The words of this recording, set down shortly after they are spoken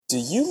Do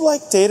you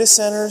like data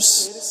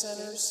centers?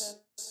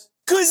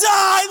 Cause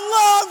I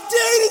love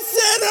data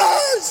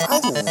centers! I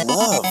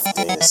love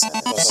data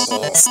centers.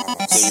 Data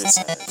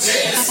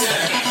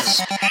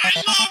centers. I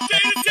love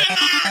data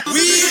centers!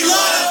 We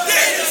love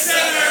data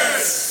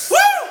centers!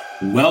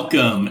 Woo!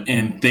 Welcome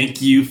and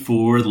thank you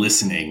for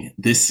listening.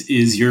 This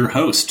is your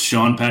host,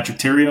 Sean Patrick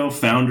Theriault,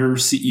 founder,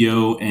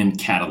 CEO, and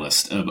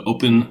catalyst of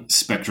Open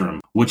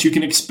Spectrum. What you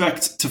can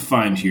expect to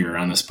find here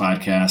on this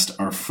podcast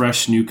are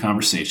fresh new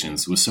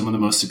conversations with some of the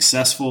most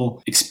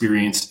successful,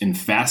 experienced, and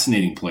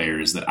fascinating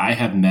players that I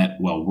have met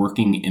while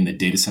working in the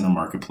data center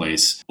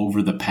marketplace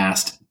over the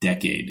past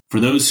decade. For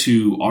those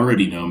who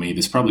already know me,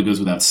 this probably goes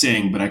without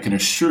saying, but I can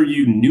assure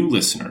you new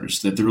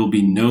listeners that there will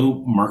be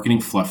no marketing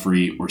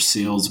fluffery or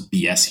sales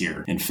BS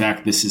here. In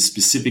fact, this is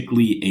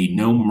specifically a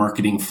no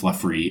marketing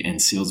fluffery and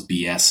sales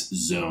BS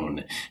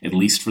zone, at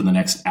least for the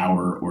next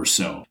hour or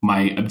so.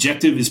 My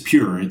objective is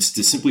pure. It's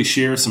to simply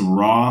share some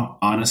raw,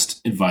 honest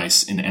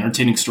advice and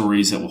entertaining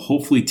stories that will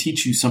hopefully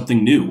teach you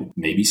something new,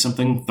 maybe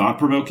something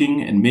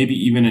thought-provoking and maybe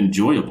even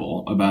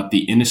enjoyable about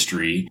the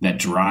industry that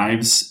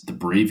drives the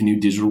brave new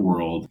digital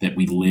world that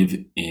we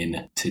live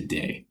in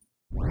today.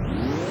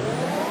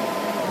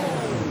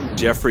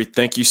 Jeffrey,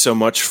 thank you so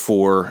much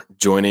for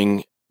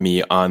joining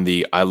me on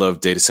the I Love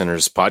Data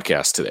Centers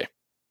podcast today.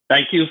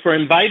 Thank you for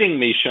inviting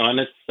me, Sean.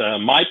 It's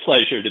my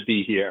pleasure to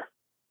be here.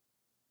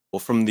 Well,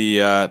 from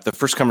the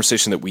first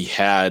conversation that we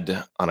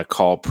had on a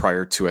call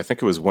prior to, I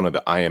think it was one of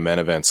the IMN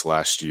events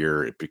last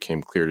year, it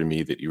became clear to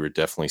me that you were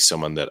definitely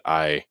someone that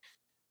I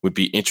would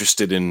be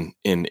interested in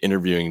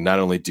interviewing, not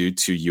only due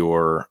to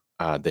your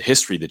the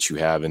history that you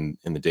have in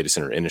the data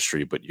center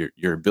industry, but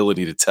your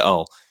ability to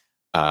tell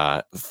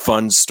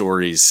fun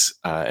stories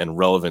and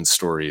relevant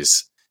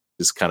stories.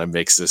 Just kind of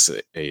makes this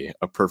a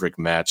perfect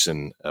match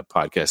and a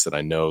podcast that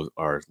I know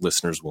our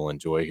listeners will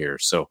enjoy here.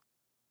 So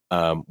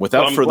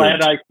without further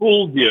glad I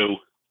fooled you.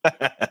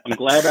 I'm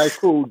glad I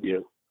fooled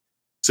you.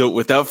 So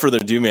without further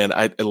ado, man,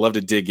 I'd love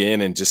to dig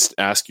in and just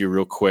ask you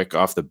real quick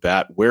off the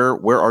bat, where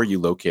are you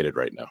located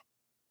right now?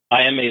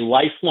 I am a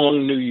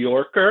lifelong New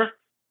Yorker.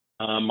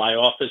 My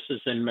office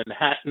is in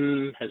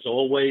Manhattan, has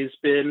always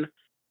been,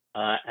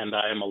 and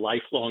I am a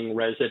lifelong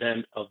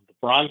resident of the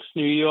Bronx,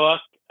 New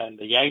York, and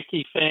a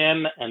Yankee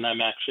fan, and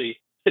I'm actually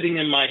sitting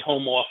in my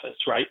home office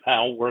right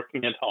now,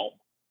 working at home.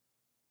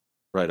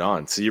 Right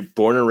on. So you're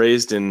born and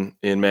raised in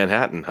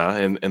Manhattan,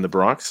 huh? In the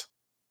Bronx?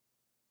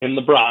 In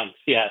the Bronx,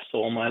 yes,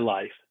 all my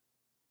life.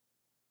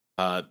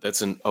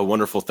 That's a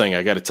wonderful thing.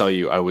 I got to tell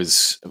you, I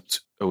was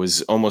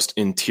almost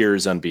in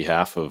tears on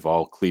behalf of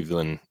all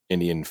Cleveland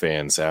Indian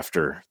fans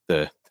after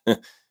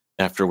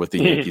what the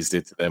Yankees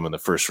did to them in the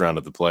first round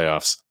of the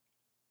playoffs.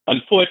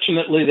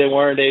 Unfortunately, they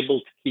weren't able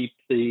to keep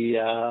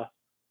the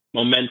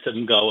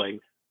momentum going.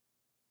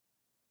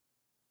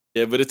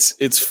 Yeah, but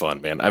it's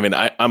fun, man. I mean,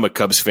 I'm a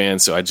Cubs fan,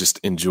 so I just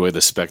enjoy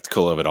the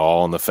spectacle of it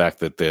all, and the fact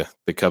that the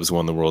Cubs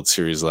won the World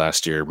Series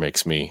last year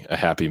makes me a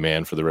happy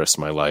man for the rest of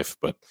my life.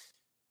 But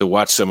to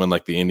watch someone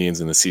like the Indians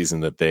in the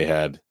season that they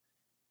had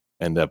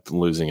end up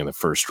losing in the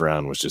first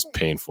round was just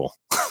painful.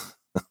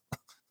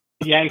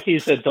 The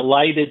Yankees are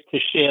delighted to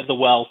share the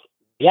wealth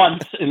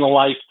once in a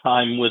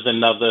lifetime with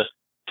another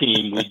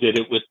team. We did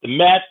it with the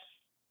Mets,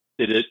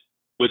 did it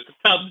with the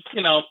Cubs,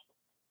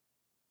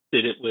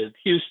 did it with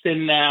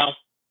Houston now.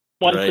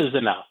 Once right. is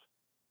enough.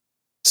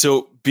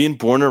 So being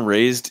born and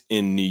raised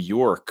in New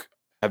York,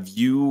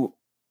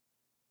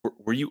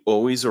 were you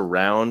always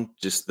around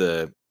just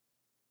the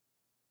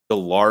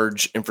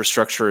large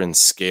infrastructure and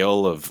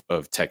scale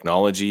of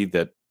technology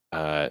that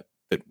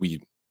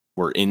we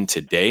were in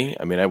today?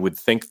 I mean, I would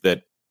think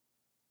that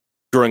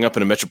growing up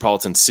in a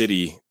metropolitan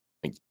city,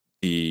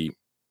 the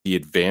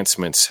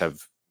advancements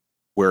have,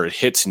 where it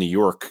hits New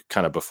York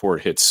kind of before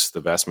it hits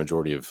the vast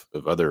majority of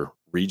other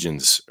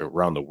regions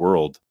around the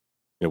world.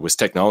 Was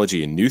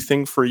technology a new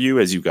thing for you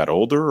as you got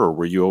older, or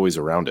were you always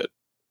around it?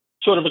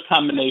 Sort of a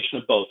combination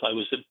of both. I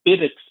was a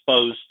bit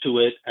exposed to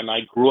it, and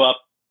I grew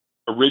up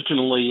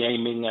originally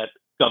aiming at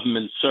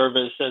government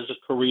service as a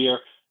career,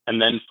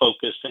 and then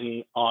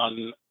focusing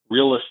on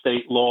real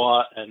estate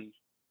law, and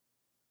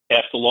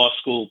after law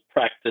school,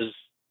 practiced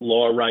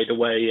law right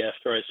away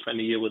after I spent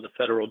a year with a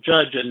federal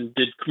judge and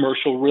did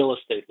commercial real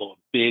estate law,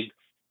 big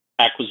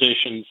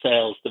acquisition,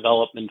 sales,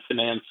 development,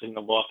 financing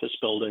of office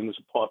buildings,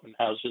 apartment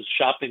houses,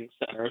 shopping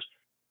centers.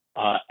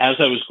 As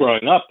I was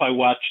growing up, I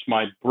watched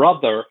my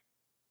brother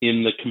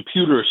in the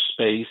computer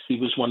space. He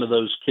was one of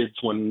those kids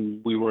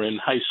when we were in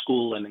high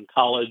school and in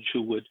college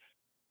who would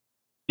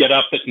get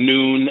up at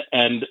noon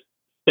and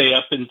stay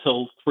up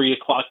until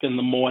 3:00 in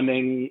the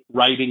morning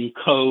writing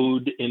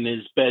code in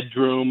his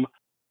bedroom,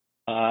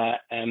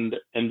 and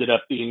ended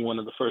up being one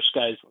of the first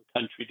guys in the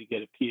country to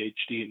get a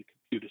PhD in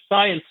computer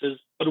sciences,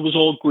 but it was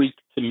all Greek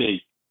to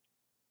me.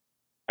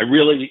 I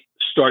really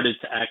started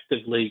to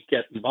actively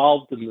get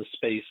involved in the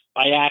space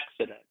by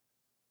accident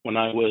when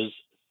I was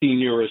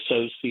senior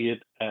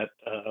associate at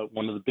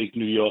one of the big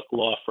New York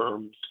law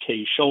firms,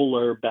 K.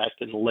 Scholler, back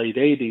in the late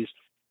 80s.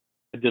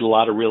 I did a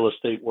lot of real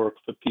estate work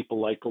for people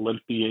like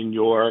Olympia in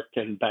York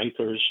and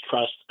Bankers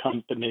Trust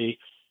Company,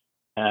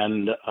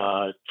 and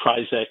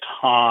Trizec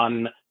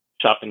Hahn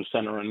shopping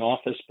center and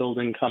office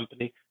building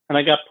company. And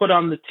I got put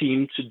on the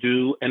team to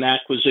do an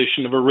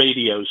acquisition of a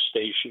radio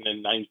station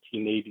in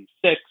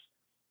 1986,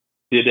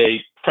 did a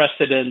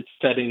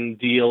precedent-setting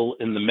deal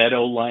in the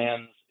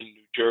Meadowlands in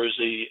New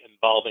Jersey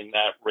involving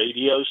that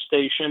radio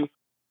station.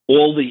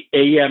 All the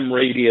AM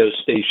radio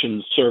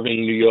stations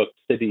serving New York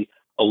City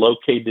are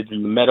located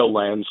in the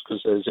Meadowlands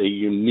because there's a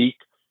unique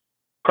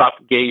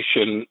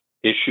propagation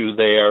issue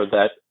there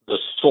that the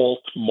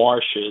salt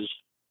marshes,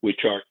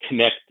 which are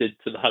connected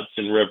to the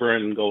Hudson River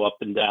and go up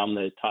and down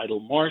the tidal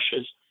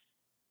marshes,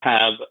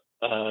 have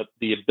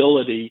the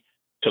ability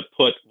to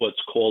put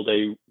what's called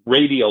a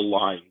radial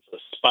line, a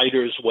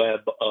spider's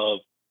web of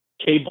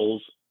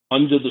cables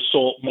under the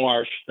salt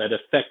marsh that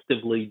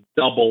effectively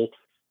double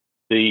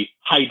the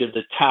height of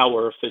the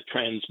tower for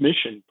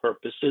transmission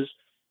purposes.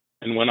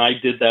 And when I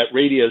did that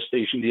radio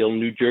station deal,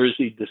 New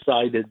Jersey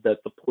decided that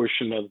the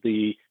portion of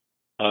the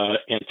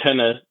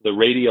antenna, the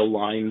radial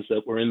lines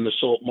that were in the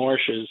salt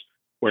marshes,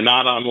 were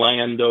not on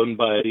land owned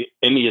by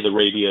any of the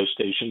radio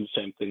stations.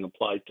 Same thing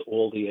applied to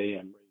all the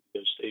AM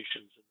radio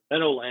stations in the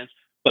Meadowlands.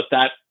 But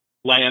that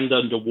land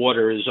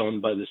underwater is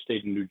owned by the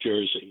state of New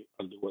Jersey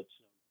under what's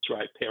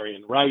known as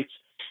riparian rights.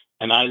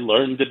 And I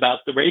learned about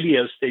the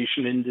radio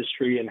station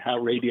industry and how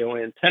radio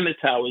antenna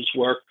towers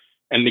work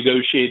and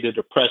negotiated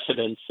a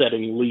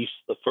precedent-setting lease,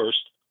 the first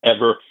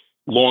ever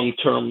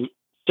long-term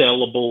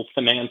saleable,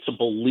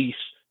 financeable lease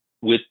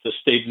with the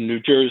state of New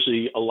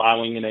Jersey,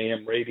 allowing an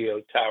AM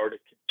radio tower to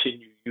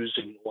continue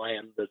using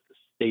land that the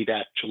state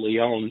actually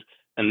owned.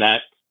 And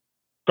that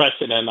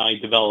precedent I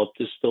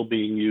developed is still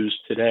being used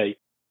today.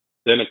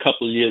 Then a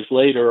couple of years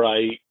later,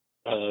 I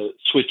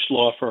switched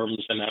law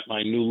firms, and at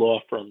my new law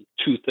firm,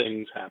 two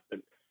things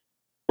happened.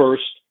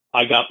 First,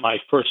 I got my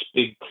first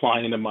big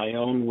client of my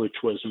own, which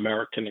was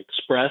American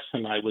Express,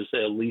 and I was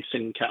their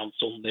leasing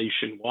counsel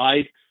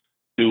nationwide,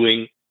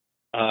 doing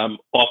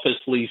office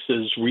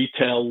leases,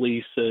 retail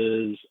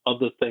leases,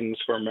 other things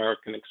for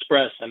American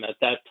Express. And at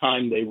that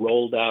time, they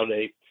rolled out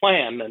a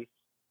plan, and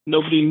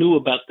nobody knew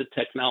about the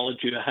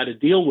technology or how to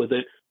deal with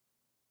it,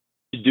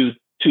 to do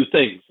two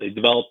things. They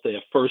developed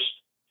their first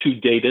two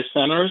data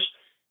centers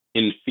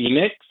in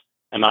Phoenix,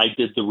 and I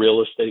did the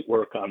real estate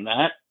work on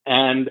that.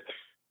 And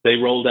they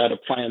rolled out a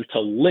plan to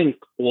link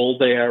all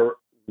their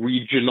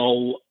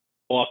regional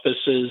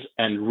offices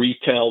and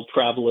retail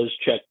travelers,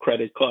 check,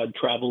 credit card,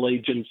 travel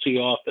agency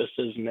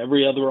offices, and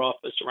every other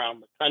office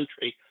around the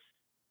country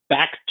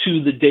back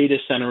to the data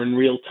center in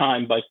real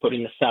time by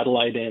putting a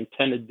satellite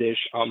antenna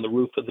dish on the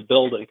roof of the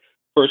building.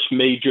 First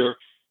major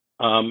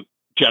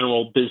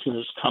general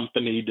business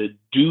company to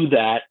do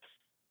that.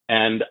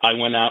 And I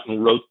went out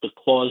and wrote the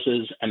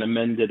clauses and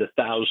amended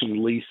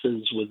 1,000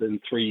 leases within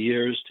 3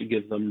 years to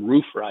give them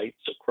roof rights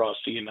across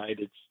the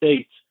United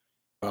States.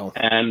 Wow.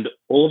 And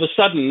all of a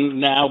sudden,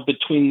 now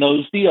between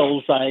those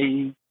deals,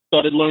 I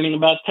started learning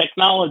about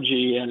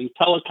technology and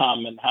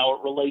telecom and how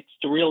it relates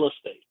to real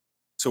estate.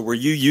 So were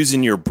you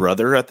using your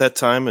brother at that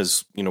time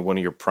as, one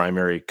of your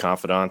primary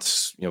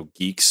confidants,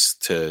 geeks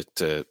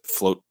to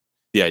float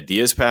the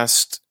ideas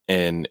past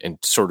and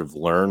sort of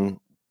learn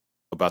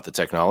about the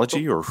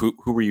technology, or who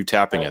were you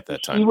tapping at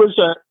that time? He was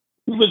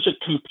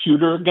a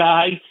computer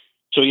guy,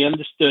 so he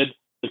understood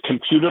the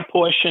computer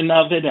portion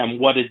of it and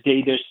what a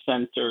data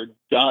center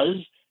does,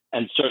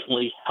 and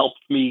certainly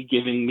helped me,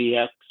 giving me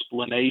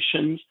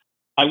explanations.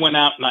 I went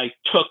out and I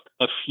took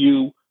a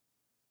few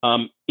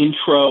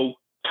intro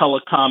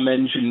telecom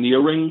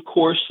engineering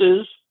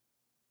courses,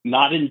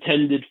 not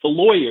intended for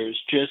lawyers,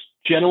 just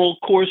general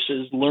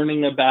courses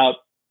learning about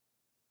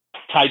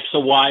types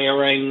of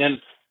wiring and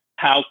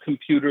how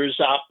computers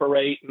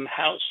operate and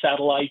how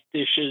satellite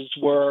dishes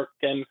work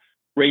and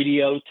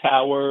radio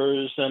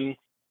towers. And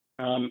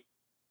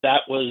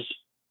that was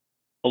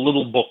a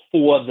little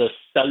before the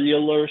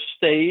cellular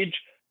stage.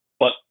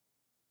 But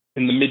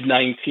in the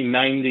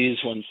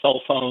mid-1990s, when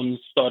cell phones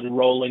started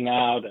rolling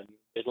out, and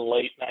in the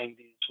late 90s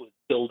with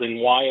building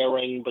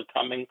wiring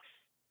becoming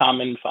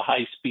common for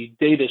high-speed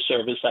data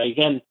service, I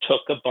again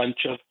took a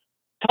bunch of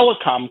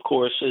telecom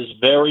courses,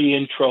 very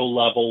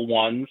intro-level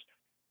ones.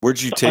 Where'd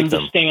you take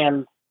them?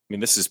 I mean,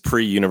 this is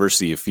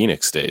pre-University of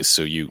Phoenix days,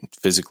 so you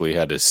physically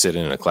had to sit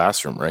in a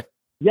classroom, right?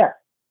 Yes.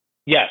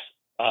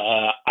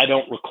 I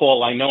don't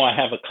recall. I know I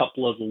have a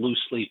couple of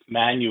loose leaf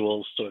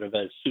manuals sort of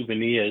as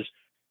souvenirs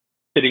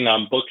sitting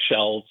on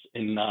bookshelves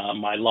in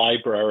my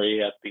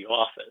library at the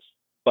office.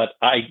 But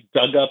I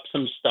dug up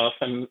some stuff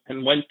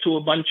and went to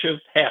a bunch of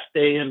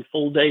half-day and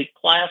full-day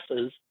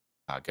classes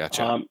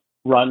gotcha.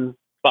 Run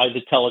by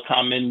the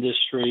telecom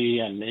industry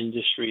and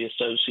industry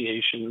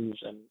associations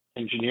and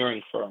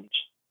engineering firms.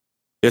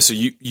 Yeah, so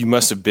you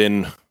must have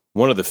been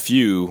one of the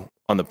few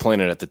on the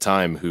planet at the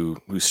time who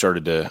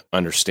started to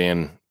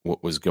understand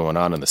what was going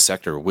on in the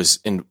sector.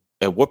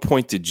 At what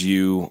point did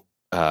you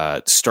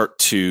start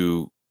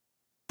to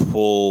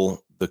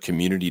pull the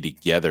community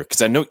together?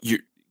 Because I know you,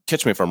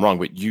 catch me if I'm wrong,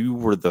 but you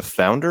were the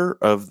founder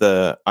of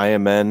the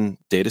IMN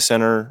data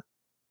center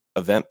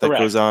event that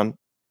Correct. goes on.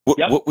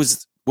 Yep.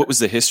 What was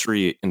the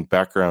history and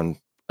background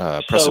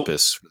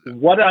precipice.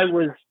 What I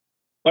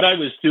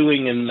was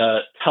doing in the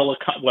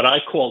telecom, what I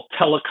call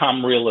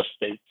telecom real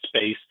estate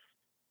space,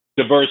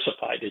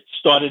 diversified. It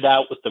started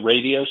out with the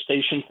radio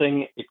station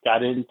thing. It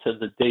got into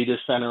the data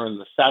center and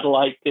the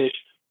satellite dish.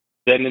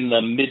 Then in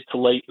the mid to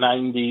late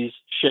 90s,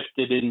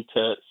 shifted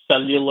into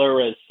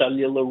cellular as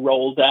cellular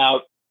rolled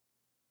out.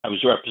 I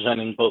was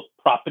representing both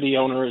property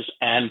owners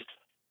and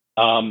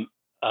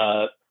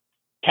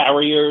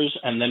carriers.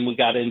 And then we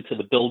got into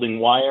the building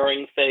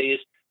wiring phase.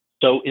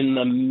 So in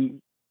the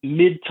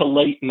mid to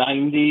late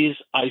 90s,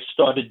 I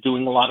started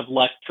doing a lot of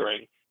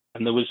lecturing.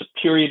 And there was a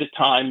period of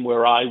time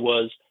where I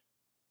was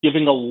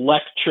giving a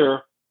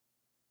lecture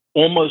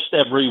almost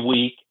every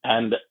week,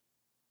 and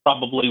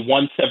probably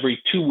once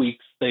every 2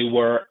 weeks, they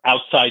were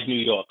outside New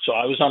York. So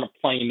I was on a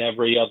plane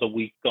every other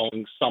week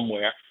going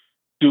somewhere,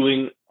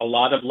 doing a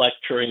lot of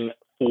lecturing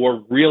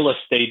for real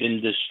estate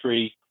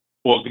industry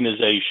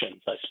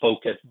organizations. I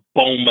spoke at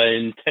BOMA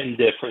in 10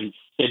 different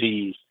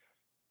cities,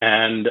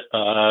 and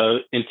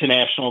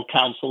International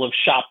Council of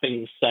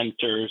Shopping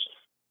Centers,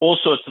 all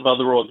sorts of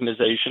other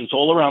organizations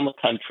all around the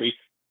country,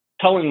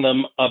 telling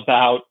them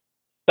about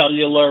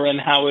cellular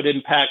and how it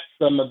impacts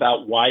them,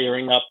 about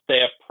wiring up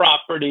their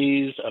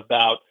properties,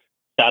 about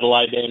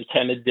satellite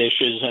antenna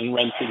dishes and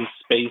renting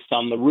space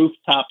on the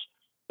rooftops.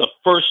 The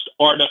first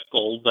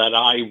article that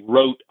I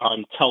wrote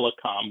on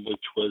telecom,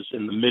 which was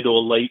in the mid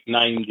or late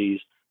 90s,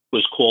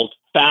 was called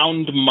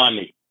Found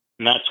Money.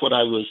 And that's what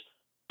I was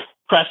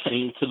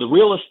pressing to the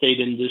real estate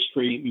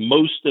industry.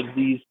 Most of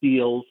these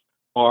deals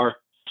are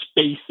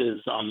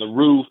spaces on the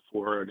roof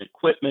or an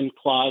equipment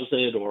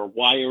closet or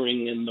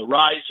wiring in the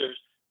risers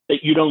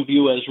that you don't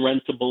view as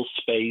rentable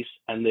space,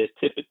 and they're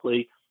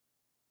typically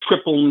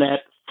triple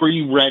net,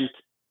 free rent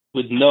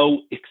with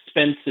no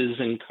expenses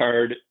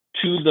incurred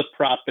to the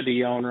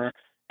property owner,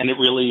 and it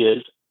really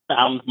is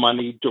found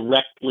money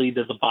directly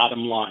to the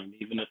bottom line.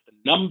 Even if the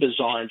numbers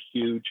aren't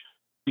huge,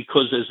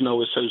 because there's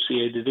no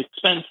associated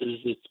expenses,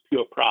 it's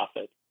pure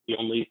profit. The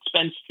only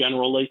expense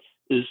generally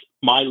is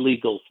my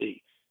legal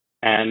fee.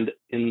 And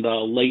in the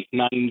late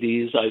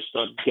 90s, I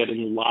started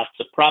getting lots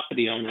of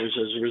property owners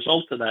as a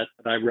result of that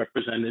I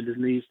represented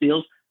in these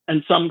deals,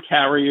 and some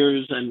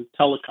carriers and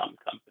telecom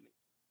companies.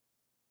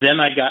 Then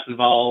I got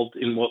involved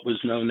in what was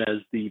known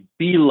as the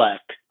BLEC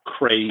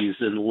craze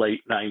in the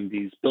late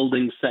 90s,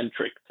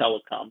 building-centric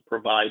telecom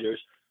providers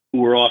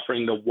who were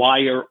offering to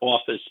wire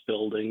office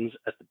buildings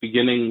at the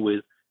beginning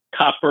with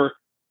copper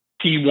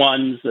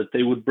T1s, that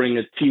they would bring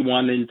a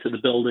T1 into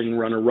the building,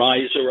 run a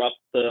riser up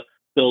the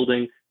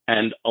building,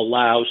 and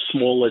allow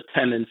smaller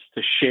tenants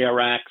to share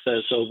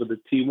access over the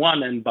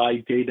T1 and buy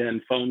data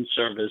and phone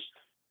service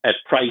at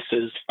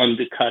prices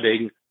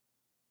undercutting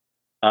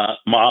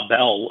Ma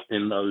Bell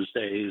in those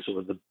days,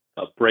 or the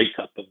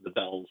breakup of the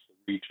Bells,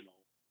 the regional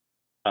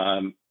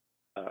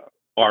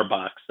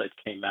RBOX that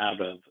came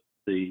out of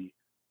the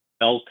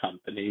Bell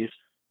companies.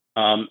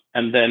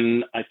 And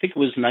then I think it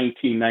was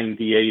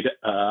 1998,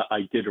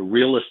 I did a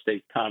real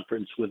estate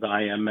conference with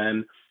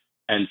IMN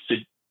and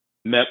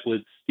met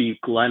with Steve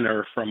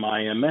Glenner from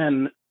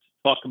IMN to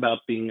talk about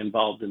being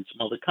involved in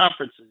some other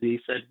conferences.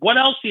 He said, "What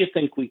else do you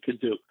think we could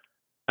do?"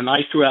 And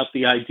I threw out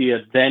the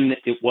idea. Then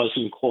it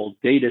wasn't called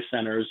data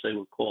centers. They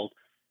were called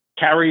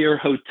carrier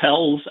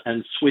hotels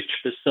and switch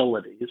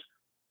facilities.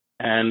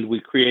 And we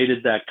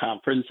created that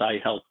conference. I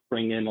helped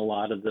bring in a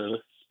lot of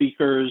the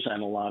speakers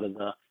and a lot of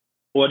the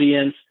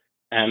audience.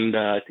 And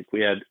I think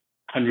we had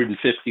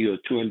 150 or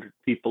 200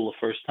 people the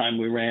first time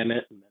we ran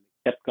it. And then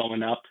it kept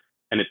going up.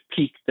 And it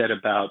peaked at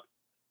about,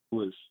 it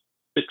was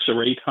 600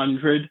 or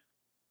 800,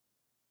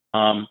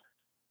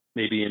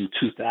 maybe in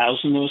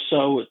 2000 or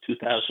so, or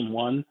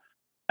 2001.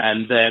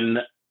 And then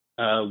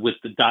with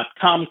the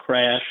dot-com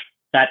crash,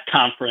 that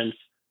conference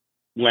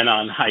went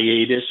on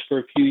hiatus for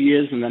a few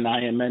years, and then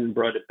IMN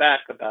brought it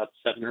back about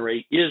 7 or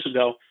 8 years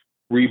ago,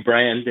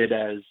 rebranded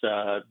as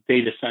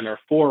Data Center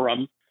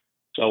Forum.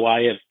 So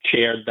I have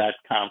chaired that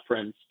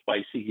conference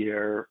twice a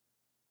year,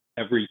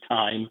 every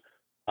time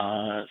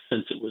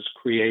since it was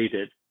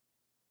created.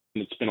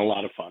 And it's been a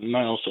lot of fun. And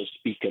I also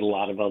speak at a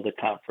lot of other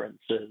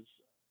conferences,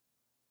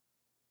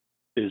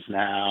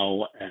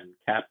 BizNow and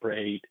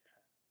CapRate,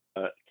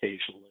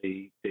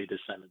 occasionally Data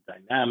Center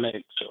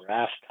Dynamics or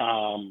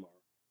AFCOM, or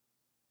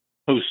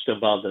a host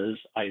of others.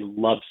 I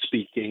love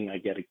speaking. I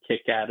get a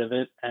kick out of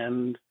it,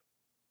 and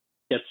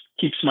it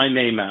keeps my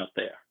name out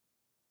there.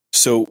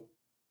 So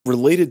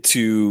related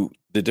to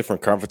the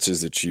different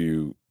conferences that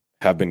you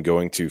have been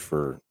going to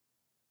for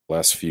the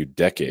last few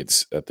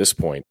decades at this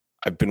point,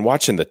 I've been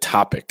watching the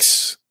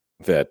topics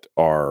that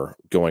are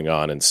going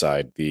on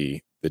inside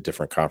the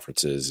different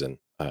conferences, and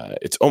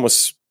it's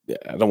almost,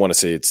 I don't want to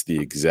say it's the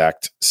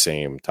exact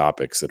same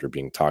topics that are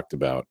being talked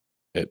about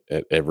at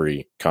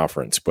every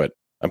conference, but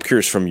I'm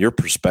curious from your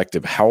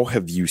perspective, how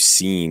have you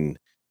seen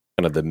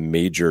kind of the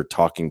major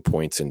talking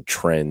points and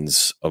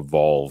trends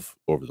evolve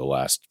over the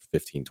last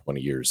 15,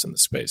 20 years in the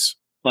space?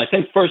 Well, I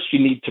think first you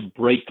need to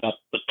break up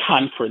the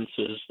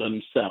conferences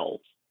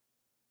themselves.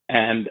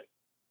 And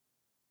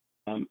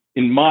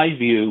in my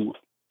view,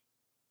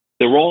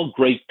 they're all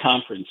great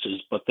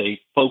conferences, but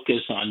they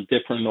focus on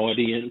different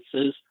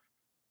audiences.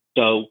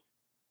 So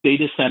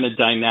Data Center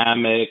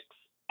Dynamics,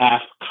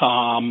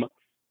 AFCOM,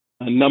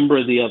 a number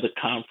of the other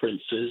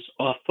conferences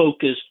are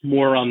focused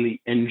more on the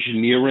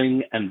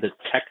engineering and the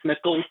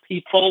technical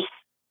people.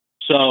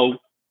 So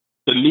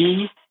for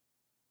me,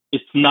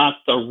 it's not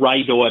the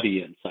right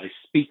audience. I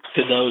speak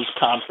to those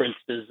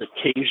conferences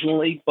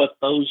occasionally, but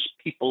those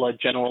people are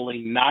generally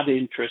not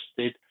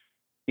interested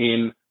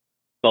in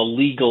the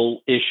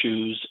legal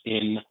issues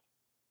in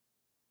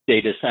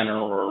data center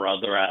or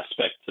other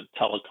aspects of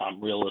telecom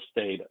real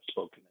estate. I've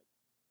spoken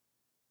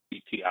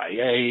at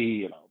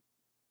BTIA,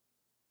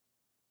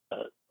 a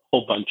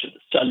whole bunch of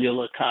the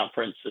cellular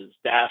conferences,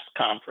 DAS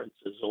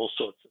conferences, all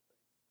sorts of things.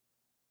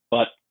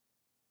 But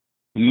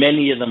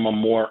many of them are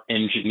more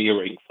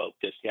engineering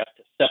focused. You have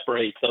to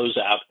separate those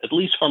out, at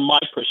least from my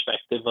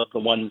perspective, of the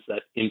ones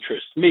that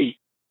interest me.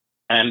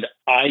 And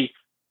I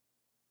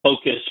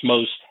focus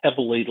most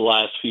heavily the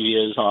last few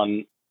years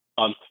on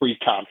three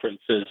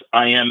conferences,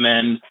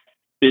 IMN,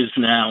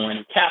 BizNow,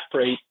 and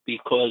CapRate,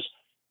 because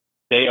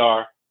they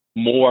are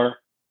more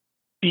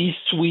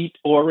C-suite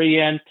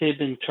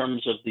oriented in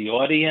terms of the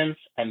audience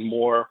and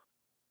more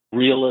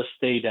real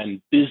estate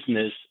and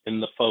business in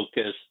the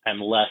focus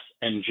and less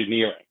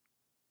engineering.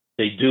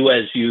 They do,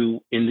 as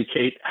you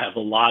indicate, have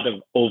a lot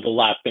of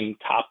overlapping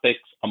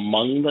topics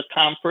among the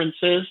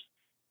conferences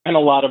and a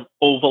lot of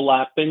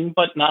overlapping,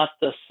 but not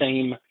the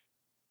same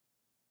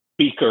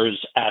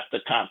speakers at the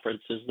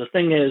conferences. The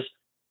thing is,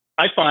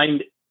 I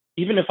find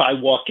even if I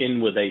walk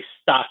in with a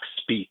stock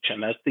speech,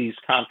 and at these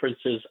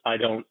conferences, I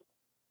don't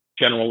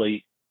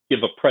generally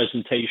give a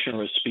presentation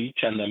or a speech,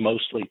 and they're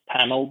mostly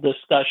panel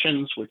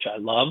discussions, which I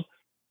love.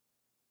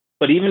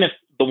 But even if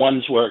the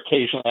ones where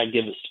occasionally I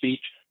give a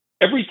speech,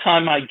 every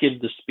time I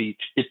give the speech,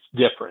 it's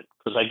different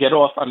because I get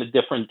off on a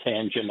different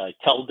tangent. I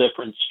tell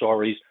different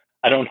stories.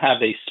 I don't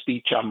have a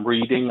speech I'm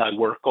reading. I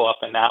work off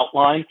an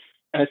outline.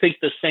 And I think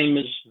the same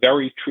is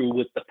very true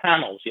with the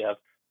panels. You have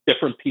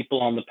different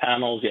people on the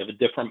panels. You have a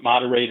different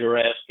moderator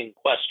asking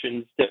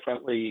questions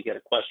differently. You get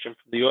a question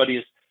from the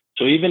audience.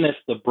 So even if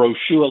the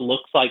brochure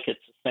looks like it's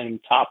the same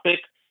topic,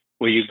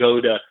 where you go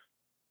to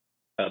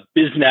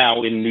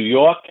BizNow in New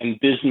York and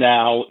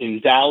BizNow in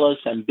Dallas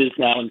and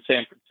BizNow in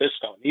San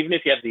Francisco, and even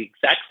if you have the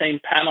exact same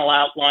panel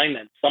outline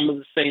and some of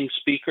the same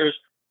speakers,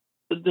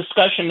 the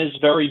discussion is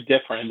very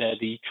different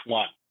at each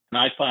one. And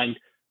I find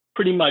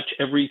pretty much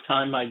every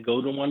time I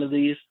go to one of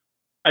these,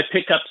 I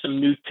pick up some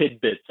new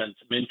tidbits and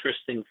some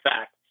interesting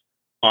facts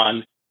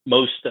on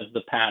most of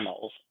the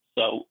panels.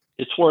 So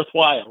it's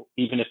worthwhile,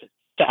 even if it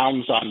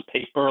sounds on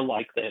paper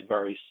like they're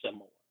very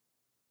similar.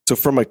 So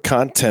from a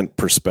content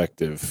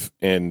perspective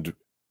and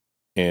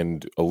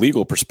a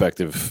legal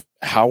perspective,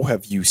 how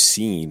have you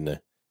seen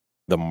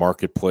the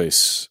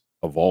marketplace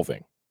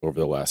evolving over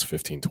the last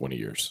 15, 20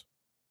 years?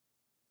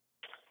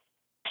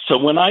 So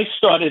when I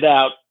started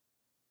out,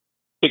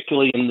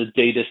 particularly in the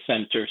data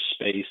center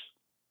space,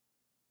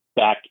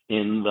 back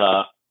in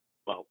the,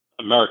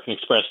 American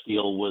Express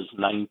deal was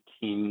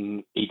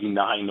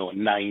 1989 or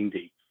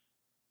 90.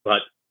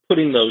 But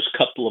putting those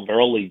couple of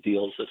early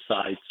deals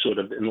aside, sort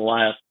of in the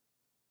last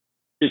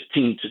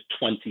 15 to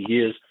 20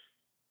 years,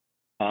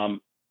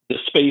 the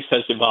space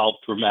has evolved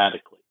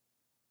dramatically.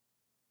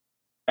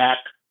 Back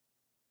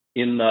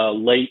in the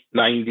late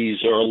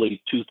 90s,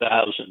 early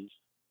 2000s,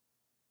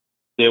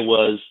 there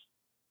was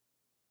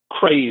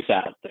craze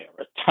out there.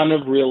 A ton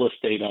of real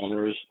estate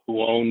owners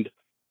who owned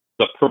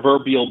the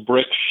proverbial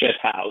brick shit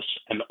house,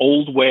 an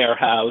old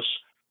warehouse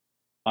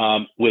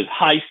with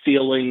high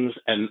ceilings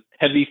and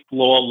heavy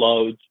floor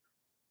loads,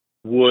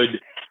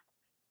 would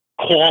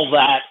call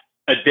that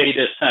a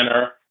data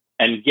center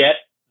and get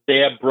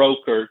their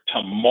broker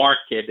to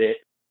market it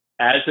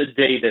as a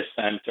data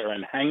center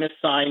and hang a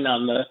sign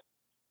on the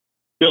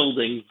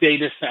building,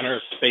 data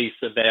center space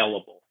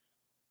available.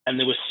 And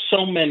there were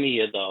so many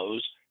of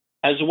those,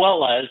 as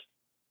well as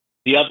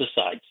the other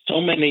side, so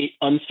many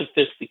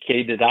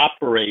unsophisticated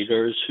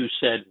operators who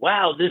said,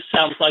 wow, this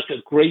sounds like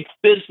a great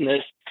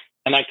business,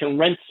 and I can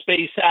rent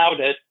space out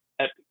at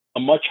a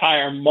much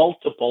higher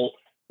multiple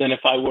than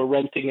if I were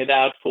renting it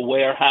out for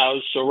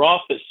warehouse or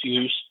office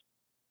use.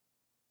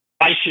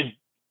 I should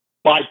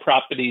buy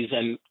properties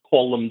and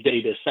call them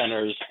data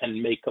centers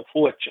and make a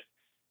fortune.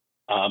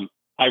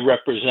 I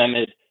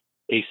represented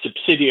a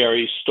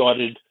subsidiary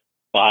started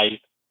by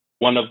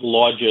one of the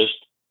largest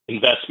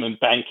investment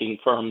banking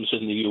firms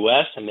in the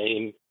U.S., a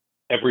name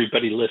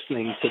everybody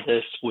listening to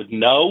this would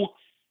know.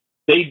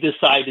 They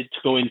decided to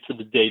go into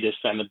the data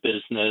center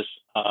business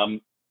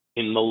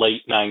in the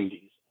late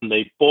 90s. And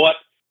they bought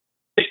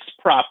 6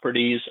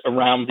 properties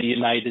around the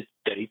United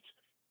States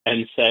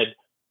and said,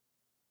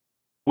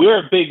 we're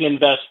a big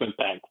investment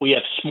bank. We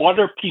have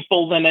smarter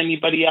people than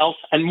anybody else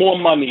and more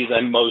money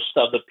than most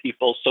other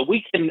people. So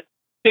we can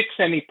fix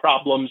any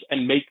problems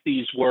and make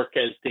these work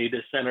as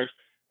data centers.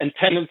 And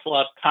tenants will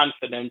have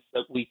confidence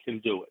that we can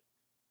do it.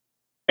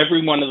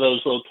 Every one of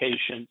those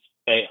locations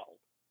failed.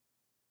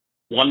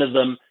 One of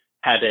them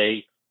had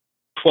a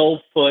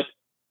 12-foot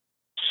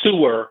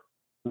sewer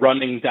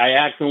running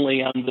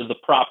diagonally under the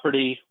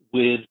property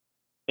with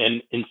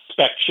an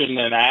inspection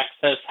and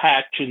access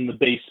hatch in the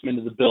basement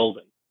of the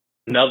building.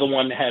 Another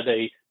one had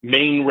a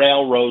main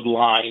railroad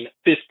line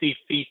 50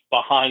 feet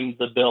behind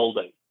the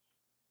building.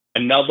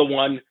 Another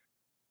one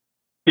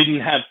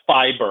didn't have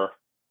fiber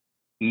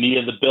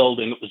near the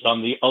building. It was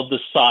on the other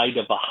side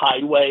of a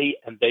highway,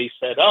 and they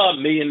said,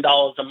 $1 million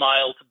a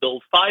mile to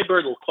build fiber.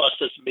 It'll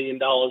cost us $1 million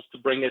to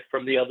bring it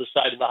from the other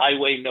side of the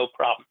highway. No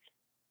problem.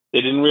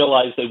 They didn't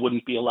realize they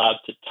wouldn't be allowed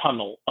to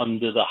tunnel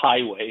under the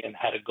highway and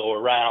had to go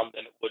around,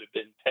 and it would have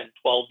been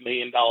 $10-12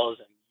 million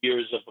and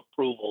years of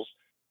approvals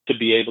to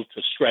be able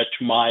to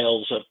stretch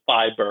miles of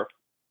fiber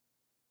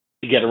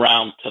to get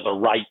around to the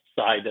right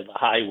side of the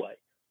highway.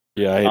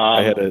 Yeah,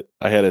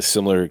 I had a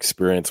similar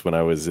experience when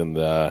I was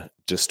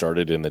just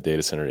started in the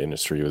data center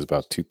industry. It was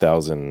about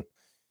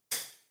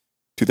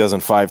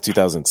 2005,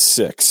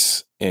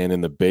 2006, and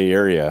in the Bay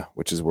Area,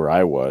 which is where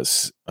I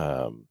was,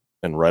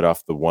 and right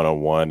off the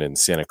 101 in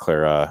Santa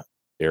Clara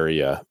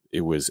area,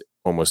 it was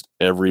almost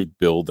every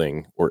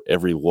building or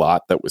every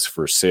lot that was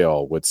for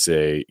sale would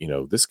say,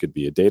 this could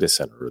be a data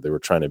center, or they were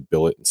trying to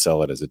bill it and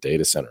sell it as a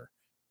data center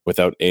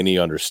without any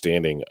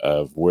understanding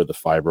of where the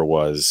fiber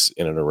was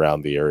in and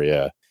around the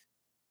area,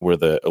 where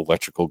the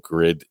electrical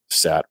grid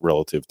sat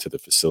relative to the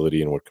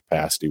facility and what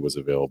capacity was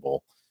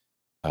available.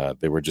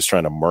 They were just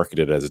trying to market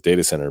it as a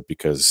data center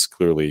because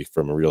clearly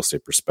from a real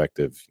estate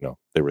perspective,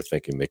 they were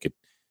thinking they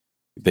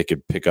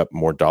could pick up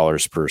more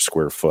dollars per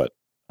square foot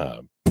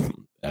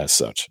as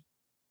such.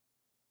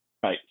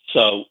 Right.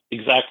 So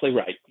exactly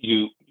right.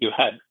 You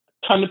had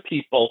a ton of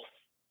people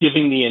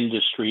giving the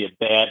industry a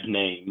bad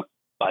name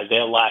by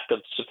their lack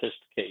of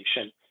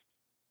sophistication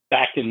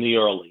back in the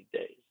early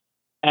days.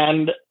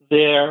 And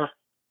there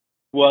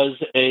was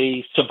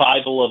a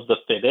survival of the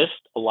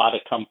fittest. A lot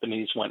of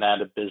companies went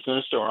out of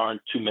business. There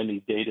aren't too many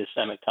data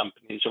center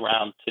companies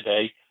around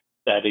today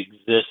that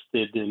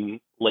existed in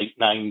late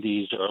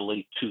 90s,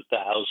 early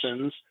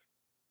 2000s.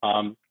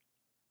 A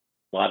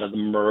lot of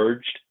them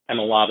merged, and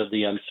a lot of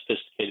the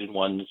unsophisticated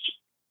ones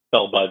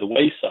fell by the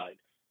wayside.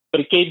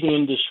 But it gave the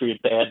industry a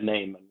bad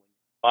name. And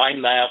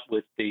combine that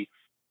with the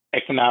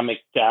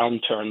economic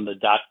downturn, the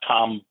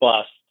dot-com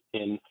bust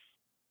in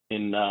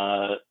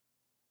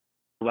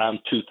around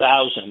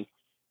 2000,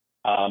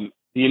 the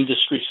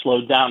industry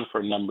slowed down for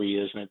a number of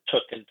years, and it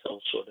took until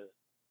sort of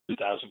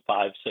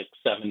 2005, 6,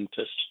 7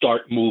 to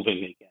start moving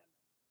again.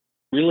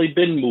 Really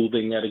been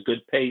moving at a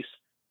good pace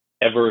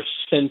ever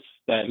since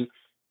then,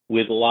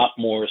 with a lot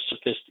more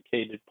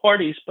sophisticated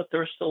parties, but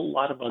there are still a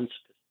lot of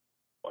unsophisticated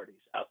parties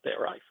out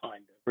there, I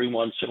find. Every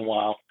once in a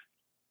while,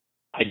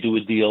 I do a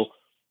deal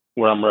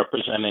where I'm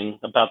representing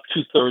about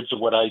 2/3 of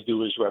what I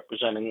do is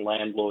representing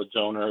landlords,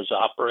 owners,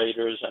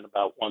 operators, and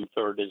about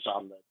 1/3 is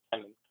on the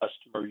tenant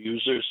customer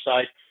users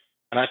side.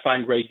 And I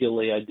find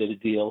regularly, I did a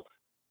deal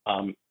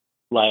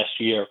last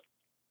year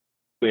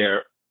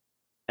where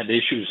I had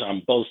issues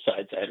on both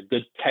sides. I had a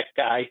good tech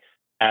guy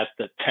at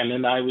the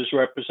tenant I was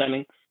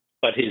representing,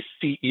 but his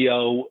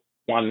CEO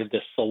wanted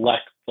to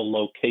select the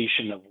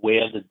location of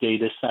where the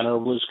data center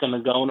was going to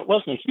go. And it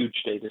wasn't a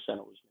huge data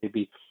center. It was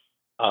maybe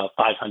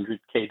 500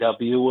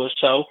 kW or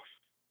so.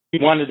 He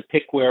wanted to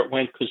pick where it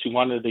went because he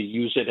wanted to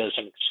use it as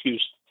an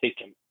excuse to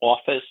take an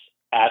office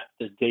at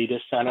the data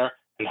center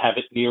and have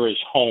it near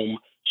his home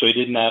so he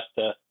didn't have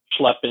to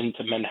schlep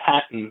into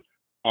Manhattan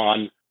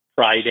on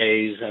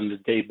Fridays and the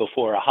day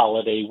before a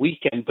holiday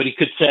weekend. But he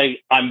could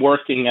say, I'm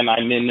working and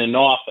I'm in an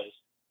office,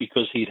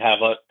 because he'd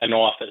have an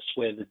office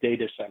where the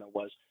data center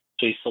was.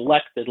 So he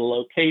selected a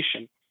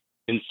location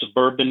in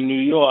suburban New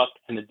York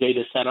and a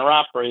data center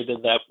operator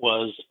that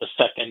was a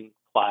second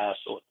class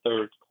or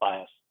third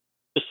class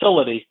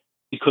facility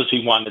because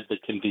he wanted the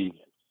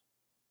convenience.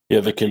 Yeah,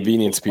 the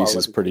convenience piece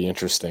is pretty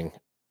interesting.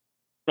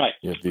 Right.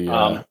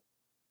 Yeah,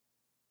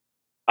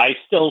 I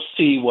still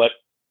see what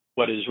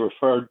is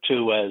referred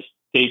to as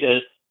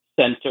data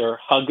center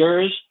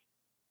huggers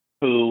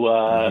who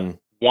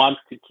want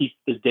to keep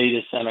the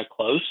data center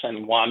close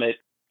and want it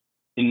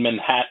in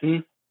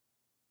Manhattan.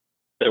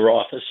 Their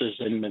office is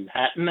in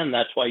Manhattan, and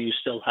that's why you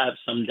still have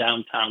some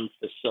downtown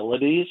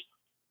facilities,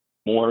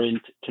 more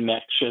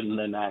interconnection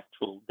than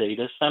actual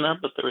data center,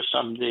 but there are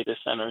some data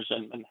centers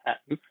in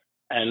Manhattan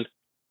and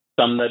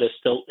some that are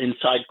still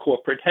inside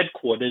corporate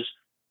headquarters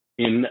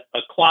in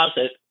a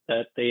closet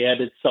that they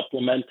added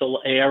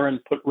supplemental air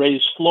and put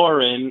raised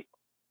floor in.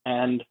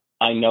 And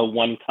I know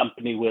one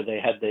company where they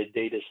had their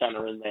data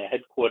center in their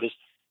headquarters,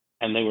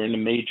 and they were in a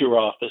major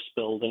office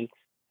building,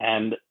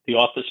 and the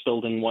office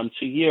building once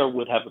a year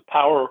would have a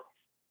power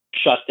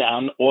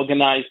shutdown,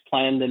 organized,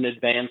 planned in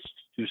advance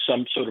to do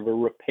some sort of a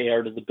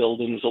repair to the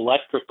building's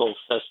electrical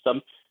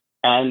system,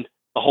 and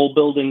the whole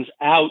building's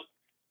out,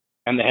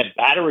 and they had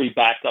battery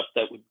backup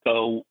that would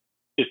go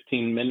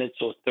 15 minutes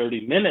or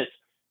 30 minutes,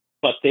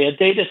 but their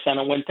data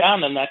center went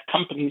down, and that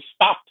company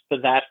stopped for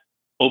that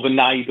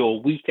overnight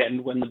or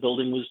weekend when the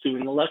building was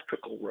doing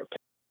electrical repair.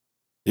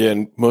 Yeah,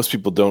 and most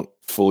people don't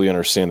fully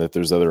understand that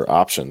there's other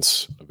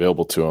options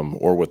available to them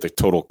or what the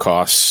total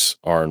costs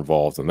are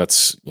involved. And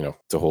that's,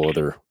 it's a whole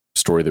other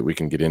story that we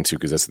can get into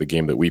because that's the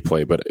game that we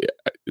play. But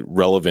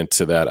relevant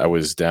to that, I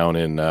was down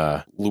in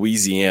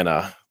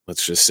Louisiana,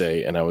 let's just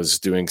say, and I was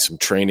doing some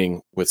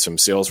training with some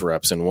sales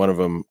reps, and one of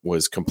them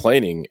was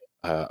complaining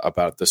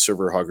about the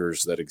server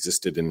huggers that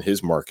existed in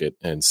his market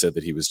and said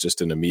that he was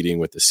just in a meeting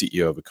with the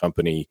CEO of a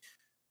company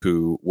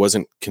who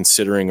wasn't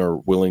considering or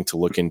willing to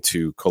look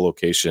into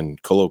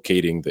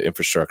collocating the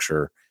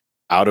infrastructure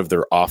out of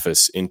their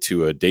office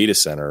into a data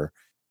center,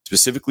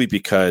 specifically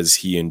because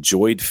he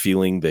enjoyed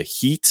feeling the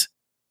heat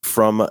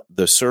from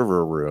the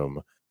server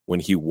room when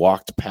he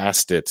walked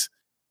past it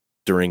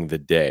during the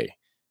day.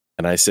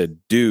 And I said,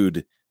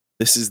 dude,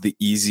 this is the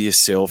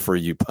easiest sale for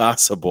you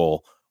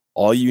possible.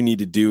 All you need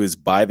to do is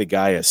buy the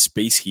guy a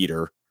space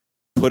heater,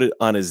 put it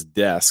on his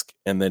desk,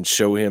 and then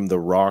show him the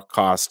raw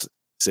cost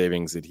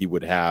savings that he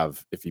would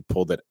have if he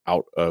pulled it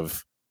out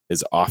of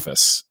his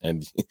office,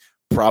 and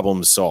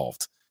problem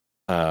solved.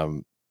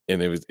 And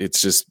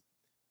it's just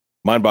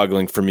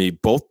mind-boggling for me,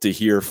 both to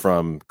hear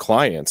from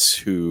clients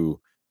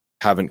who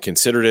haven't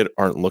considered it,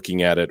 aren't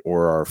looking at it,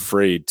 or are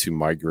afraid to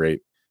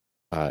migrate,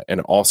 and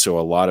also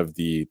a lot of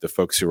the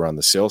folks who are on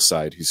the sales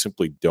side who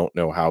simply don't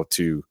know how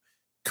to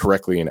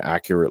correctly and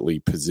accurately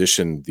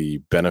position the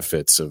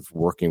benefits of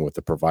working with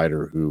a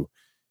provider who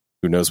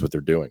knows what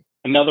they're doing.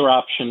 Another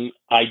option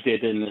I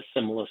did in a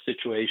similar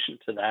situation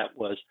to that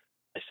was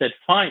I said,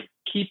 fine,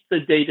 keep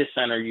the data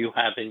center you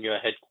have in your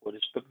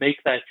headquarters, but make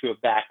that your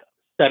backup.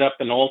 Set up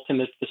an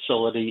alternate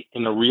facility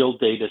in a real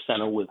data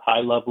center with high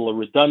level of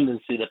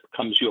redundancy that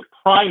becomes your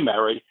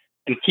primary,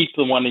 and keep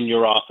the one in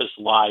your office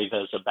live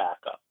as a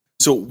backup.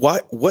 So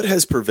what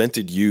has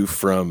prevented you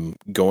from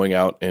going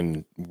out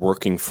and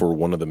working for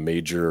one of the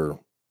major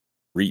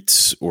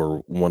REITs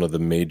or one of the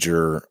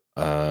major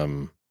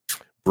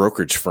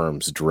brokerage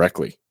firms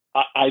directly?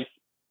 I've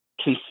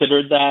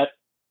considered that,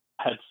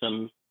 had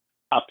some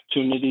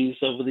opportunities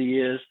over the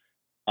years.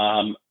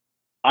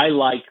 I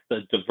like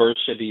the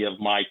diversity of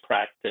my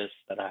practice,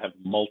 that I have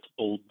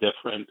multiple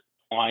different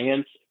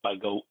clients. If I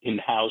go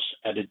in-house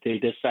at a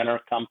data center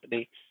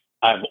company,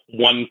 I have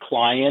one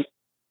client,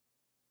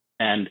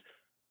 and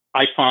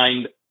I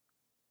find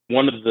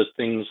one of the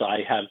things I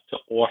have to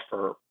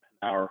offer,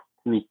 our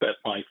group at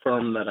my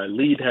firm that I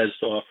lead has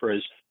to offer,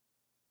 is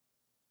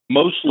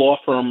most law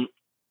firm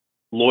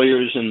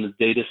lawyers in the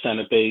data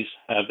center base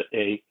have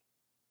a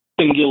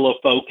singular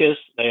focus.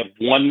 They have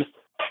one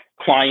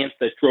client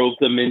that drove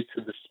them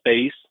into the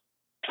space,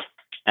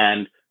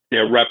 and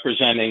they're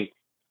representing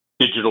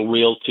Digital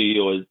Realty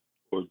or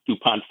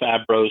DuPont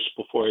Fabros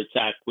before its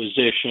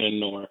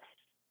acquisition, or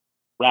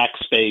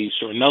Rackspace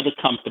or another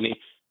company,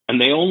 and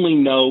they only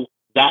know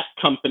that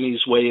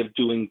company's way of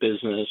doing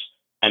business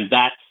and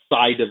that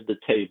side of the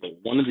table.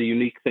 One of the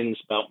unique things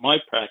about my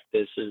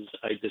practice is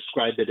I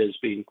describe it as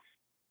being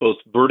both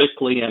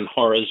vertically and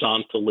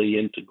horizontally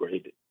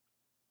integrated.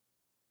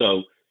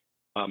 So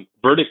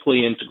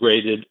vertically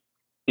integrated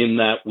in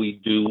that we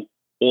do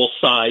all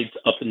sides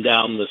up and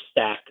down the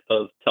stack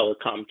of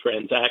telecom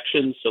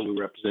transactions. So we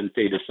represent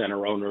data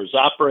center owners,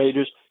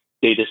 operators,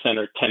 data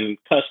center tenant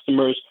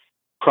customers,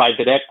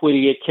 private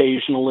equity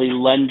occasionally,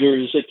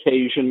 lenders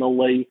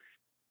occasionally,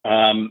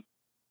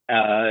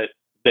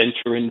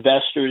 venture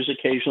investors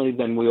occasionally.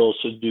 Then we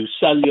also do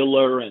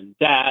cellular and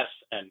DAS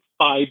and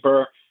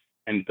fiber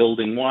and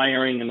building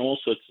wiring and all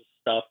sorts of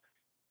stuff.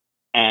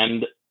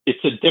 And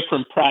it's a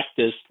different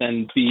practice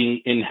than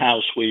being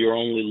in-house where you're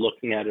only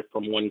looking at it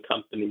from one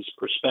company's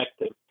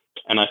perspective.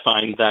 And I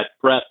find that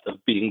breadth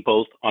of being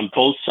both on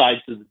both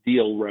sides of the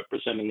deal,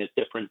 representing at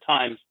different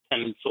times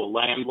tenants or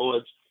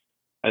landlords,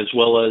 as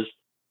well as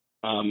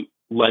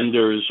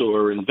lenders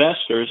or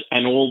investors,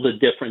 and all the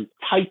different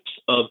types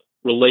of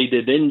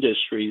related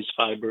industries,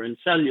 fiber and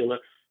cellular,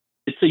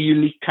 it's a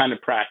unique kind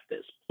of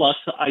practice. Plus,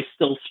 I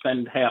still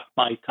spend half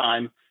my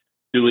time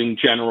doing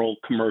general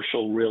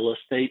commercial real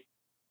estate.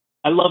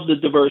 I love the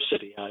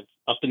diversity. I've,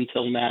 up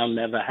until now,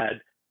 never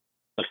had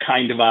the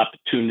kind of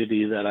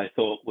opportunity that I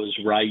thought was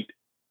right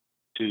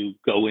to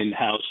go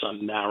in-house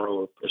on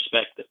narrower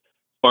perspective.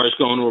 As far as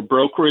going to a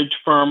brokerage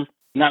firm,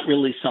 not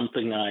really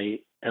something I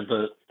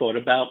ever thought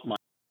about. My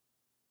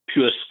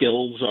pure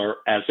skills are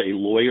as a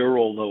lawyer,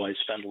 although I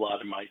spend a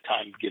lot of my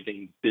time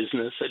giving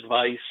business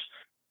advice.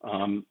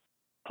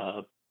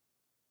 I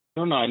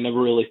don't know. I never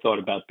really thought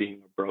about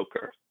being a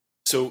broker.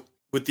 So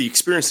with the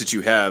experience that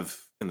you have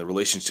and the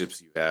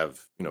relationships you have,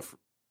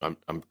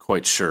 I'm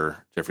quite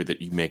sure, Jeffrey,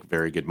 that you make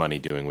very good money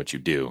doing what you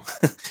do.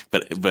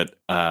 but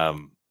I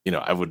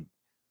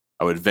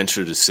would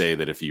venture to say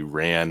that if you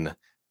ran,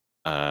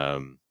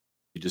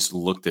 you just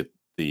looked at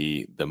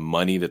the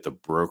money that the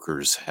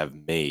brokers have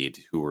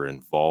made who were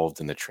involved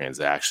in the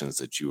transactions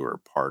that you were a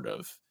part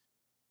of,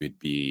 you'd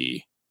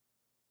be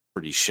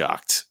pretty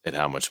shocked at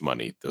how much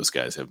money those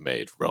guys have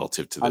made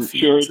relative to the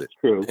fees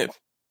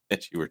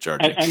that you were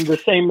charging. And the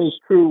same is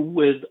true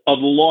with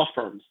other law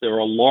firms. There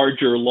are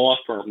larger law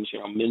firms.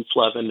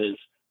 Mintz-Levin is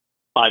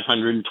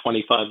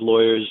 525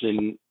 lawyers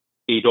in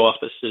 8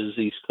 offices,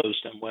 East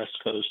Coast and West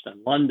Coast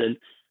and London.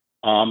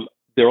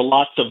 There are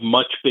lots of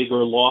much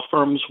bigger law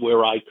firms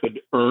where I could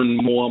earn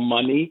more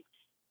money.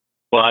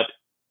 but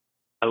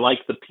I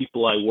like the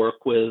people I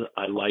work with.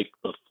 I like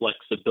the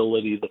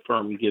flexibility the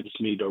firm gives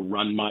me to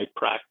run my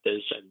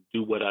practice and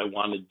do what I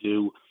want to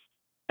do.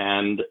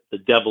 And the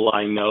devil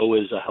I know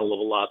is a hell of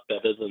a lot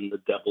better than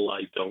the devil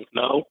I don't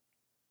know.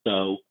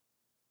 So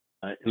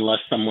unless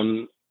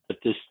someone at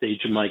this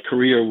stage of my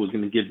career was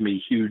going to give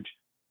me huge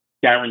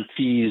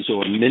guarantees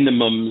or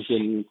minimums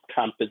in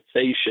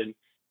compensation,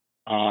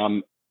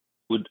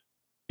 would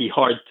be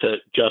hard to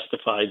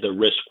justify the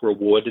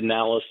risk-reward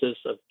analysis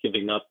of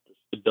giving up the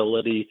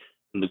stability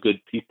and the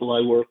good people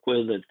I work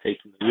with and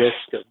taking the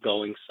risk of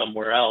going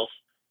somewhere else.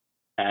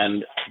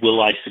 And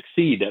will I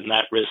succeed? And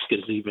that risk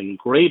is even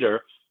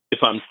greater if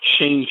I'm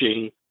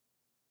changing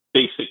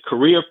basic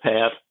career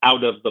path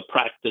out of the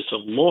practice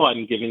of law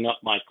and giving up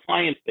my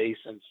client base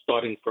and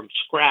starting from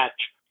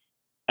scratch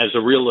as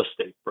a real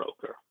estate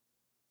broker.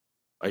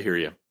 I hear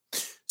you.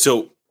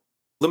 So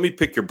let me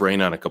pick your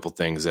brain on a couple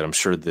things that I'm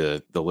sure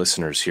the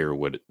listeners here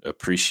would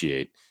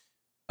appreciate.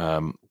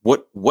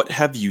 What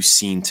have you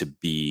seen to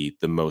be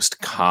the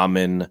most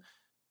common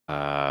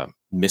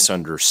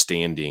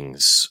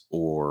misunderstandings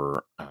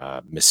or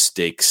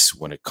mistakes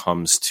when it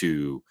comes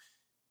to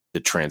the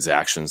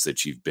transactions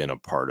that you've been a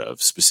part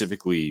of,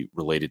 specifically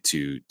related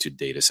to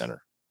data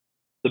center?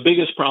 The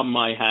biggest problem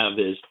I have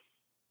is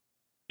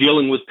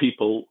dealing with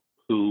people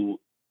who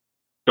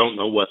don't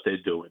know what they're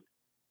doing.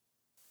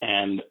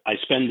 And I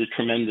spend a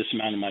tremendous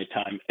amount of my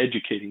time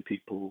educating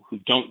people who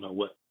don't know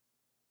what.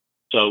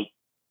 So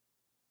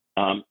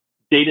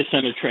data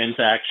center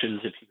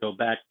transactions, if you go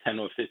back 10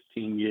 or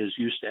 15 years,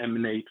 used to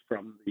emanate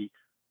from the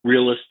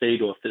real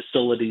estate or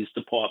facilities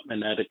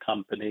department at a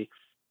company.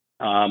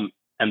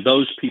 And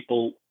those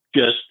people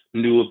just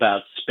knew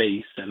about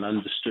space and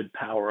understood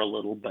power a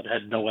little, but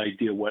had no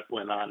idea what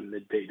went on in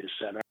the data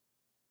center.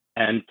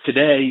 And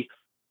today,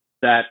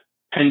 that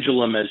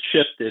pendulum has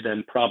shifted,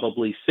 and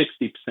probably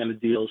 60% of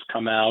deals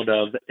come out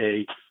of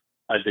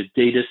either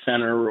data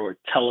center or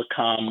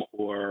telecom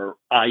or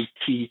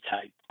IT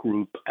type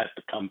group at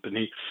the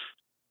company.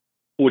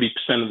 40%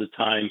 of the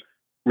time,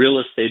 real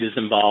estate is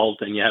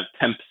involved, and you have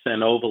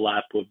 10%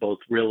 overlap with both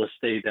real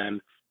estate and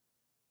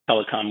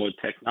telecom or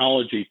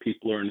technology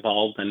people are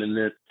involved. And in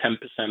the 10%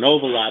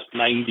 overlap,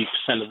 90%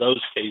 of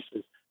those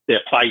cases,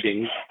 they're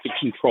fighting to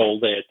control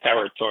their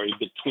territory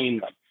between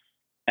them.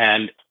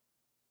 And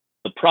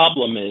the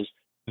problem is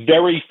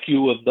very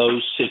few of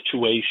those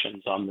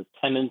situations on the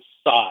tenant's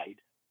side,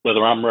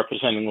 whether I'm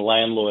representing the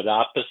landlord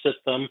opposite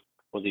them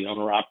or the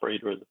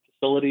owner-operator of the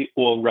facility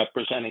or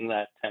representing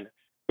that tenant,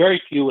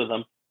 very few of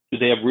them do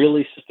they have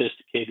really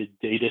sophisticated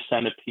data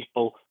center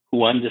people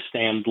who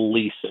understand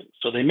leasing.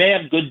 So they may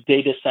have good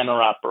data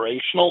center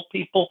operational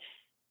people,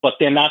 but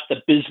they're not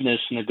the business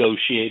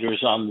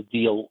negotiators on the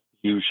deal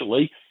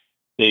usually.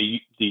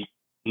 The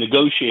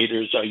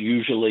negotiators are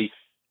usually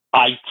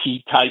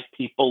IT type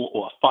people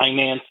or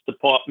finance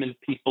department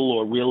people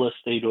or real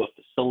estate or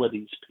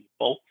facilities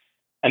people.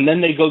 And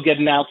then they go get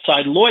an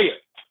outside lawyer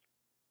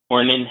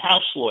or an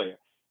in-house lawyer.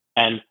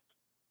 And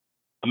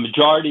a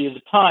majority of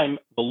the time,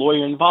 the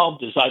lawyer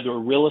involved is either a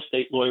real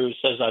estate lawyer who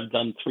says, I've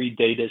done 3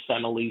 data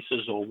center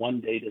leases or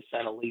 1 data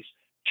center lease,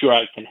 sure,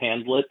 I can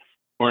handle it,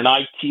 or an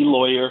IT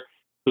lawyer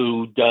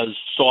who does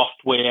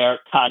software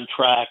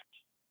contracts,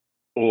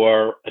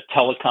 or a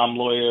telecom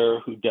lawyer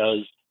who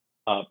does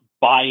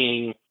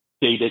buying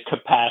data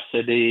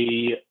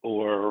capacity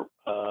or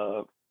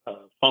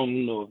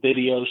phone or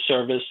video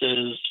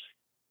services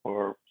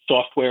or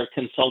software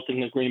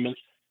consulting agreements.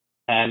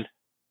 And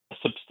a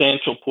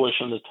substantial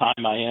portion of the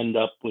time I end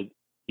up with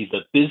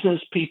either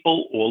business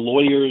people or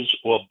lawyers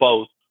or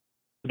both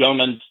who don't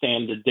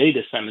understand the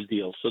data center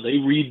deal. So they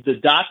read the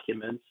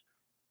documents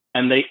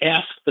and they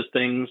ask for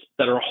things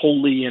that are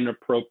wholly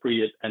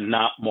inappropriate and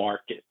not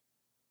market.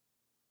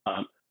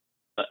 A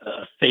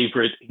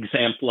favorite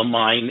example of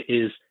mine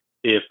is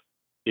if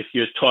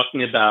you're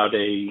talking about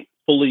a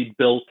fully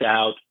built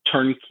out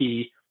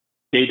turnkey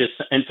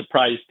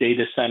enterprise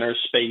data center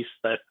space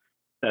that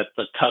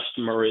the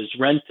customer is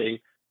renting,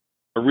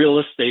 a real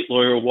estate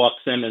lawyer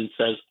walks in and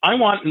says, I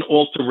want an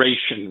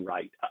alteration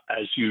right,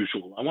 as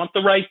usual. I want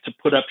the right to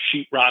put up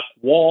sheetrock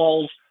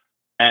walls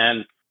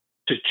and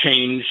to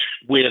change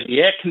where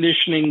the air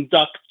conditioning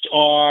ducts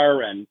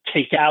are and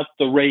take out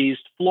the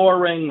raised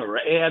flooring or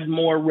add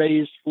more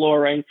raised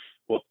flooring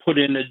or put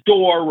in a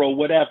door or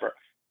whatever.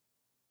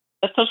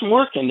 That doesn't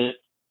work in a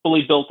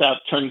fully built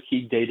out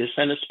turnkey data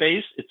center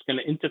space. It's going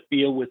to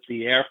interfere with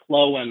the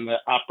airflow and the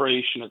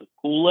operation of the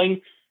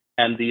cooling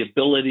and the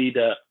ability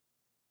to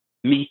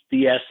meet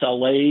the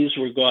SLAs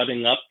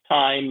regarding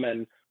uptime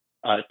and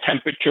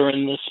temperature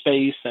in the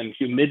space and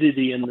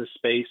humidity in the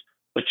space.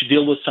 But you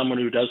deal with someone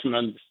who doesn't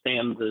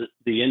understand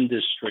the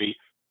industry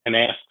and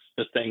asks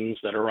for things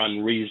that are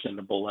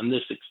unreasonable. And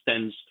this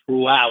extends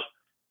throughout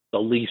the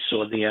lease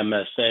or the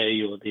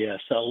MSA or the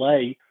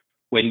SLA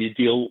when you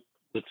deal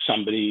with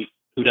somebody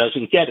who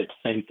doesn't get it.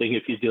 Same thing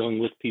if you're dealing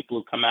with people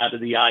who come out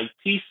of the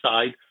IT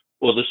side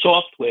or the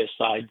software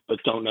side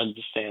but don't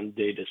understand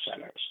data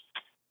centers.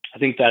 I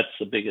think that's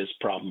the biggest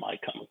problem I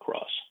come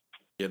across.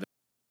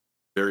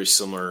 very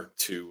similar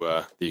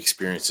to the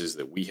experiences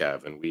that we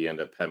have, and we end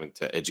up having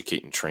to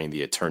educate and train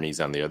the attorneys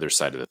on the other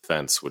side of the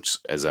fence, which,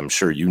 as I'm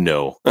sure you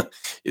know,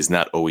 is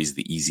not always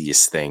the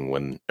easiest thing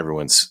when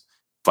everyone's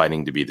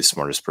fighting to be the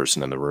smartest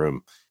person in the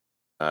room.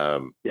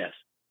 Yes.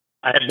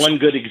 I had one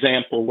good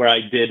example where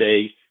I did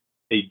a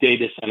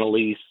data center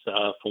lease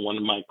for one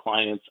of my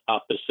clients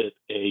opposite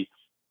a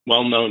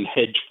well-known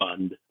hedge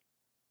fund.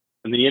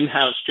 And the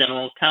in-house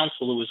general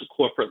counsel, who was a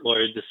corporate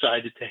lawyer,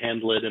 decided to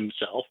handle it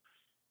himself.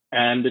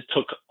 And it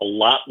took a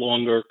lot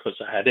longer because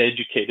I had to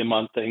educate him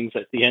on things.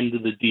 At the end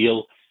of the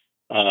deal,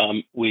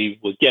 we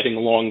were getting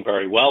along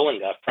very well and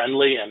got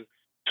friendly. And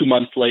 2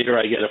 months later,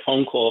 I get a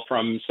phone call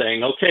from him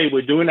saying, okay,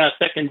 we're doing our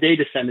second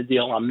data center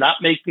deal. I'm not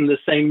making the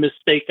same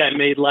mistake I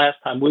made last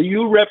time. Will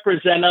you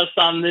represent us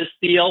on this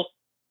deal?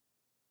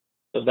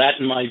 So that,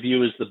 in my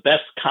view, is the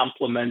best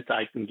compliment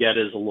I can get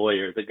as a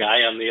lawyer, the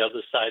guy on the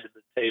other side of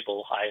the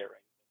table hiring.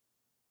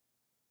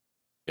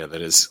 Yeah,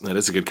 that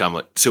is a good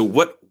compliment. So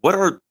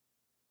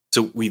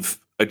so we've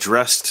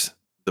addressed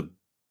the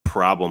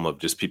problem of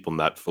just people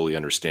not fully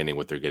understanding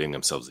what they're getting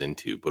themselves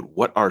into, but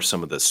what are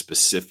some of the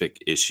specific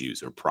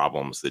issues or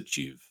problems that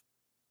you've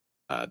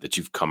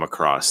come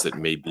across that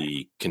may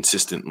be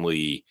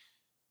consistently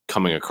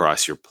coming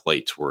across your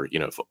plate where,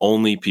 if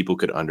only people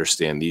could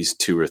understand these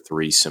 2 or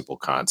 3 simple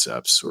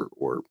concepts,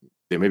 or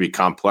they may be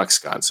complex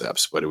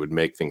concepts, but it would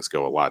make things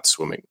go a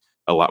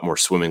lot more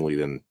swimmingly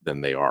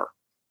than they are.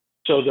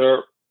 So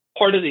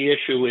part of the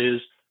issue is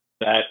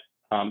that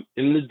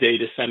in the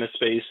data center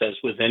space, as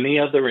with any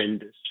other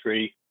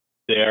industry,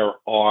 there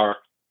are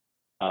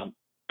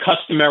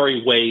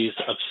customary ways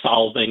of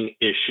solving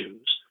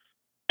issues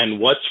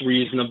and what's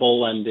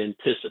reasonable and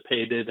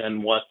anticipated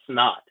and what's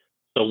not.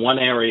 So one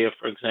area,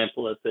 for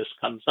example, that this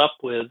comes up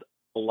with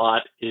a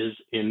lot is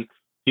in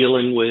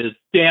dealing with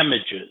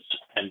damages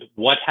and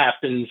what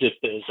happens if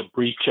there's a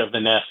breach of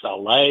an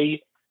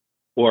SLA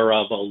or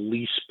of a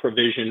lease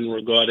provision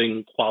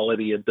regarding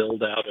quality of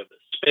build out of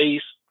a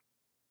space,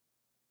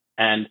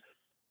 and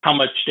how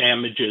much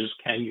damages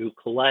can you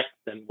collect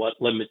and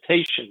what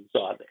limitations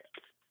are there.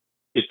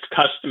 It's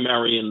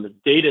customary in the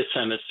data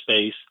center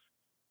space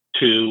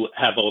to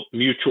have a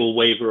mutual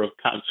waiver of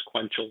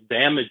consequential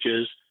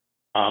damages,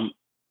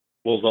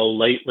 although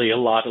lately a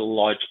lot of the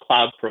large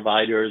cloud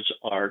providers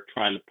are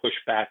trying to push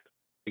back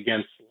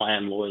against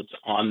landlords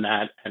on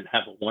that and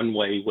have a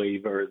one-way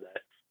waiver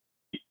that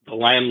the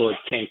landlord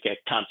can't get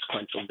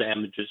consequential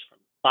damages from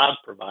the cloud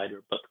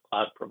provider, but the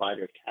cloud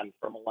provider can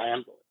from a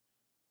landlord.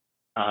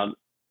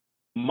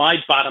 My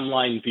bottom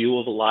line view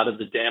of a lot of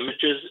the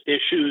damages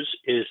issues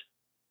is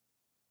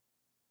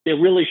there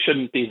really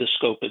shouldn't be the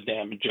scope of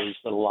damages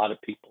that a lot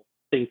of people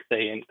think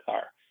they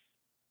incur.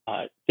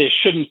 There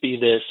shouldn't be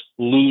this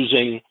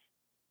losing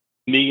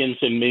millions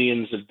and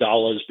millions of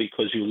dollars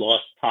because you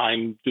lost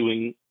time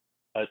doing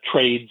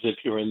trades if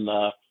you're in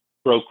the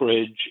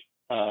brokerage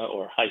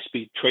or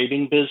high-speed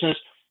trading business,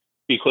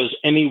 because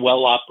any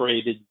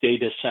well-operated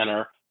data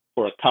center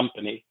for a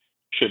company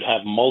should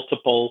have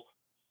multiple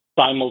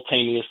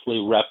simultaneously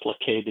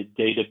replicated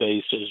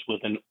databases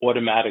with an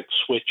automatic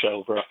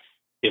switchover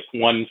if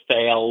one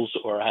fails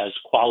or has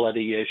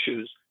quality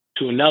issues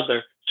to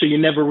another. So you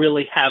never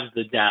really have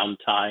the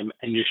downtime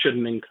and you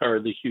shouldn't incur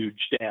the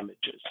huge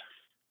damages.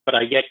 But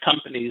I get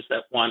companies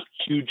that want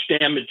huge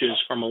damages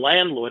from a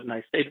landlord, and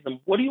I say to them,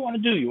 what do you want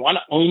to do? You want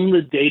to own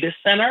the data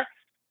center?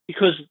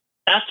 Because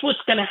that's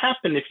what's going to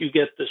happen if you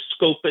get the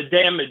scope of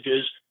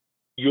damages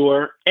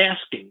you're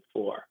asking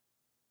for.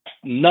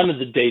 None of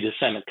the data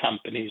center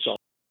companies are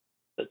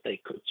that they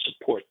could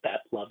support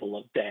that level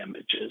of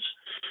damages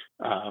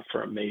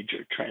for a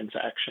major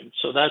transaction.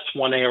 So that's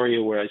one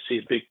area where I see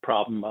a big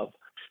problem of.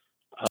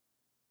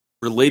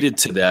 Related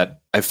to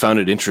that, I found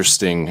it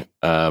interesting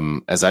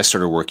as I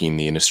started working in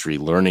the industry,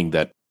 learning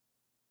that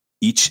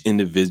each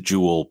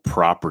individual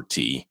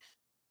property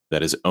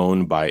that is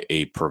owned by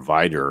a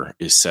provider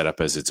is set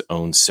up as its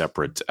own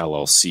separate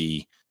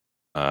LLC.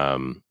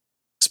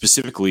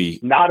 Specifically,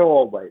 not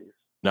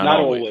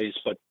always,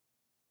 but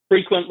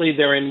frequently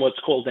they're in what's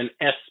called an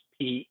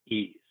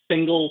SPE,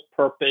 single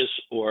purpose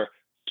or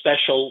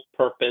special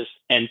purpose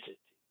entity,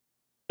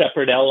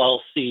 separate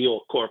LLC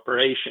or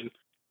corporation.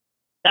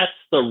 That's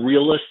the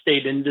real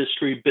estate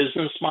industry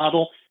business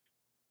model.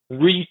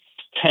 REITs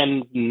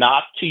tend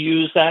not to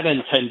use that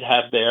and tend to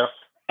have their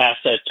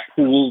assets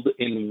pooled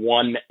in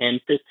one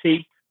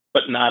entity,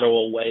 but not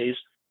always.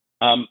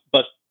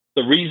 But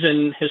the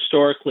reason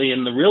historically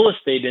in the real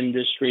estate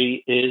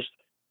industry is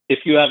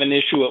if you have an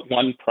issue at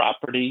one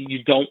property,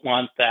 you don't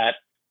want that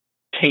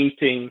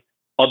tainting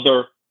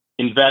other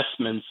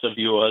investments of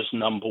yours,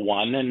 number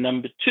one. And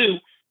number two,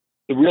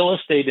 the real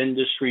estate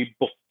industry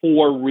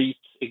before REITs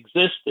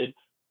existed,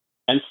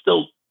 and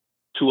still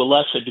to a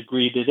lesser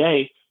degree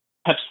today,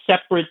 have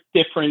separate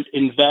different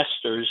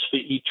investors for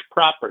each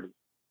property.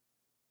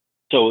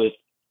 So if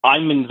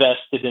I'm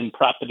invested in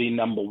property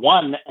number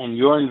one and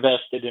you're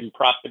invested in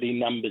property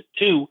number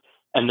two,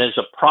 and there's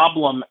a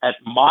problem at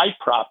my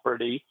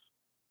property,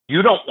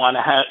 you don't want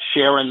to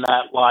share in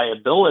that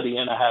liability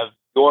and have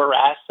your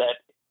asset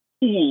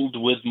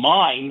pooled with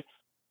mine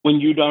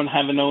when you don't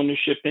have an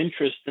ownership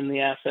interest in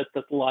the asset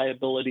that the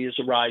liability is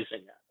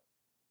arising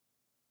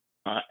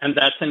at. And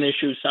that's an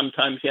issue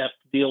sometimes you have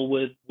to deal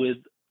with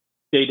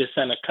data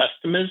center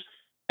customers,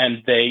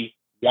 and they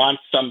want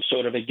some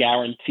sort of a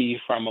guarantee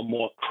from a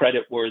more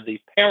creditworthy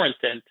parent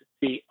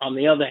entity. On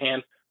the other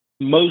hand,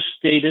 most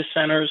data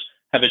centers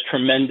have a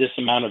tremendous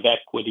amount of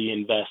equity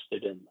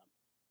invested in them.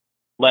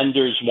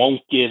 Lenders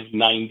won't give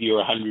 90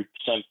 or 100%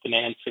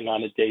 financing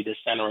on a data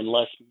center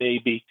unless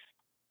maybe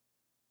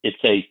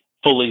it's a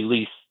fully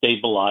leased,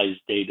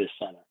 stabilized data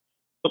center.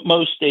 But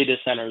most data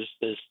centers,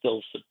 there's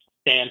still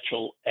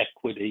substantial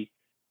equity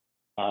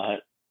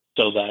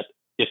so that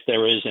if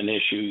there is an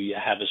issue, you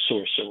have a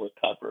source of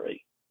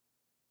recovery.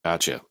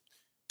 Gotcha.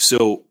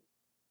 So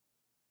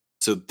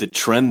the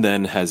trend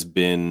then has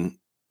been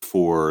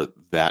for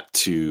that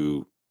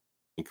to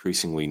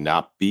increasingly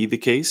not be the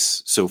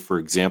case. So, for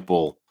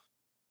example,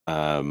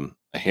 a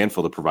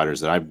handful of the providers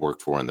that I've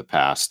worked for in the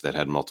past that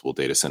had multiple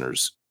data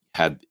centers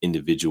had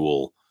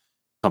individual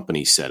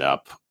companies set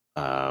up,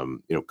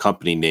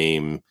 company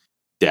name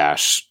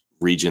dash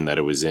region that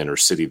it was in or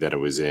city that it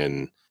was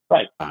in,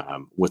 right?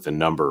 With a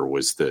number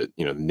was the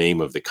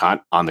name of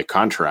the on the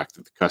contract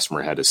that the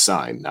customer had to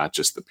sign, not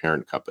just the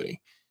parent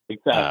company.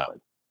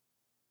 Exactly.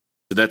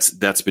 So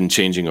that's been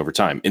changing over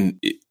time. And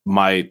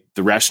the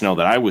rationale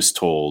that I was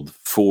told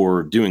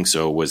for doing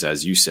so was,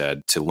 as you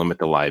said, to limit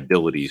the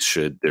liabilities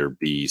should there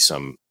be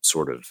some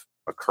sort of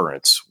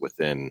occurrence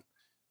within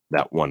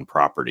that one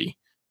property.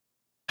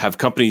 Have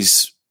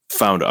companies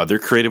found other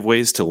creative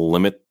ways to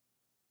limit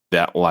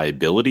that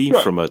liability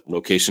from a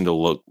location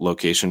to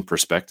location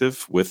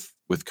perspective with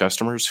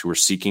customers who are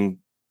seeking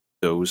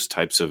those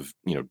types of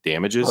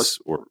damages?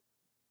 Or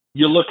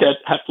you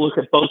have to look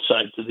at both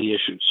sides of the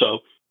issue. So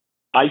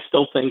I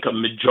still think a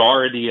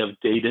majority of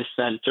data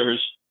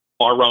centers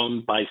are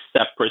owned by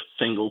separate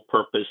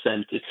single-purpose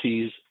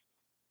entities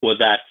for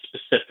that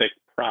specific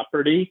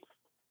property.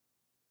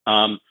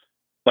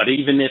 But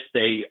even if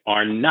they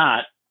are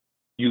not,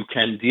 you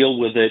can deal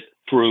with it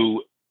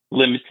through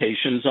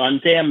limitations on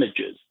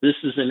damages. This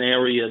is an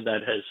area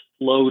that has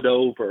flowed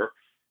over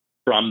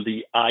from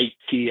the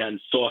IT and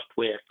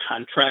software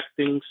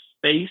contracting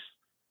space,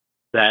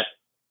 that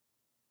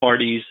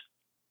parties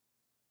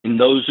in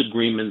those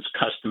agreements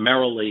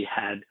customarily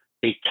had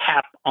a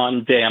cap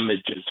on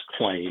damages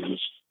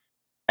claims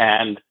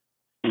and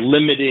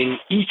limiting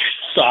each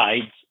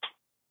side.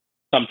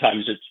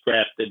 Sometimes it's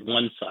drafted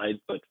one side,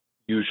 but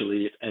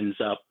usually it ends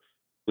up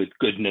with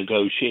good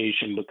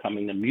negotiation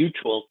becoming a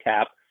mutual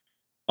cap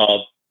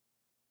of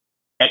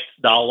X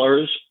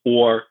dollars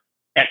or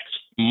X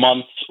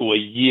months or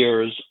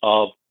years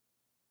of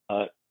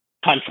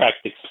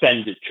contract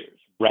expenditures,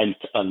 rent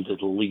under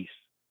the lease,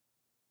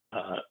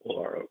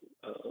 or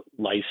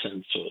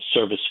license or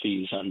service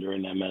fees under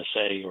an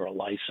MSA or a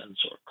license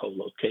or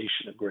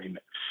co-location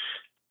agreement.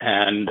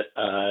 And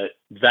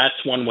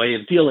that's one way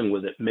of dealing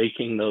with it,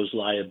 making those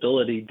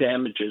liability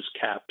damages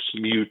caps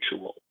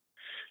mutual.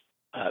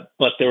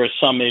 But there are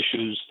some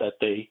issues that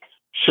they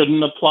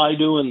shouldn't apply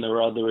to, and there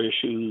are other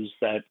issues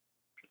that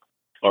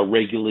are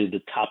regularly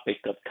the topic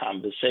of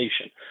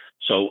conversation.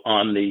 So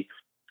on the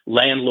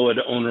landlord,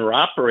 owner,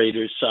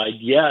 operator side,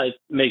 yeah, it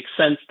makes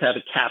sense to have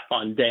a cap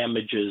on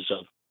damages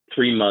of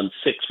 3 months,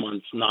 6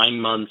 months, 9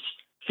 months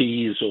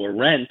fees or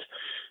rent,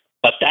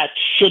 but that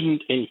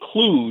shouldn't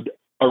include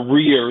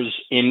arrears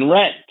in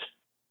rent.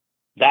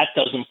 That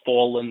doesn't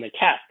fall in the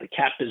cap. The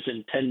cap is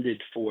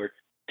intended for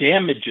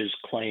damages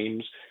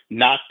claims,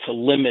 not to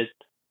limit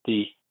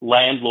the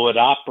landlord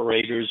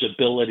operator's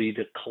ability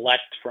to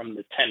collect from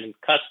the tenant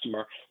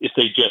customer if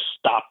they just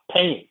stop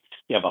paying.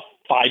 You have a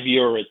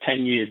 5-year or a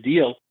 10-year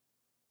deal.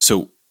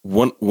 So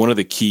one of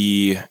the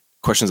key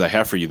questions I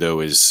have for you, though,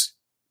 is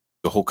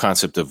the whole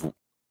concept of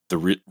the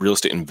real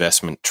estate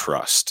investment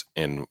trust.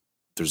 And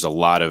there's a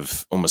lot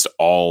of, almost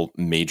all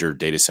major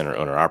data center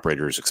owner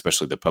operators,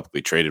 especially the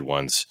publicly traded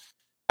ones,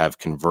 have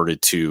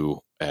converted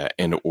to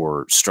and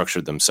or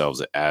structured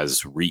themselves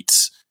as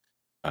REITs.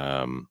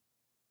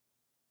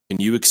 Can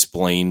you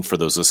explain for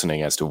those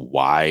listening as to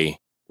why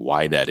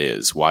that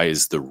is? Why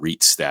is the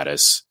REIT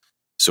status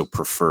so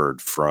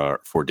preferred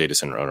for data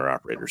center owner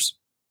operators?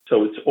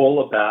 So it's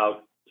all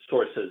about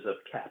sources of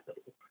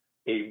capital.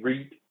 A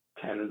REIT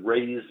can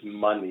raise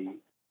money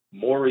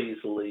more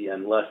easily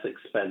and less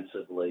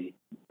expensively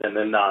than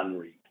a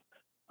non-REIT,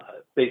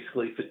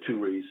 basically for 2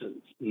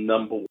 reasons.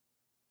 Number one,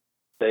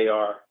 they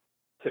are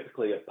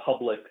typically a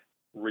public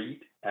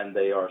REIT and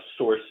they are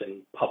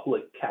sourcing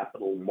public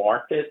capital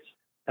markets,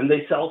 and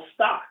they sell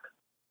stock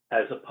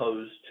as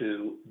opposed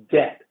to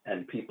debt,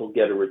 and people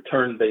get a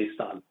return based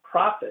on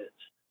profits,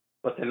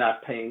 but they're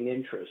not paying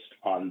interest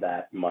on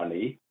that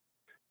money.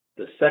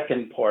 The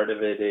second part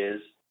of it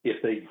is,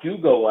 if they do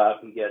go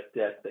out and get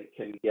debt, they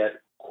can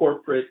get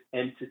corporate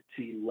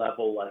entity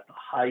level at the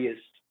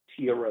highest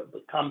tier of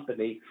the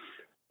company,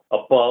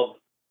 above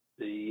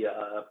the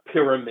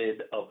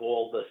pyramid of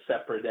all the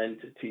separate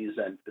entities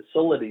and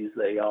facilities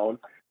they own,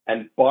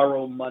 and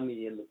borrow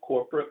money in the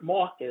corporate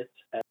markets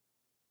and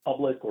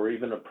public or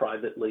even a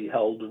privately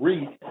held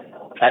REIT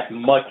at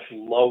much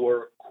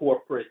lower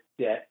corporate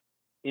debt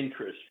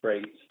interest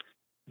rates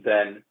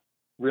than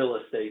real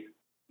estate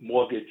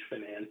mortgage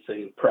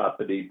financing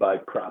property by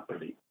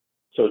property.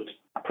 So it's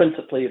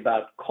principally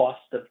about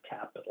cost of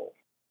capital.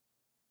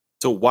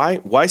 So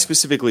why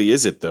specifically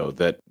is it, though,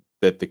 that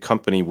the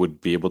company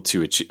would be able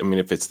to achieve? I mean,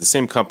 if it's the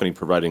same company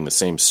providing the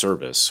same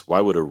service, why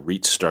would a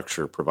REIT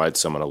structure provide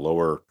someone a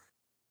lower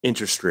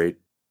interest rate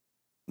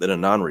than a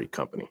non-REIT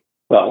company?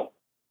 Well,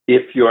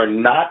 if you're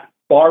not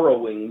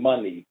borrowing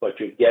money, but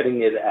you're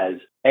getting it as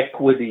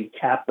equity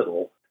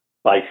capital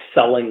by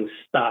selling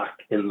stock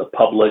in the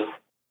public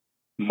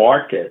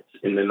markets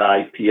in an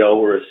IPO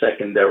or a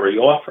secondary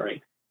offering,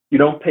 you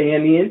don't pay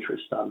any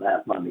interest on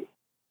that money.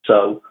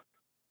 So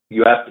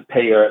you have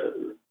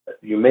to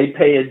you may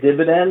pay a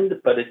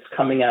dividend, but it's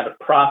coming out of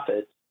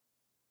profits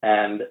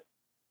and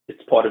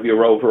it's part of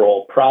your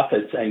overall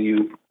profits, and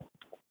you,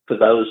 for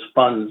those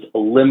funds,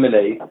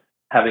 eliminate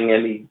having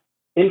any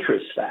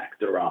interest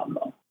factor on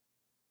them.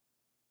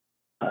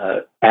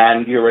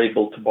 And you're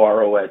able to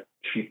borrow at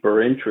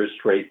cheaper interest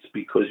rates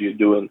because you're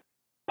doing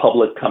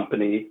public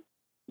company,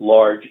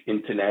 large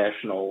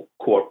international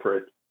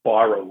corporate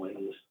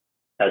borrowings,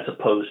 as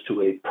opposed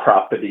to a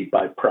property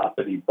by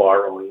property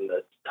borrowing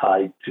that's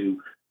tied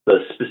to the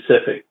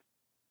specific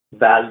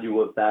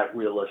value of that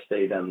real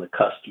estate and the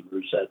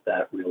customers at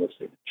that real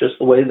estate. Just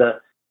the way the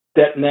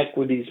debt and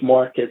equities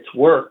markets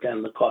work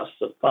and the cost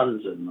of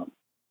funds in them.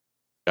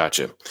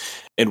 Gotcha.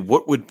 And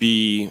what would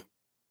be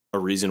a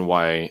reason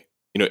why,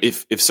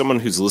 if someone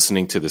who's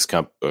listening to this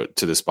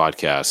to this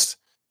podcast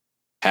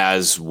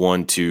has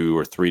 1, 2,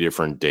 or 3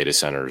 different data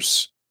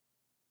centers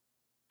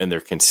and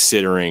they're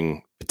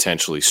considering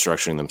potentially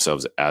structuring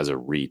themselves as a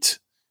REIT,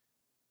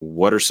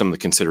 what are some of the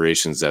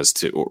considerations as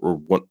to, or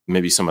what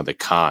maybe some of the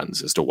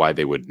cons as to why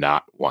they would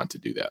not want to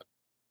do that?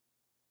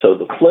 So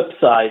the flip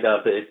side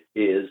of it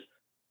is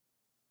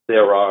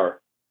there are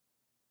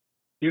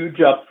huge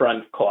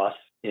upfront costs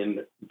in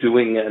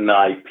doing an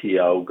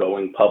IPO,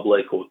 going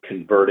public or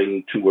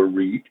converting to a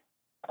REIT,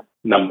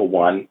 number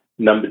one.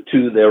 Number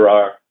two, there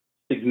are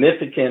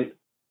significant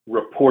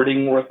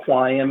reporting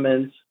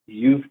requirements.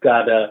 You've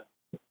got to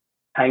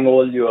hang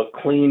all your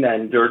clean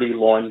and dirty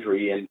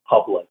laundry in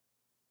public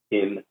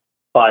in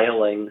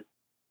filing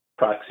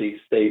proxy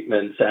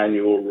statements,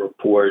 annual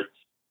reports,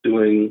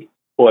 doing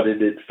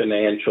audited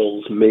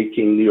financials,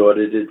 making the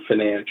audited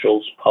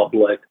financials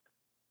public.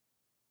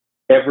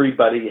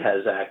 Everybody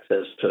has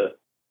access to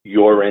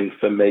your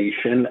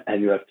information,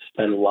 and you have to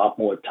spend a lot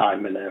more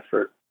time and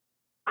effort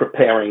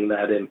preparing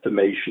that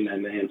information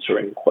and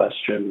answering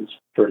questions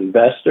for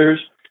investors.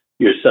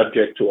 You're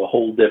subject to a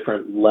whole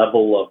different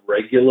level of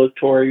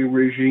regulatory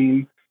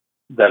regime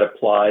that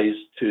applies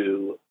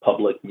to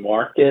public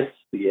markets.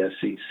 The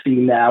SEC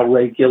now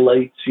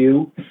regulates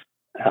you.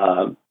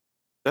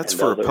 That's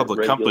for a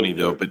public company,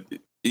 though. But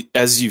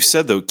as you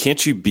said, though,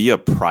 can't you be a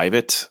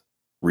private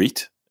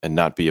REIT and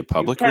not be a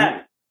public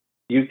REIT?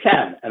 You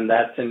can, and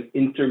that's an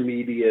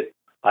intermediate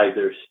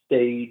either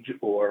stage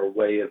or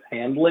way of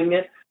handling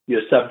it.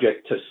 You're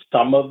subject to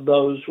some of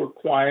those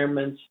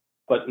requirements,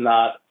 but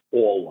not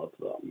all of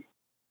them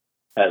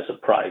as a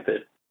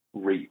private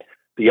REIT.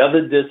 The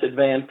other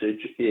disadvantage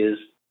is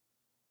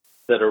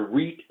that a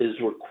REIT is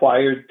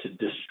required to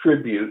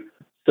distribute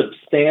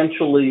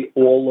substantially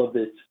all of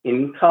its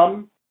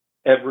income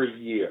every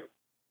year.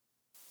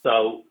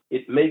 So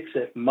it makes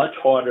it much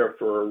harder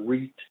for a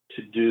REIT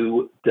to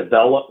do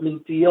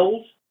development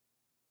deals.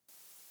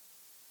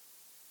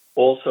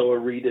 Also, a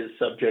REIT is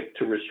subject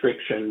to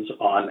restrictions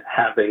on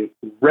having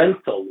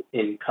rental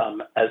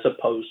income as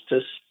opposed to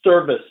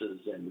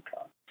services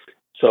income.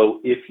 So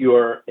if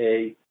you're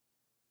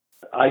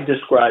I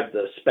describe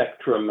the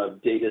spectrum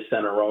of data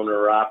center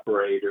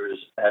owner-operators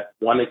at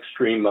one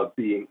extreme of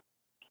being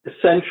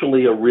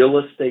essentially a real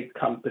estate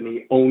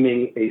company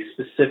owning a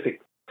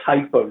specific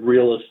type of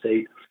real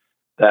estate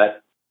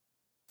that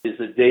is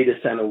a data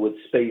center with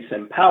space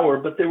and power,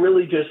 but they're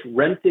really just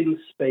renting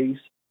space,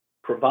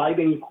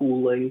 providing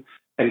cooling,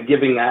 and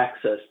giving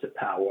access to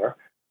power.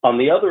 On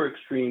the other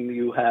extreme,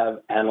 you have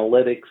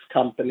analytics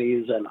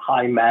companies and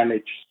high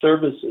managed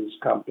services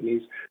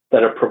companies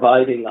that are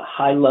providing a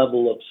high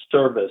level of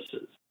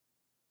services.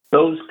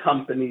 Those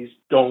companies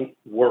don't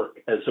work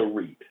as a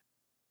REIT.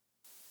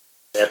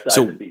 They have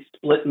to either be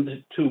split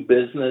into two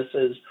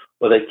businesses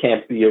or they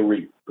can't be a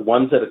REIT. The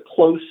ones that are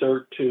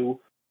closer to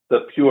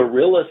the pure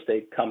real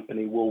estate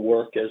company will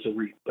work as a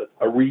REIT, but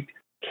a REIT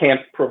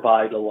can't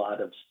provide a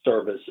lot of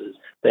services.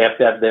 They have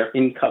to have their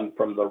income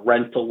from the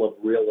rental of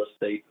real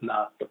estate,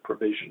 not the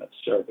provision of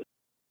service.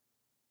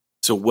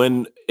 So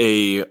when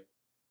a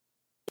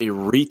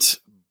REIT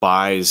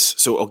buys,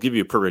 so I'll give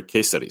you a perfect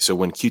case study. So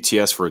when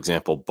QTS, for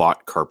example,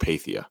 bought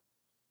Carpathia,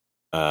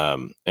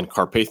 and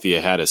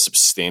Carpathia had a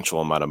substantial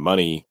amount of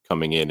money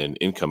coming in and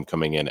income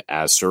coming in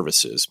as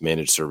services,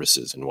 managed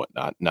services and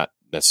whatnot, not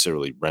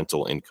necessarily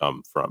rental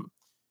income from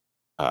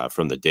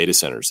the data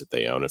centers that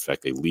they own. In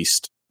fact, they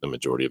leased the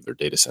majority of their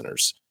data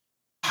centers.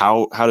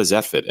 how does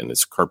that fit in?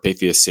 Is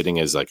Carpathia sitting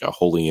as like a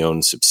wholly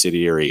owned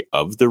subsidiary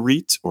of the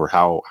REIT, or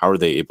how are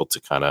they able to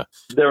kind of?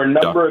 There are a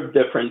number of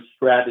different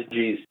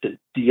strategies to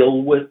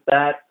deal with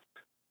that,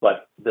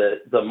 but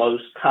the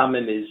most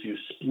common is you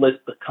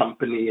split the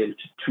company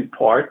into two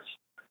parts.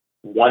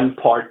 One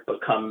part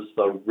becomes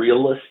the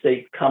real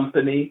estate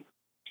company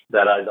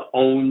that either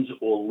owns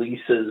or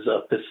leases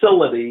a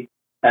facility,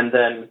 and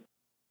then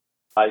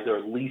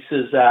either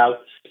leases out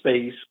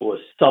space or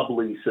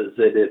subleases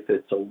it if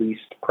it's a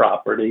leased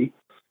property,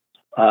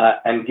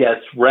 and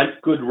gets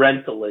good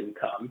rental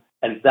income,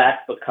 and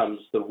that becomes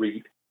the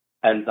REIT.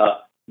 And the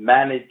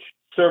managed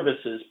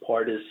services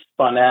part is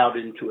spun out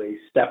into a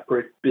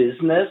separate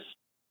business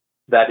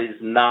that is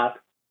not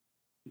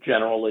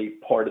generally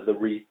part of the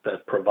REIT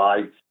that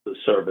provides the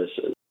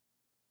services.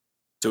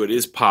 So it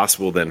is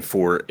possible then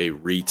for a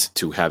REIT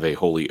to have a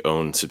wholly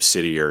owned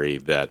subsidiary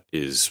that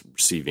is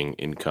receiving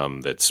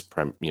income that's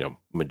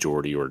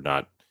majority or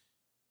not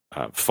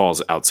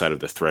falls outside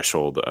of the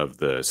threshold of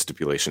the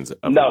stipulations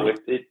of No, the REIT.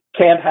 it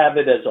can't have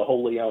it as a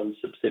wholly owned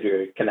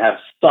subsidiary. It can have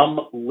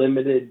some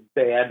limited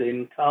bad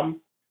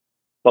income,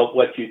 but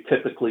what you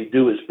typically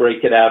do is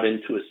break it out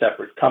into a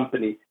separate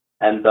company,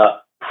 and the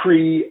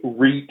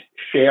pre-REIT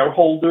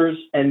shareholders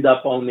end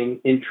up owning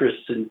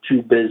interests in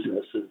two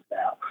businesses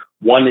now.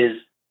 One is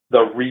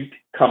the REIT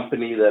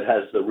company that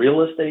has the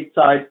real estate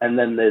side, and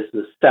then there's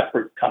the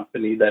separate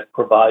company that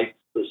provides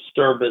the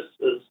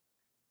services,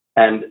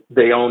 and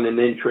they own an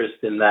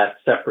interest in that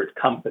separate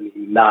company,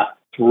 not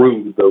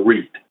through the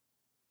REIT.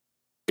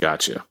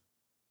 Gotcha.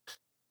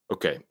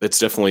 Okay, that's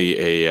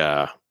definitely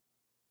a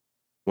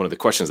one of the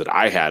questions that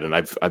I had, and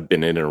I've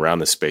been in and around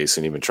the space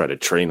and even tried to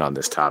train on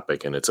this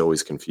topic, and it's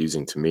always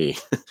confusing to me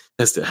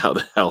as to how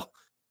the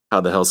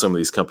hell some of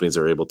these companies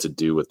are able to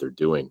do what they're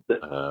doing.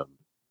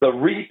 The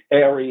REIT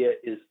area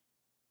is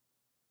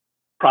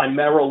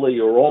primarily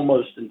or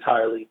almost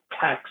entirely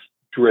tax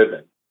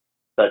driven.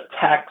 The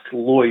tax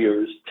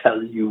lawyers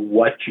tell you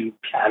what you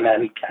can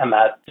and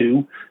cannot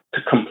do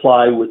to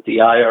comply with the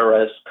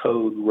IRS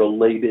code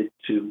related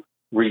to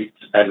REITs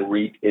and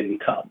REIT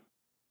income.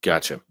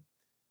 Gotcha.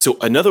 So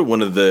another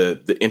one of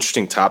the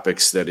interesting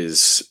topics that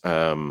is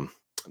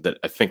that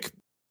I think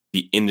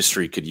the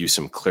industry could use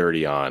some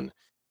clarity on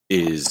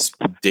is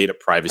data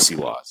privacy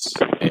laws,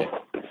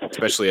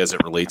 especially as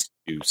it relates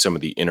to some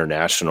of the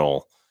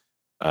international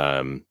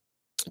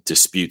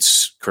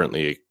disputes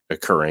currently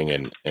occurring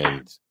and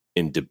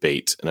in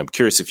debate. And I'm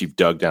curious if you've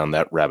dug down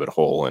that rabbit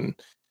hole and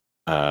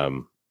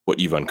what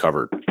you've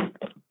uncovered.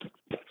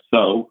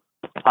 So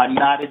I'm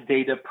not a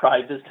data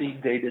privacy,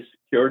 data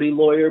security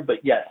lawyer, but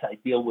yes, I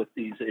deal with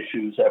these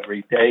issues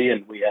every day,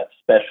 and we have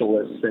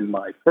specialists in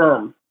my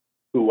firm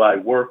who I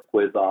work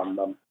with on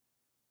them.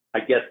 I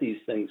get these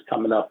things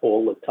coming up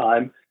all the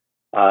time.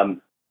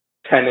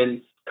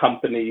 Tenants,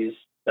 companies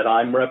that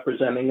I'm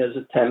representing as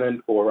a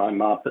tenant or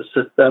I'm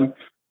opposite them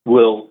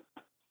will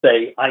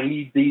say, I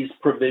need these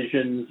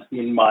provisions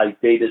in my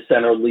data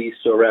center lease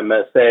or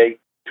MSA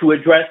to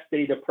address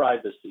data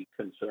privacy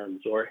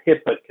concerns or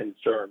HIPAA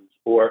concerns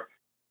or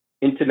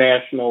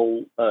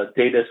international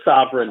data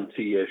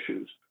sovereignty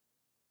issues.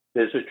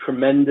 There's a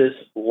tremendous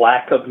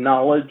lack of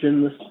knowledge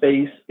in the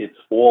space. It's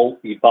all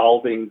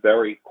evolving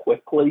very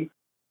quickly.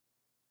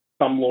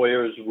 Some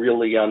lawyers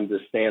really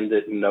understand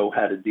it and know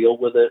how to deal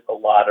with it. A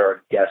lot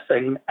are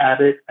guessing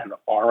at it and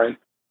aren't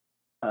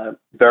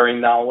very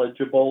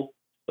knowledgeable.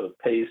 So it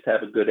pays to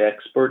have a good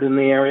expert in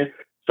the area.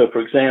 So,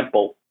 for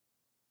example,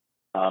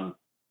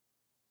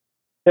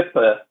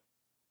 HIPAA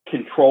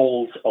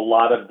controls a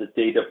lot of the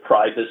data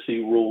privacy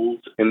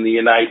rules in the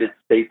United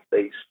States.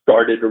 They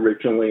started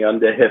originally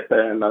under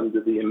HIPAA and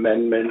under the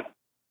amendment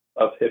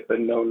of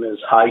HIPAA known as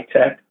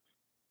HITECH.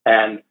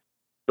 And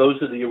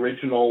those are the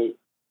original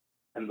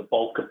and the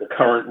bulk of the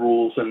current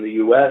rules in the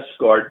U.S.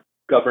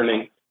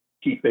 governing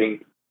keeping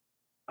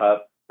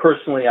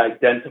personally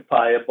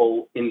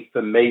identifiable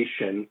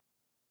information,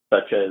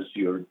 such as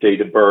your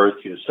date of birth,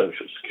 your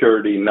social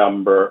security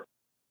number,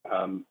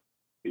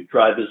 your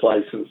driver's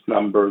license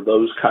number,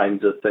 those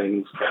kinds of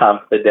things,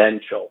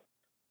 confidential.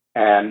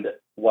 And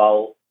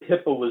while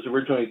HIPAA was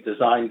originally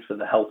designed for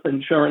the health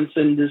insurance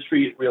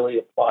industry, it really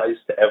applies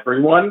to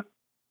everyone.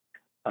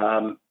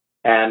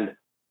 And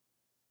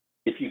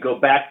if you go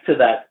back to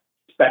that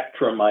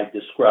spectrum I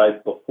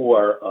described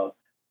before of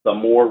the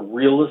more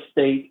real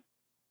estate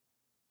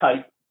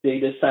type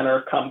data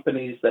center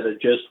companies that are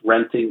just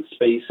renting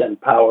space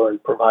and power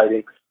and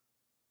providing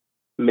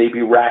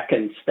maybe rack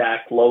and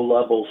stack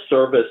low-level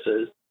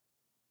services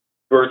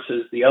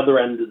versus the other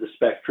end of the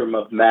spectrum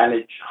of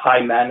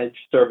high managed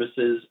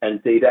services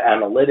and data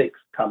analytics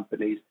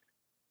companies.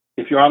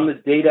 If you're on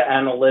the data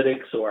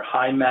analytics or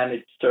high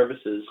managed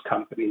services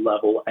company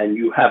level and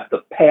you have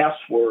the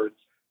passwords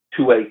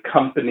to a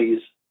company's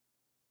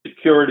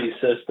security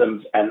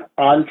systems and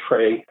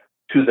entree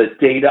to the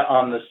data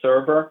on the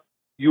server,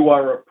 you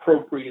are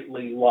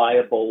appropriately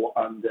liable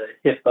under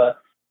HIPAA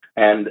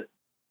and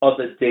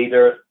other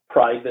data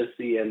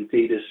privacy and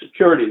data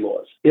security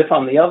laws. If,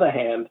 on the other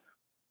hand,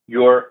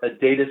 you're a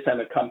data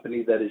center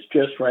company that is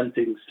just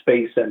renting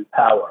space and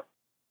power,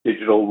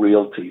 Digital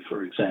Realty,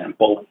 for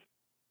example,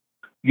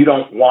 you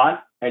don't want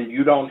and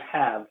you don't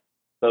have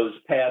those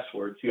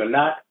passwords. You're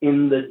not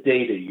in the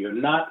data. You're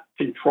not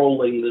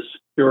controlling the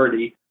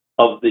security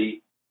of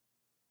the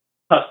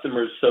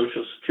customer's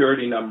social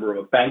security number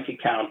or bank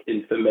account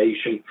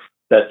information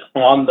that's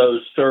on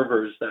those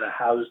servers that are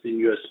housed in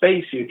your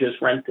space. You're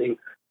just renting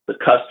the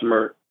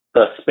customer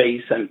the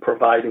space and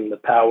providing the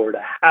power to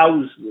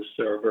house the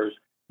servers.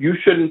 You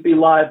shouldn't be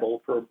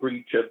liable for a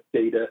breach of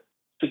data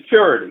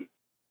security.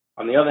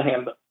 On the other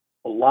hand,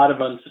 a lot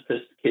of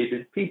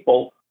unsophisticated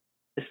people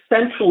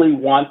essentially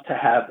want to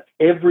have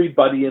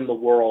everybody in the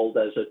world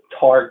as a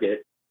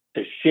target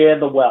to share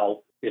the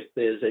wealth if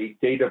there's a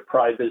data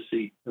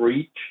privacy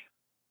breach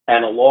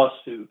and a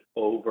lawsuit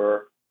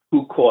over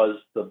who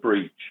caused the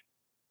breach.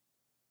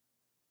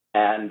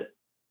 And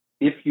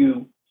if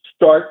you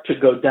start to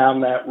go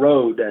down that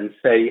road and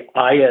say,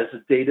 I, as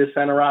a data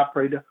center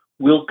operator,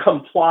 will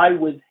comply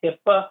with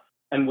HIPAA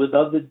and with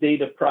other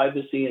data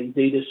privacy and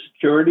data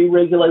security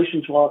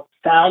regulations, while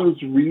it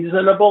sounds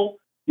reasonable,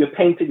 you're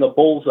painting a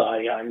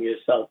bullseye on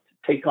yourself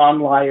to take on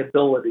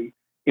liability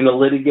in a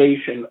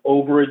litigation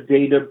over a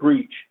data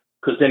breach,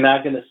 because they're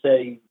not going to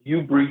say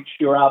you breached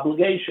your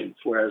obligations.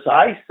 Whereas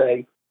I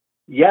say,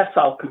 yes,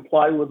 I'll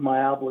comply with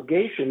my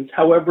obligations.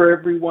 However,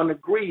 everyone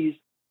agrees,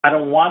 I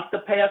don't want the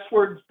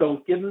passwords.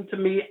 Don't give them to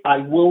me. I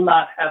will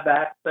not have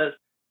access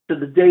to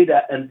the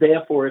data. And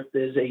therefore, if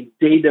there's a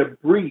data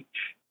breach,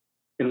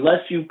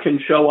 unless you can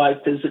show I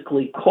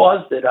physically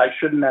caused it, I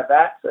shouldn't have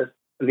access.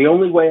 And the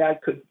only way I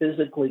could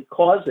physically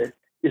cause it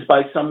is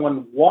by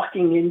someone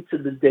walking into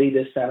the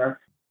data center,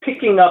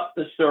 picking up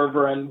the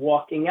server and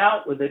walking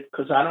out with it,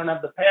 because I don't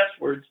have the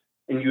passwords,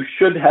 and you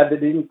should have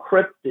it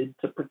encrypted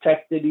to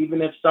protect it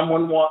even if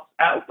someone walks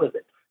out with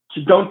it.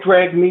 So don't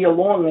drag me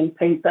along and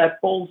paint that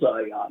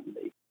bullseye on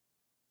me.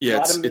 Yeah, a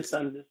lot of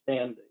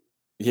misunderstanding.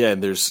 Yeah,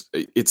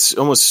 it's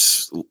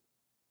almost,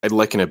 I'd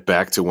liken it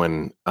back to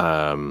when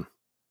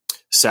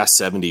SAS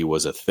 70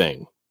 was a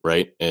thing,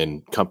 right?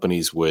 And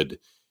companies would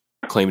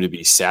claim to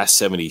be SAS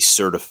 70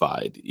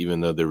 certified,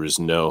 even though there was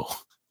no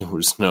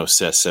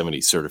SAS 70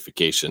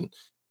 certification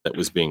that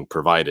was being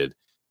provided.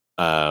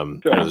 Sure.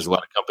 There's a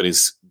lot of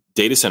companies,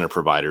 data center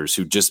providers,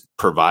 who just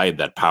provide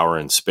that power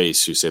and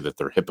space, who say that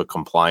they're HIPAA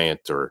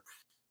compliant or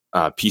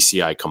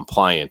PCI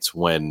compliant,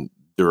 when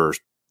there are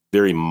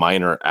very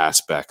minor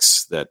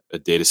aspects that a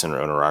data center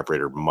owner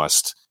operator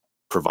must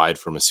provide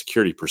from a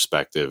security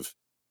perspective.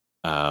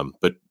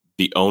 But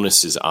the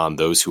onus is on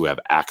those who have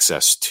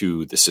access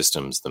to the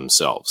systems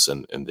themselves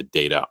and the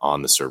data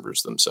on the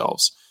servers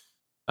themselves.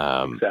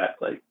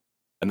 Exactly.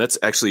 And that's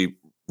actually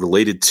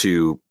related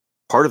to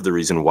part of the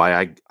reason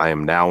why I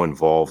am now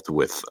involved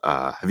with,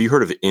 have you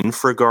heard of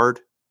InfraGard?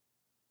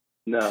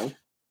 No.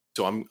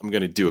 So I'm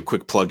going to do a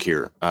quick plug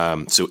here.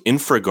 So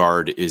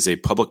InfraGard is a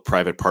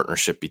public-private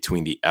partnership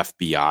between the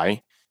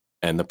FBI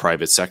and the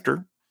private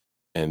sector.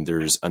 And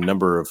there's a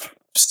number of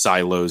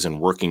silos and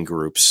working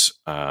groups,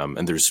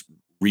 and there's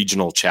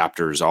regional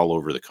chapters all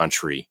over the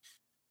country.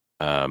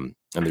 And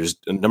there's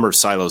a number of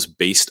silos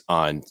based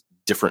on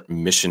different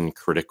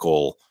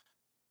mission-critical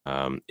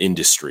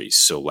industries.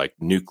 So like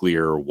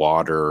nuclear,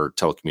 water,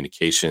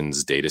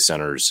 telecommunications, data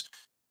centers.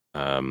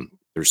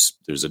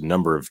 There's a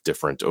number of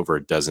different, over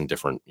a dozen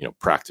different,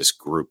 practice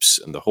groups.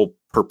 And the whole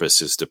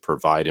purpose is to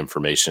provide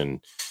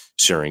information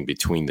sharing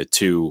between the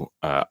two,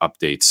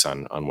 updates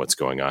on what's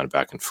going on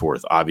back and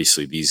forth.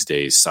 Obviously, these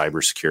days,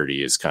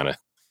 cybersecurity is kind of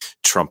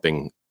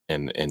trumping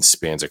and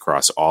spans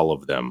across all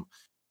of them.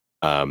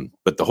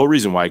 But the whole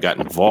reason why I got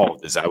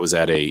involved is I was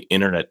at a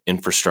Internet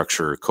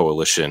Infrastructure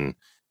Coalition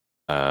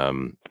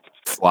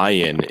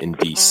fly-in in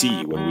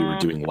DC when we were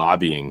doing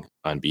lobbying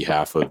on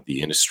behalf of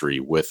the industry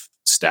with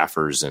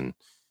staffers and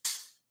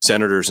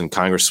senators and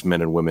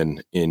congressmen and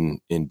women in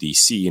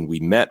DC. And we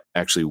met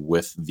actually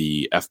with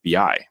the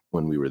FBI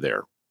when we were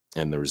there.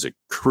 And there was a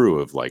crew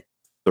of like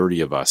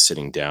 30 of us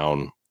sitting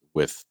down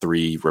with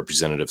 3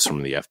 representatives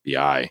from the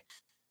FBI.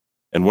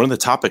 And one of the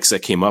topics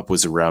that came up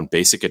was around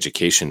basic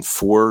education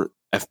for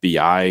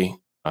FBI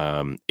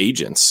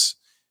agents,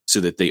 so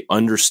that they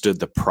understood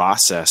the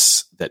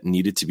process that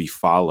needed to be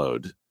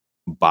followed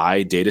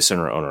by data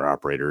center owner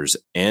operators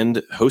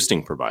and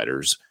hosting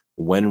providers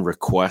when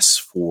requests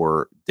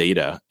for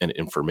data and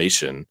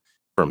information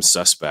from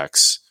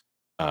suspects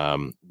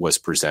was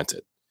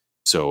presented.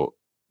 So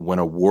when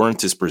a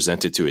warrant is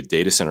presented to a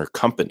data center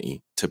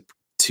company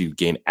to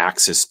gain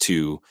access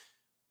to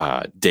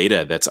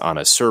data that's on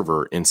a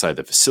server inside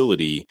the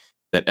facility,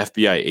 that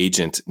FBI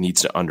agent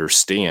needs to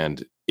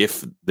understand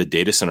if the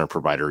data center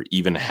provider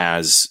even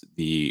has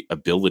the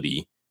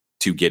ability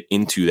to get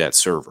into that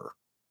server,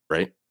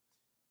 right?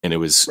 And it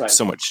was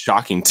somewhat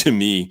shocking to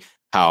me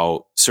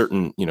how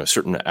certain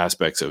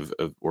aspects of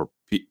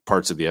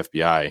parts of the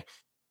FBI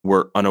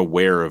were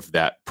unaware of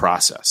that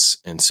process.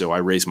 And so I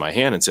raised my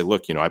hand and said,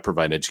 look, I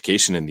provide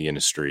education in the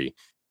industry.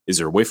 Is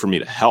there a way for me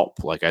to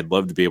help? Like, I'd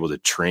love to be able to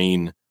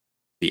train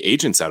the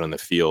agents out in the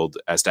field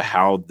as to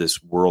how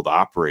this world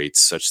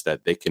operates, such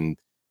that they can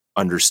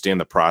understand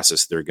the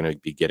process they're going to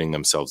be getting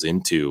themselves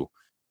into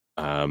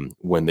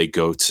when they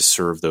go to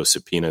serve those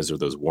subpoenas or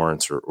those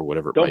warrants or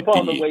whatever it Don't might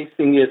bother be.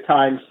 wasting your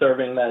time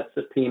serving that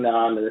subpoena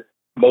on it.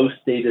 Most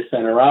data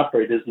center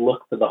operators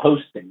look for the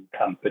hosting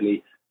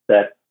company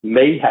that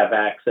may have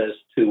access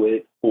to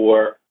it,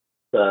 or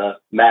the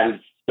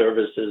managed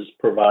services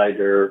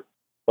provider,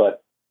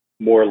 but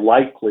more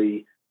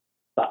likely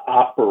the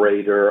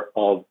operator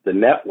of the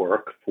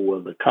network for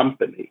the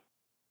company.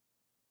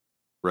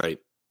 Right.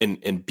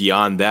 And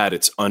beyond that,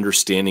 it's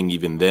understanding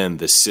even then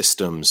the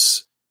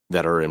systems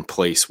that are in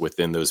place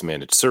within those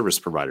managed service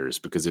providers.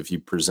 Because if you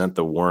present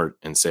the warrant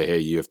and say, hey,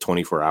 you have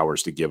 24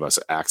 hours to give us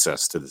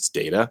access to this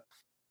data,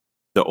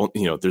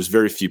 there's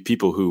very few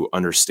people who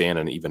understand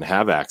and even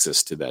have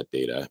access to that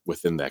data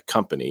within that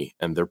company.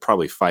 And they're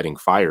probably fighting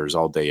fires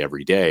all day,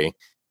 every day.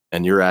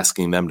 And you're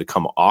asking them to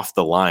come off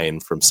the line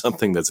from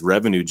something that's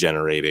revenue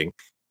generating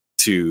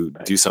to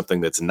do something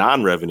that's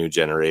non-revenue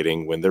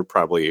generating when they're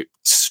probably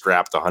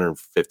strapped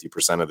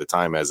 150% of the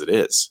time as it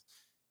is.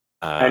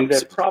 And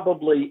they're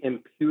probably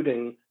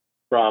imputing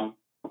from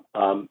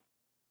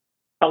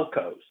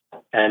telcos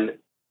and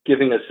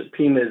giving a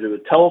subpoena to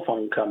a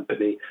telephone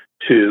company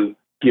to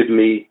give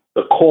me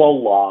the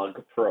call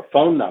log for a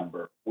phone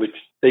number, which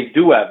they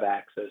do have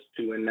access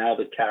to. And now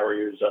the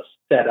carriers are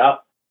set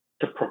up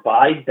to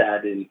provide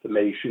that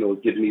information, or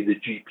give me the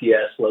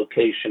GPS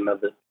location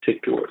of a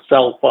particular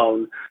cell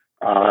phone,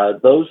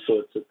 those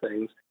sorts of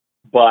things.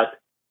 But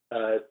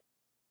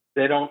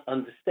they don't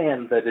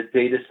understand that a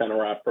data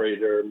center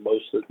operator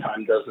most of the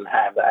time doesn't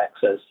have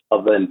access,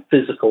 other than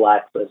physical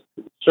access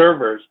to the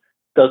servers,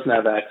 doesn't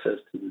have access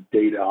to the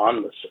data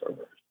on the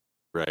servers.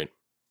 Right.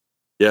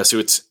 Yeah.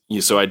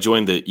 So I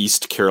joined the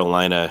East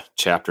Carolina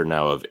chapter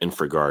now of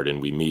InfraGard,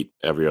 and we meet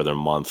every other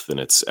month. And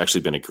it's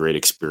actually been a great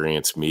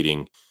experience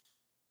meeting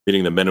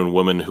the men and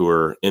women who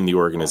are in the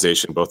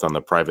organization, both on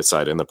the private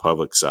side and the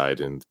public side.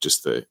 And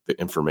just the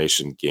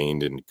information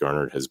gained and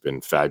garnered has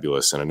been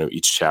fabulous. And I know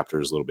each chapter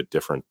is a little bit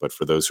different, but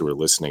for those who are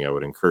listening, I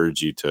would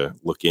encourage you to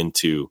look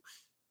into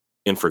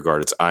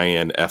InfraGard. It's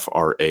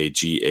INFRAGARD,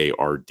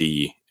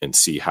 and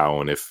see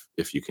how and if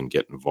you can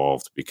get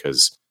involved,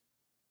 because,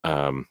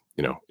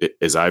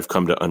 as I've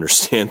come to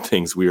understand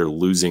things, we are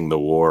losing the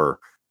war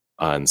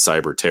on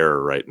cyber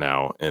terror right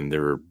now. And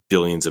there are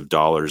billions of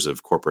dollars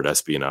of corporate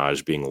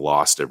espionage being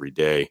lost every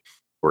day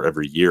or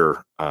every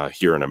year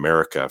here in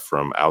America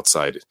from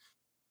outside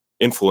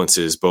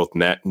influences, both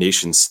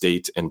nation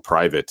state and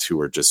private, who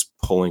are just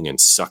pulling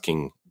and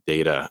sucking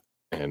data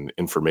and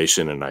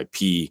information and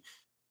IP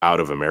out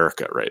of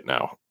America right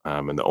now.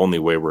 And the only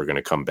way we're going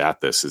to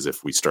combat this is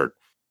if we start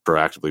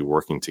proactively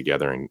working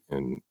together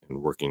and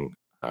working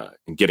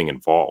and getting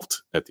involved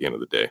at the end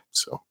of the day.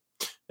 So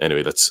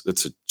anyway, that's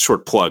a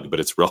short plug, but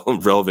it's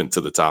relevant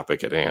to the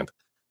topic at hand.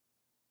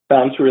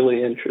 Sounds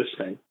really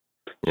interesting.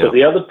 Yeah. So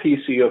the other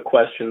piece of your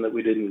question that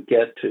we didn't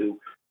get to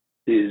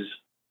is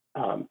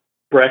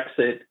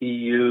Brexit,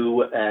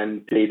 EU,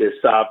 and data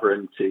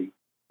sovereignty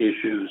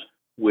issues,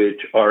 which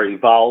are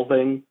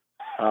evolving.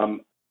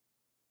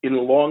 In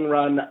the long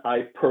run,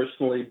 I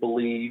personally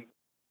believe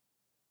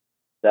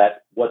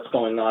that what's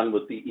going on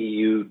with the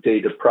EU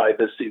data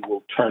privacy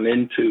will turn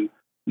into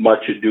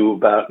much ado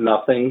about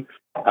nothing.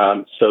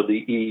 So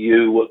the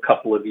EU a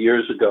couple of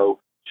years ago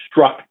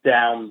struck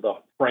down the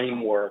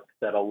framework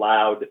that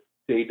allowed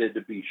data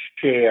to be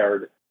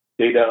shared,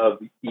 data of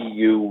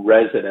EU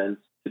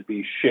residents to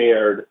be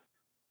shared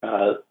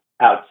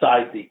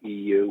outside the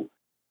EU.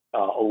 A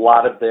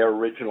lot of their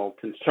original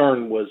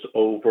concern was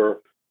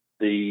over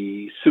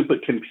the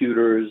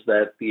supercomputers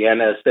that the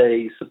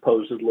NSA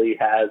supposedly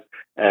has,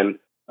 and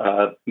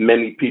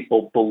many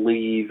people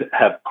believe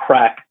have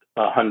cracked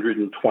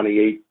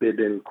 128-bit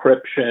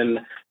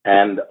encryption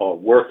and are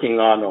working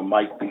on, or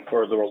might be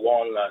further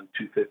along on,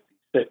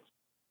 256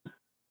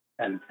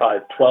 and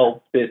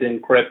 512-bit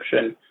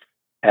encryption,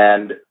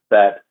 and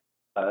that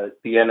the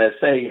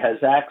NSA has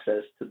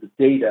access to the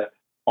data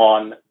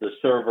on the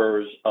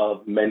servers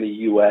of many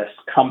U.S.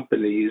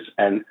 companies,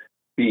 and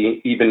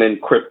even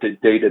encrypted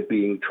data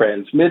being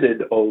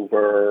transmitted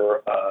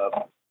over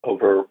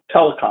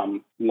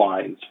telecom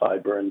lines,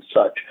 fiber and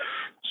such.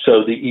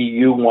 So the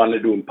EU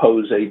wanted to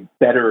impose a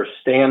better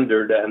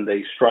standard, and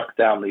they struck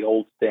down the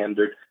old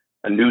standard.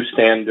 A new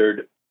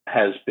standard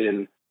has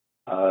been,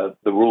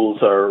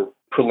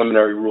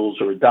 preliminary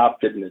rules are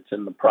adopted, and it's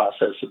in the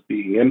process of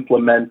being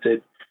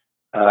implemented.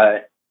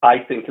 I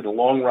think in the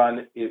long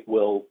run, it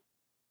will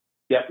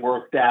get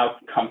worked out.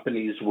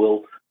 Companies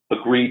will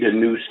agree to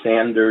new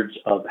standards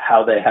of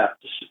how they have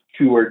to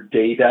secure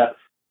data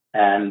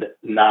and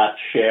not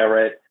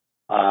share it,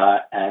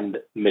 and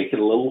make it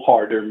a little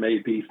harder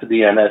maybe for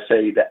the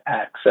NSA to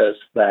access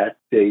that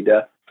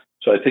data.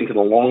 So I think in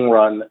the long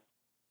run,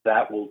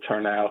 that will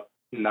turn out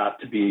not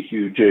to be a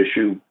huge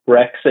issue.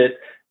 Brexit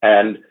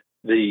and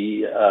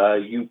the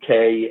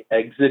UK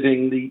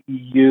exiting the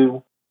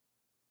EU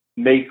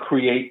may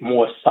create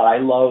more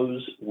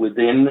silos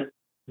within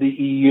the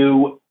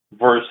EU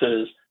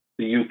versus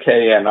the UK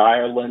and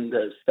Ireland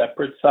as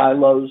separate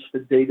silos for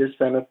data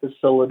center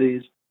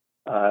facilities.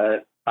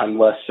 I'm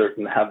less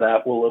certain how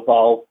that will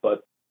evolve,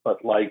 but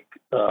like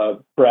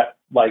Brett,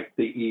 like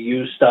the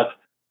EU stuff,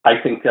 I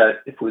think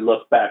that if we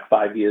look back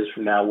 5 years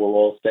from now, we'll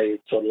all say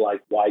it's sort of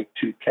like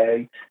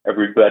Y2K.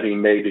 Everybody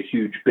made a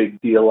huge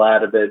big deal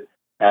out of it,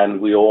 and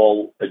we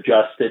all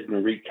adjusted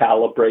and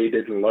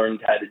recalibrated and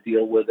learned how to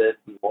deal with it.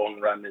 In the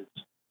long run,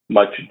 it's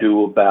much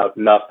ado about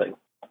nothing.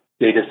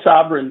 Data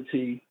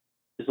sovereignty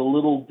is a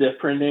little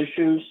different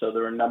issue. So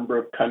there are a number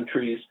of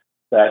countries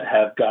that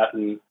have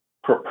gotten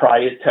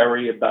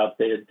proprietary about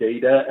their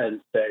data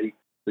and say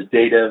the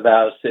data of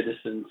our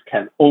citizens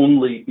can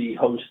only be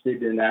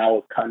hosted in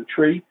our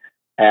country,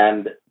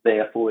 and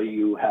therefore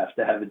you have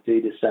to have a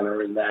data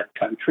center in that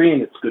country,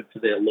 and it's good for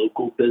their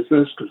local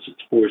business because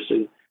it's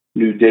forcing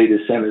new data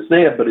centers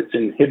there, but it's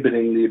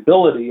inhibiting the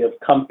ability of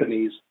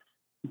companies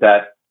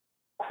that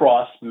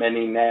cross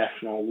many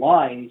national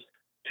lines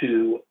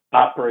to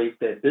operate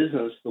their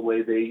business the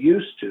way they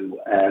used to.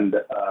 And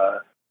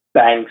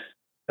banks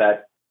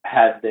that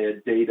had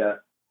their data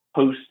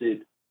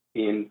hosted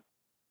in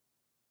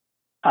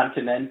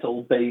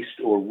continental-based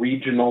or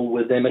regional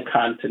within a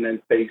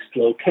continent-based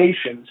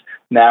locations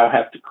now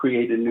have to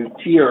create a new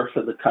tier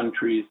for the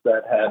countries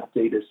that have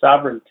data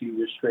sovereignty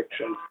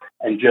restrictions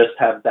and just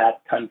have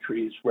that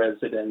country's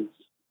residents'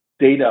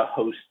 data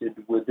hosted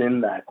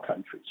within that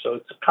country. So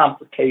it's a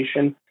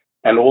complication,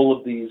 and all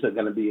of these are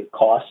going to be a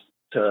cost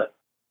to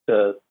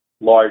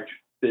large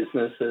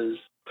businesses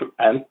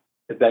and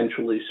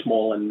eventually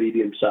small and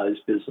medium-sized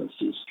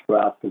businesses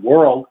throughout the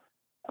world.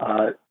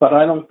 But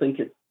I don't think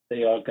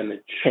they are going to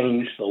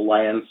change the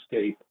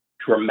landscape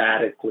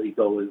dramatically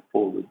going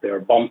forward. They're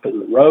a bump in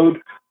the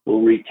road. We'll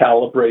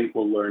recalibrate.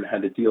 We'll learn how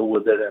to deal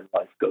with it, and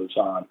life goes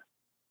on.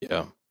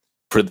 Yeah.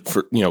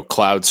 For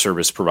cloud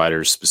service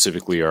providers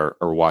specifically are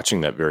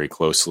watching that very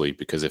closely,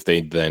 because if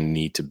they then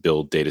need to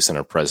build data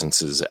center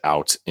presences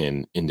out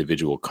in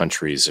individual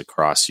countries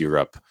across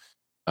Europe,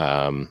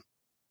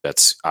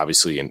 that's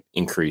obviously an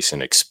increase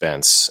in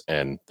expense,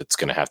 and that's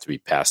going to have to be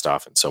passed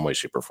off in some way,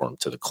 shape, or form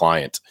to the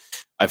client.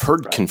 I've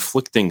heard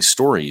conflicting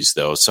stories,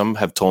 though. Some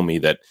have told me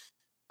that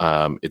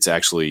it's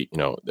actually,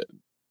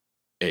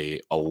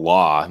 a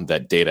law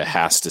that data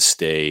has to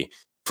stay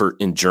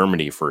in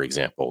Germany, for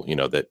example,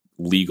 that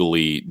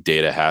legally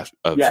data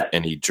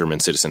any German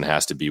citizen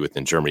has to be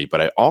within Germany.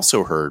 But I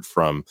also heard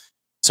from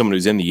someone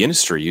who's in the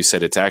industry who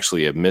said it's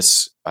actually a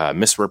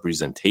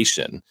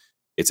misrepresentation.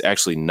 It's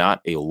actually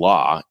not a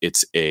law.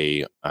 It's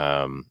a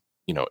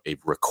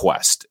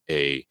request.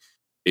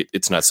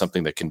 It's not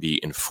something that can be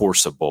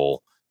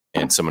enforceable,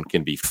 and someone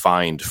can be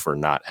fined for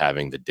not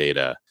having the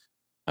data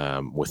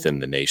within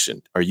the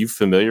nation. Are you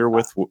familiar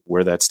with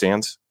where that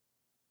stands?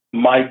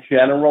 My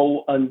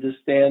general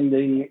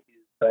understanding is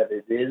that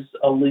it is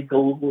a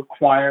legal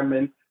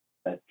requirement,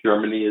 that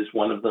Germany is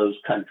one of those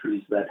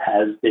countries that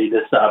has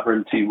data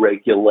sovereignty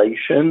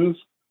regulations.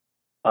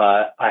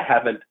 I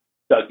haven't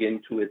dug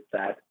into it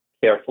that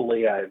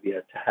carefully. I have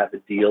yet to have a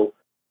deal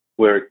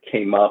where it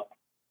came up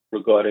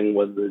regarding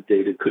whether the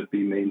data could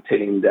be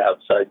maintained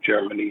outside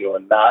Germany or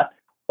not.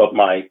 But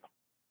my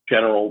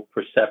general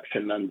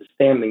perception and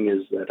understanding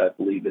is that I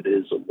believe it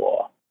is a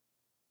law.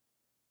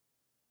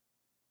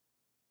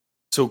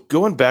 So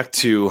going back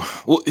to,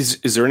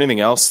 is there anything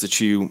else that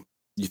you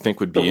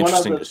think would be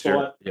interesting to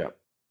share?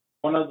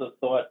 One other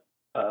thought,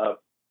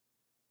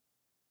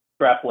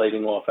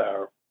 extrapolating off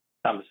our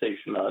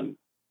conversation on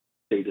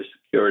data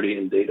security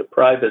and data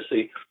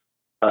privacy,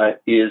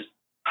 is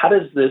how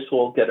does this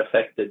all get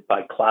affected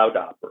by cloud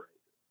operators?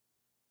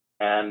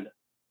 And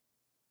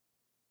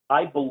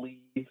I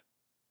believe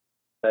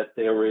that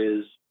there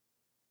is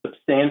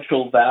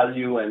substantial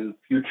value and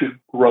future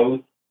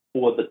growth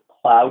for the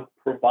cloud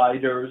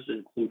providers,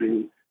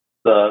 including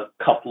the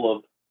couple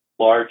of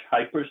large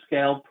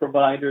hyperscale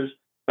providers,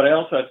 but I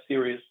also have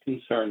serious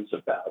concerns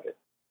about it.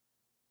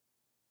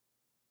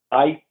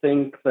 I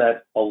think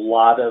that a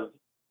lot of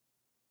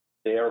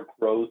their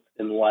growth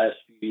in the last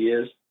few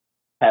years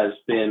has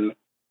been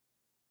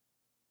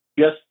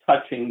just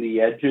touching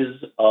the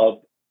edges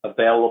of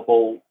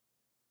available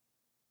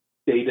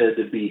data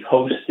to be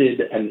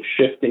hosted and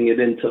shifting it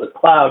into the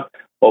cloud.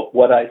 But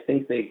what I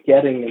think they're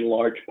getting in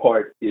large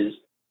part is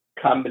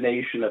a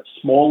combination of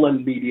small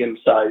and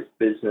medium-sized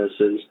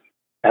businesses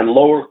and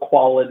lower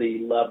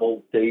quality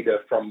level data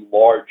from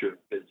larger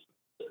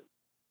businesses.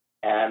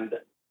 And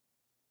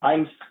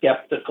I'm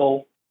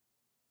skeptical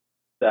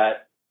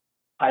that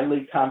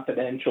highly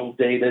confidential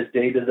data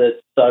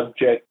that's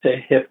subject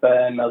to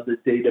HIPAA and other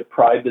data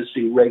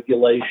privacy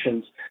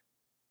regulations,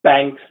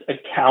 banks'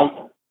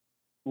 account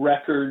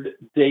record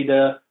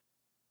data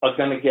are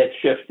going to get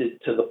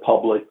shifted to the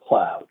public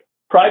cloud.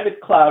 Private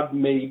cloud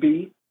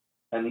maybe,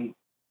 and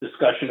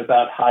discussion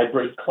about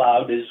hybrid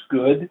cloud is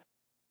good,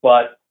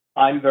 but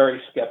I'm very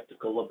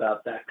skeptical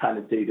about that kind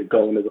of data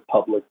going to the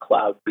public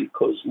cloud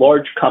because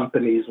large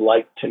companies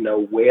like to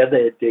know where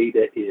their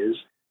data is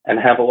and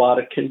have a lot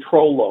of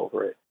control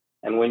over it.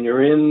 And when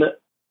you're in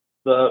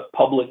the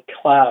public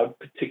cloud,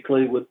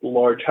 particularly with the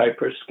large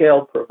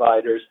hyperscale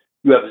providers,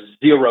 you have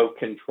zero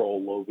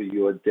control over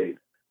your data.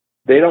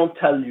 They don't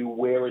tell you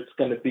where it's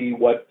going to be,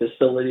 what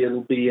facility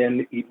it'll be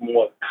in, even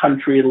what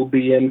country it'll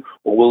be in,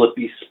 or will it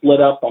be split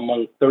up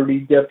among 30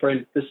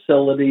 different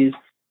facilities.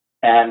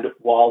 And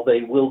while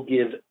they will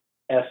give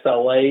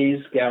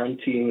SLAs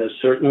guaranteeing a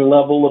certain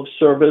level of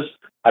service,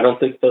 I don't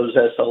think those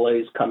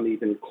SLAs come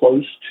even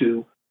close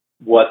to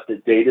what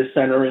the data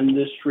center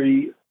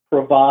industry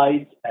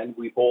provides. And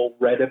we've all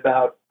read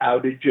about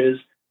outages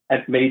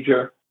at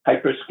major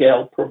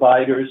hyperscale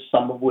providers,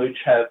 some of which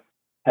have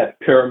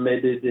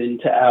pyramided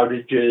into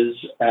outages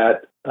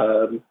at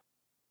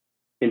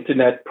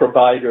internet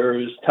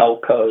providers,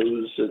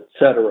 telcos, et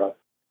cetera.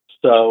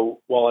 So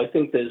while I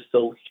think there's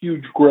still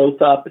huge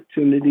growth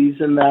opportunities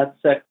in that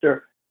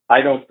sector,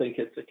 I don't think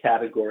it's a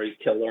category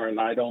killer, and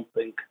I don't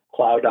think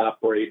cloud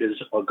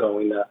operators are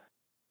going to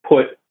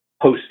put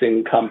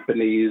hosting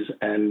companies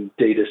and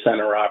data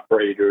center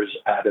operators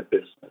out of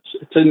business.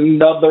 It's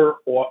another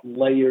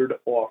layered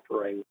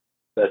offering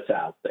that's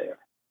out there.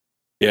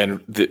 Yeah, and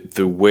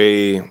the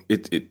way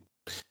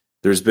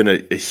there's been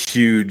a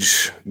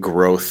huge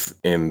growth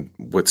in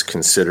what's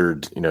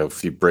considered,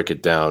 if you break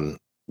it down,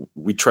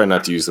 we try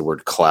not to use the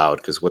word cloud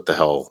because what the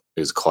hell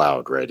is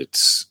cloud, right? It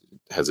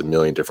has a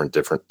million different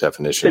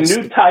definitions.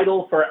 The new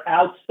title for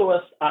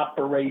outsourced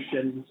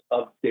operations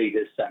of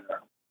data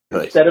center.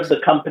 Right. Instead of the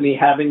company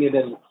having it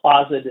in a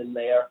closet in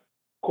their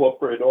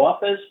corporate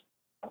office,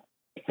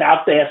 it's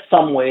out there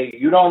somewhere,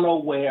 you don't know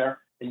where,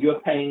 and you're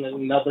paying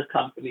another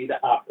company to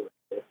operate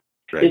it.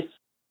 Right. It's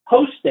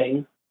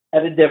hosting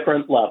at a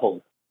different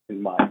level,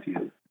 in my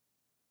view.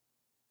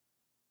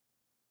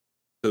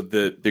 So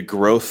the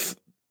growth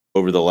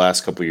over the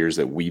last couple of years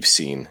that we've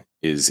seen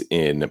is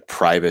in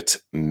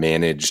private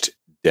managed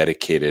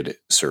dedicated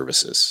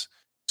services.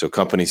 So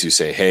companies who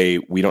say, hey,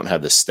 we don't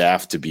have the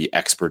staff to be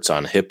experts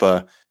on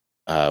HIPAA.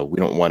 We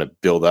don't want to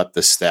build up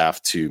the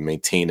staff to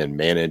maintain and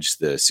manage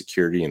the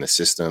security and the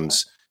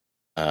systems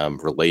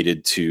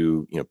related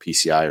to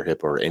PCI or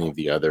HIPAA or any of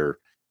the other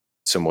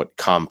somewhat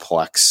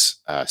complex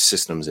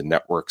systems and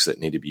networks that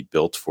need to be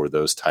built for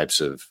those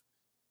types of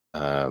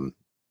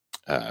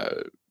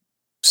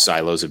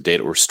silos of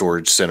data or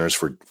storage centers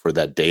for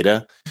that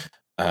data.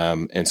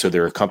 And so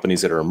there are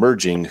companies that are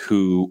emerging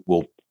who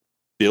will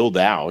build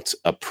out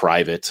a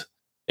private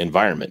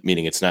environment,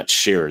 meaning it's not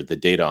shared. The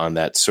data on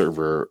that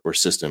server or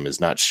system is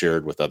not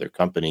shared with other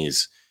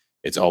companies.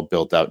 It's all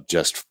built out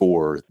just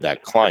for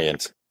that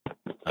client.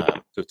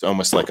 So it's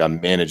almost like a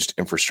managed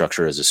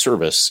infrastructure as a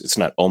service. It's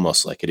not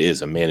almost like it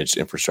is a managed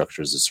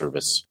infrastructure as a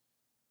service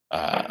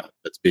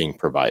that's being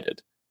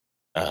provided.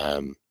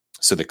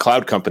 So the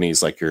cloud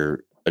companies like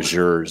your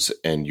Azures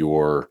and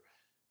your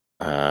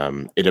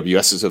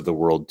AWSs of the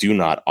world do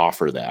not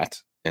offer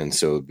that. And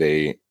so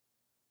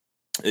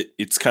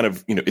it's kind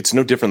of, it's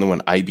no different than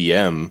what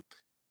IBM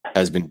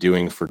has been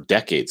doing for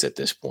decades at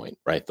this point,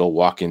 right? They'll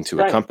walk into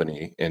a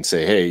company and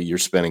say, hey, you're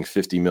spending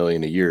 $50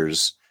 million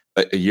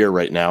a year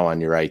right now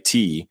on your IT.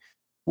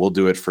 We'll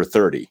do it for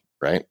 30,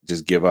 right?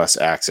 Just give us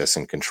access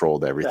and control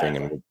to everything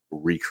and we'll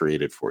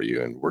recreate it for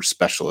you. And we're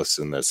specialists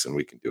in this and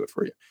we can do it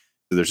for you.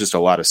 So there's just a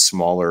lot of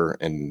smaller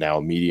and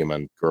now medium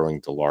and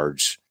growing to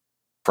large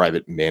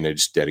private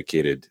managed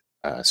dedicated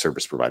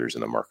service providers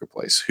in the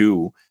marketplace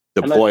who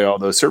deploy all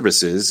those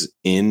services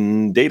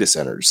in data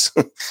centers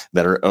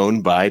that are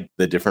owned by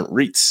the different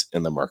REITs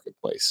in the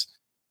marketplace.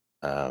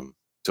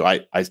 So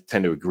I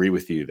tend to agree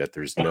with you that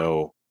there's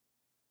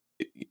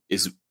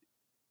is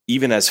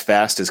even as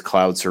fast as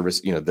cloud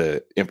service,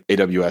 the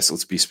AWS,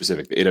 let's be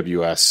specific, the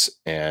AWS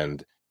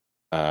and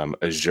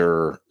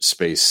Azure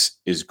space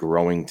is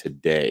growing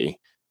today.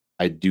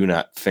 I do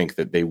not think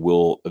that they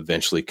will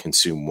eventually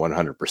consume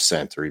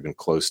 100% or even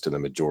close to the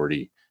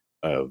majority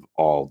of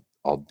all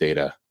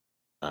data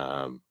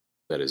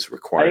that is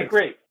required. I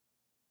agree.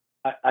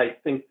 I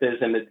think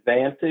there's an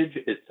advantage.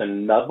 It's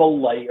another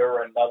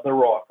layer, another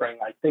offering.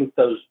 I think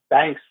those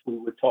banks we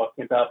were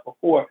talking about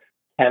before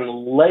can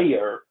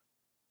layer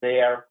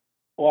their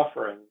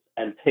offerings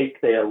and take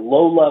their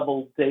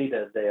low-level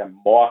data, their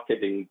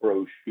marketing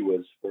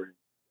brochures,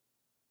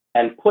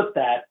 and put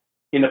that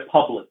in a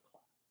public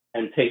cloud,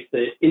 and take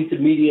the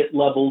intermediate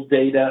level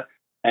data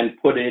and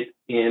put it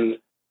in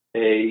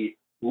a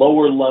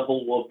lower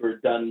level of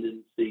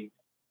redundancy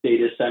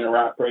data center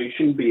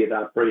operation, be it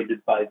operated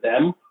by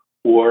them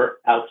or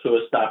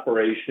outsourced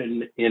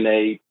operation in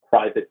a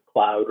private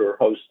cloud or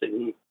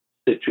hosting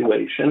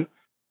situation,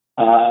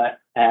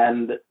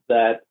 and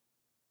that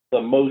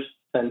the most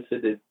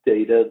sensitive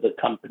data the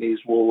companies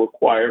will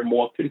require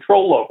more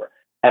control over.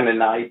 And an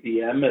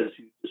IBM, as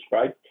you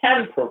described,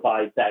 can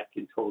provide that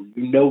control.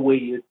 You know where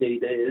your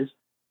data is,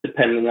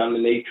 depending on the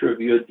nature of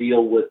your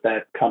deal with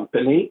that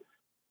company.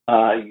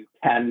 You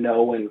can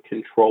know and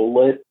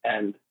control it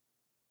and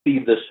see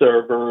the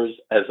servers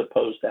as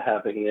opposed to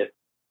having it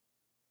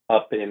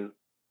up in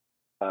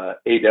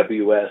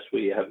AWS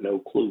where you have no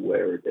clue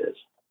where it is.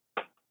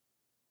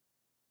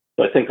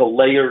 So I think a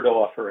layered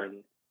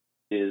offering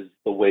is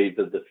the wave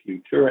of the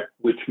future,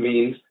 which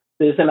means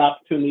there's an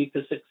opportunity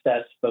for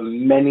success for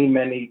many,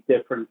 many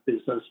different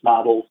business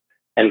models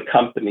and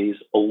companies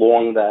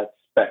along that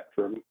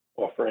spectrum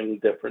offering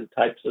different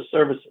types of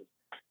services.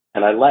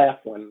 And I laugh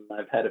when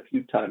I've had a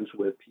few times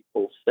where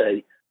people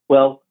say,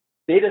 well,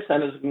 data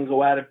centers can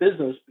go out of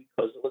business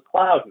because of the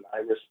cloud. And I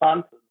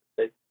respond to them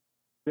and say,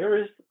 where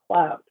is the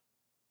cloud?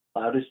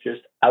 Cloud is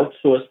just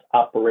outsourced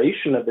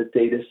operation of a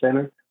data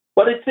center,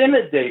 but it's in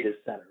a data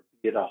center,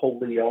 be it a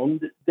wholly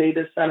owned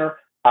data center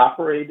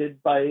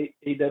operated by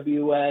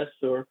AWS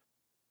or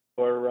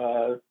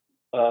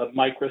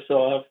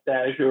Microsoft,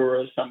 Azure,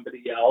 or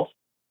somebody else,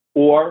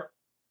 or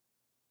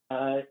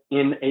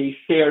in a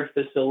shared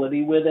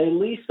facility where they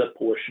lease a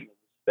portion of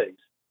the space.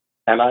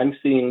 And I'm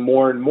seeing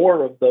more and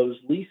more of those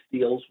lease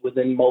deals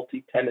within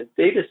multi-tenant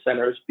data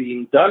centers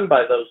being done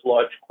by those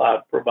large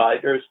cloud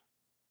providers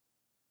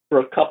for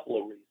a couple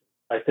of reasons.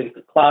 I think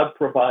the cloud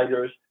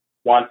providers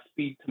want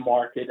speed to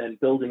market, and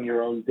building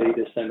your own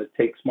data center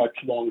takes much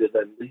longer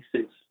than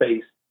leasing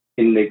space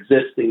in an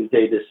existing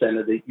data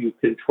center that you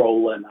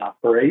control and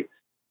operate.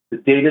 The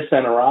data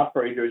center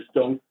operators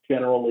don't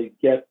generally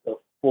get the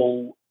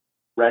full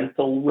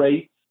rental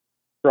rates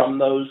from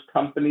those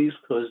companies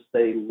because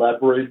they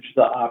leverage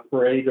the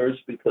operators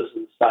because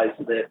of the size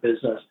of their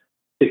business,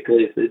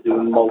 particularly if they're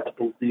doing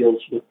multiple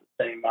deals with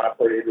the same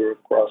operator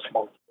across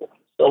multiple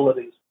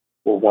facilities,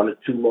 or one or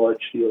two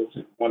large deals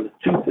in one or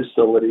two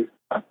facilities,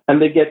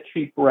 and they get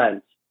cheap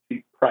rents,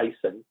 cheap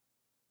pricing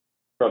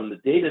from the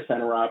data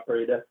center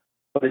operator.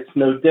 But it's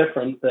no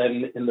different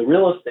than in the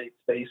real estate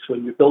space.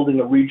 When you're building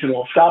a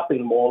regional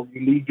shopping mall,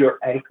 you need your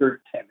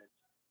anchor tenants.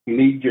 You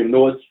need your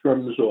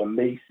Nordstroms or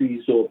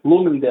Macy's or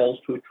Bloomingdale's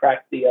to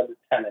attract the other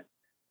tenants.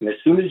 And as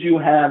soon as you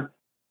have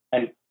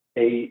an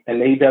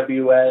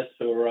AWS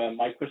or a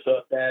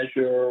Microsoft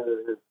Azure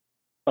or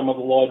some of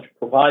the large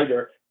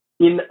provider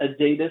in a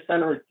data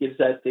center, it gives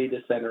that data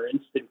center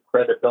instant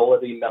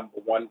credibility, number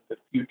one, for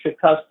future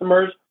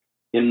customers.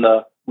 In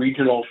the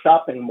regional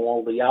shopping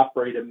mall, the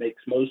operator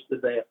makes most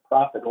of their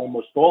profit,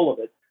 almost all of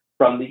it,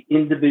 from the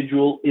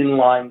individual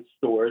inline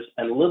stores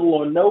and little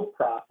or no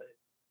profit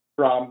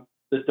from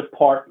the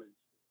departments.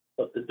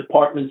 But the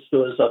department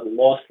stores are the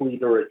loss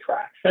leader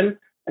attraction,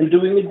 and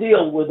doing a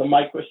deal with a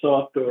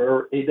Microsoft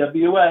or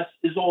AWS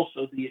is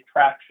also the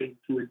attraction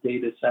to a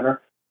data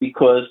center,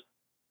 because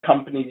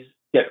companies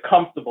get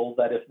comfortable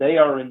that if they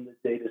are in the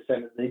data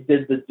center, they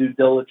did the due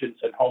diligence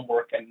and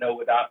homework and know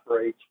it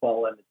operates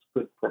well and it's a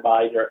good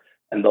provider,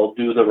 and they'll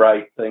do the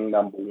right thing,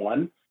 number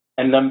one.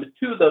 And number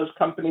two, those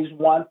companies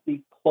want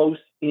the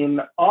close-in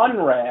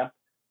on-ramp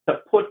to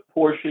put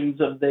portions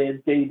of their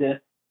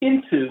data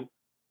into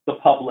the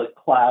public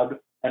cloud,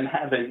 and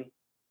having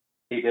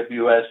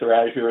AWS or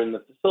Azure in the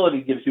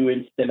facility gives you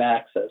instant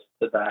access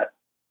to that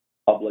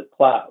public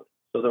cloud.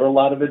 So there are a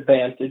lot of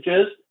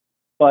advantages,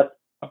 but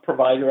a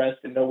provider has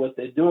to know what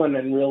they're doing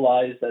and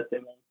realize that they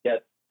won't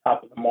get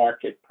top of the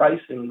market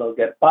pricing, they'll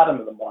get bottom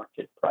of the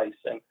market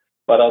pricing,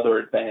 but other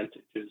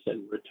advantages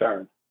in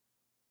return.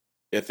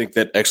 I think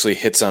that actually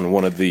hits on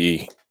one of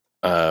the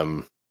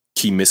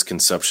key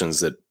misconceptions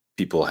that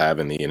people have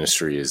in the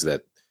industry, is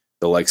that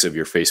the likes of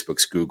your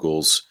Facebooks,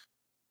 Googles,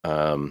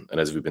 and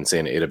as we've been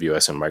saying,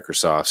 AWS and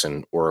Microsofts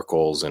and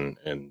Oracles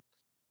and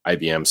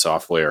IBM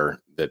software,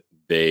 that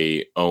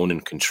they own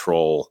and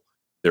control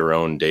their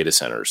own data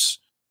centers.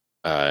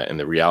 And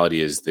the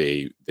reality is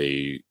they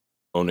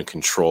own and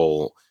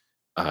control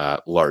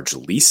large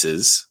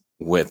leases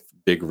with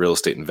big real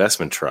estate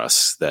investment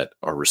trusts that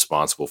are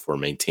responsible for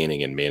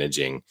maintaining and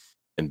managing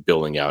and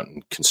building out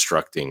and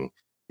constructing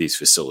these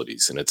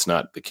facilities. And it's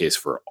not the case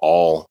for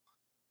all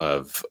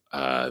of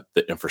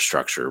the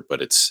infrastructure,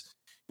 but it's,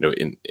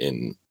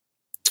 in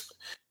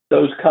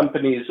those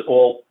companies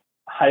all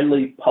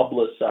highly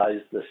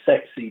publicize the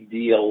sexy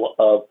deal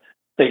of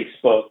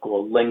Facebook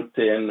or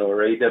LinkedIn or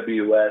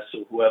AWS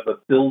or whoever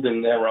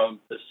building their own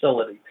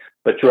facility.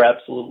 But you're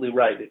absolutely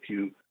right.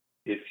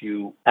 If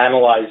you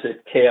analyze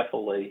it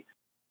carefully,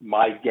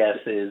 my guess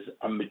is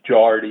a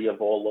majority of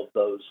all of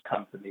those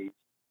companies'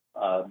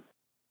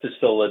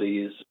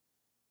 facilities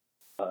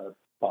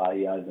by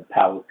either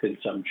power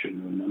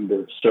consumption or number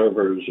of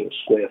servers or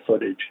square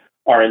footage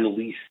are in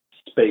leased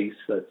space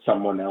that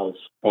someone else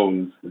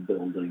owns the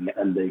building,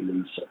 and they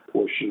lease a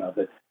portion of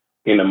it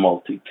in a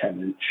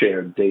multi-tenant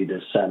shared data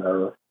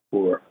center,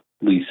 or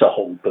lease a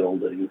whole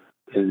building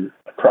in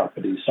a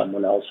property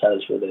someone else has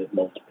where they have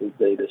multiple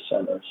data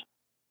centers.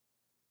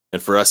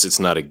 And for us, it's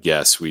not a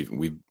guess. We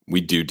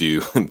do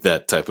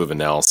that type of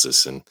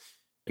analysis and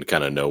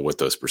kind of know what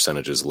those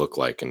percentages look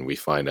like. And we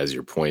find, as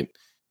your point,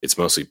 it's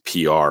mostly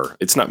PR.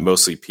 It's not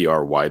mostly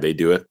PR why they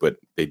do it, but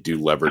they do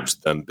leverage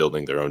them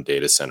building their own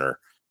data center,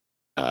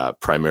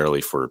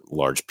 primarily for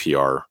large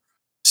PR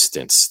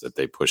stints that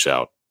they push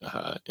out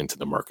into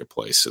the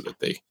marketplace, so that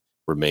they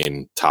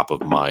remain top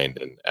of mind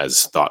and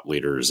as thought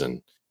leaders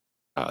and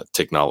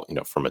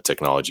technology, from a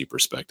technology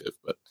perspective.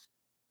 But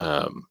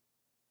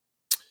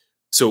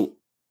so,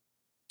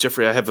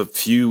 Jeffrey, I have a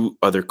few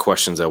other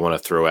questions I want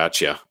to throw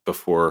at you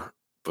before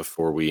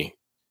we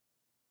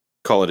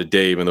call it a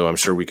day, even though I'm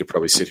sure we could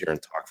probably sit here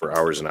and talk for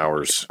hours and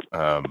hours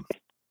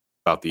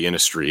about the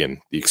industry and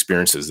the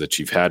experiences that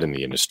you've had in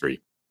the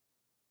industry.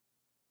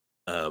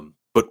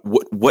 But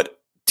what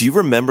Do you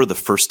remember the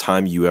first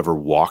time you ever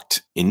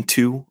walked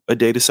into a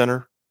data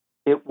center?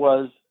 It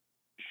was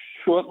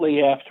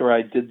shortly after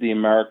I did the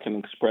American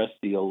Express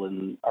deal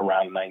in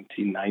around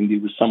 1990.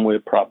 It was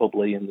somewhere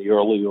probably in the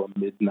early or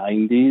mid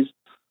 90s.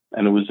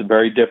 And it was a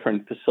very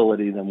different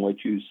facility than what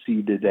you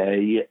see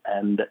today.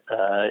 And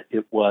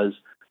it was,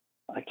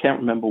 I can't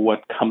remember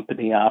what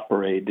company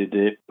operated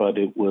it, but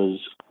it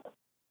was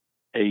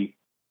a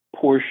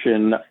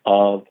portion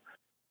of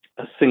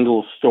a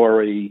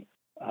single-story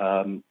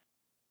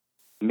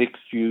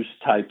mixed-use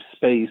type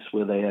space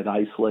where they had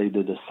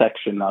isolated a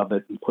section of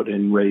it and put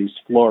in raised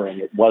flooring.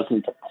 It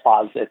wasn't a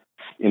closet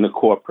in a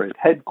corporate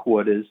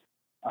headquarters,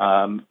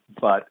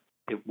 but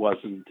it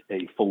wasn't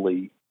a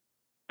fully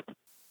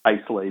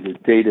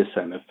isolated data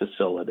center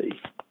facility.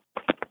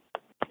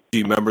 Do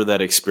you remember that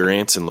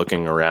experience and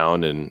looking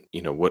around, and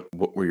what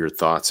were your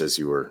thoughts as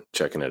you were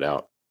checking it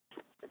out?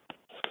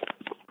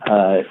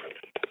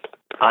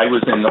 I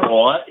was in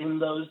awe in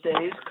those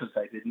days because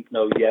I didn't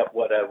know yet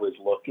what I was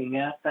looking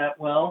at that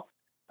well.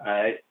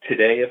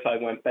 Today, if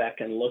I went back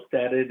and looked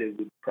at it, it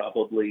would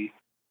probably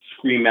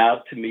scream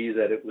out to me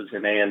that it was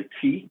an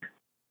antique.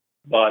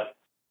 But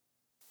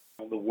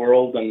the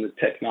world and the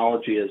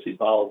technology has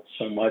evolved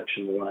so much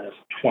in the last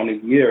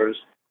 20 years.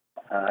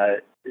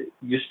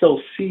 You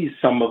still see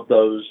some of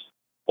those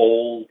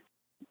old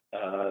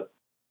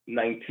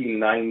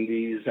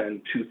 1990s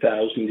and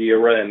 2000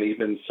 era and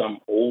even some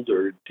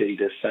older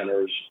data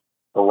centers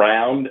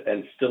around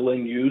and still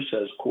in use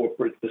as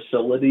corporate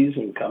facilities,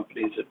 and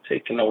companies have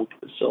taken old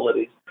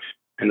facilities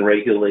and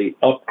regularly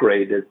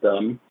upgraded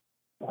them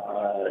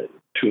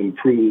to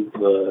improve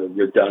the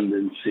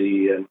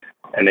redundancy and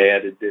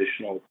add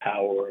additional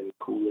power and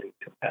cooling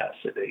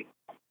capacity.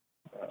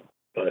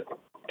 But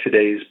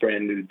today's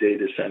brand new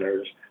data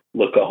centers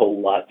look a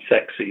whole lot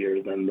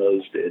sexier than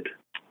those did.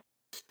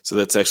 So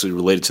that's actually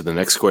related to the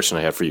next question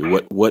I have for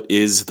you. What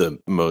is the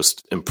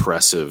most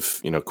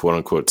impressive, quote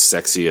unquote,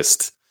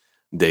 sexiest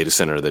data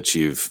center that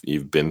you've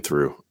been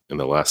through in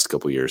the last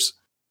couple of years?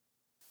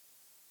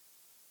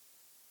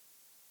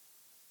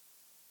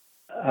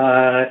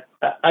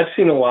 I've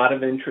seen a lot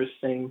of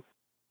interesting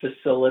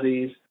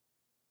facilities.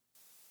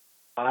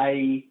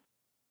 I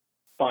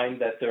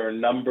find that there are a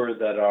number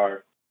that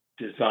are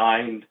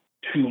designed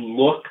to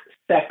look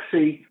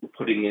sexy,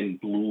 putting in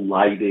blue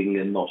lighting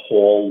in the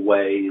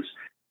hallways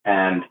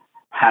and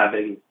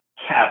having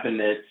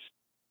cabinets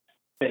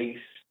face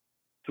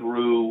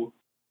through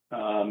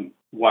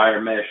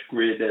wire mesh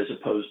grid as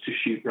opposed to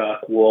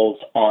sheetrock walls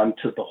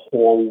onto the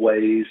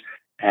hallways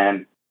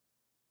and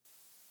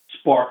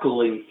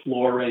sparkling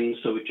flooring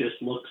so it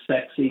just looks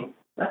sexy.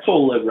 That's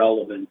all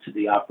irrelevant to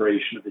the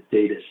operation of a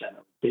data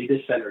center. Data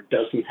center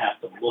doesn't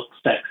have to look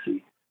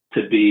sexy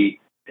to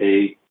be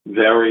a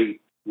very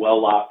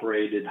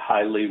well-operated,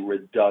 highly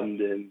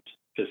redundant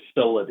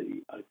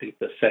facility. I think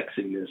the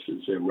sexiness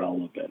is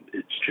irrelevant.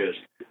 It's just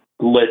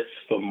glitz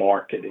for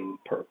marketing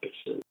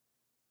purposes.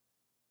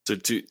 So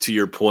to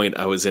your point,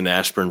 I was in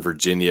Ashburn,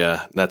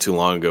 Virginia, not too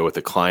long ago with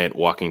a client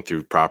walking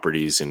through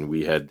properties, and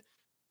we had,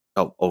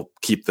 I'll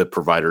keep the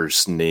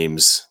providers'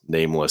 names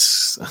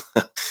nameless.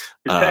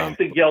 Protect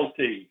the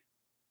guilty.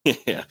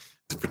 Yeah,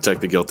 to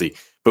protect the guilty.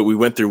 But we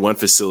went through one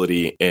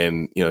facility,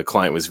 and the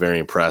client was very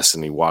impressed,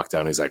 and he walked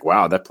down. He's like,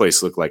 "Wow, that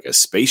place looked like a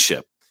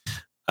spaceship."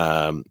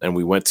 And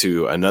we went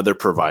to another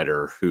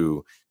provider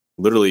who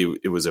literally,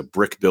 it was a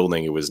brick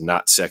building. It was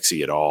not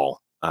sexy at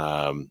all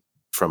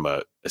from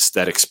a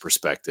aesthetics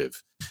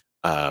perspective,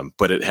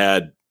 but it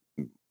had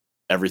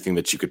everything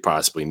that you could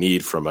possibly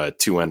need from a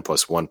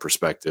 2N+1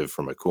 perspective,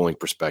 from a cooling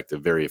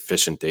perspective, very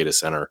efficient data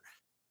center.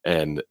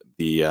 And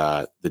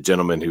the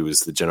gentleman who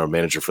was the general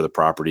manager for the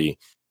property,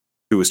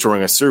 who was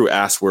touring us through,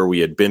 asked where we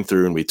had been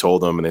through, and we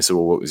told them, and they said,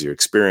 "Well, what was your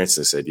experience?"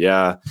 And I said,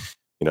 "Yeah,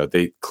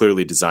 they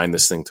clearly designed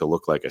this thing to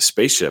look like a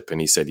spaceship."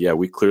 And he said, "Yeah,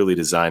 we clearly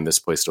designed this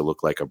place to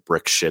look like a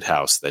brick shit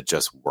house that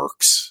just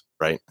works."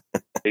 Right.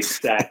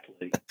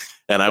 Exactly.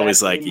 And I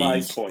was like,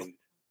 my point.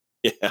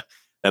 Yeah.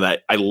 And I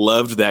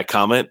loved that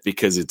comment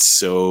because it's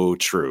so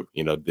true.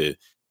 The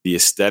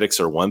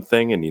aesthetics are one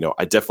thing. And,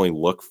 I definitely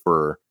look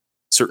for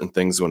certain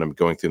things when I'm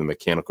going through the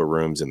mechanical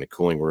rooms and the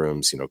cooling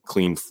rooms,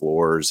 clean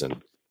floors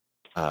and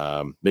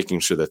making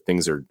sure that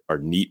things are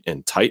neat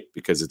and tight,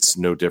 because it's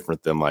no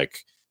different than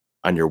like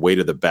on your way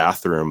to the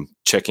bathroom,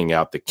 checking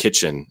out the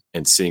kitchen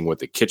and seeing what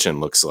the kitchen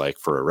looks like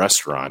for a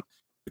restaurant,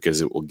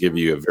 because it will give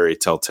you a very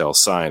telltale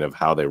sign of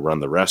how they run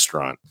the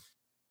restaurant.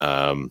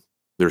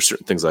 There's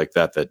certain things like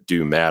that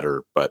do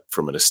matter, but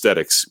from an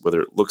aesthetics,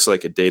 whether it looks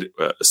like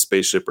a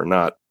spaceship or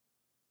not,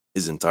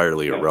 is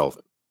entirely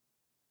irrelevant.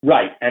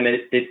 Right, and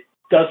it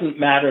doesn't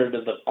matter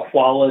to the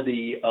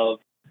quality of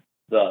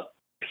the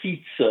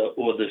pizza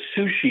or the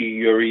sushi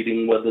you're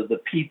eating, whether the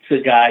pizza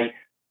guy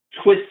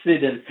twists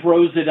it and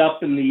throws it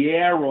up in the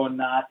air or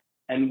not,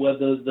 and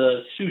whether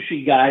the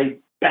sushi guy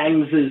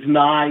bangs his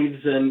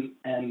knives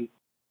and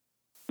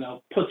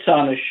puts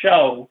on a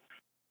show.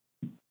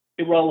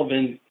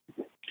 Irrelevant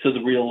to the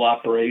real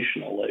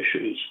operational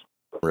issues.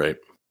 Right.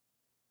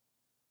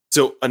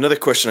 So another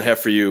question I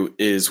have for you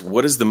is,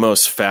 what is the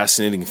most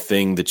fascinating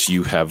thing that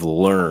you have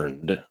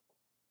learned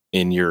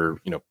in your,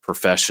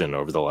 profession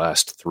over the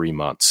last 3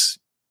 months?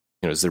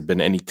 Has there been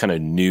any kind of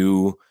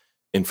new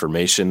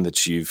information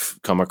that you've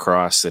come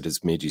across that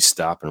has made you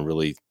stop and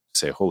really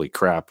say, holy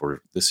crap,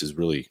 or this is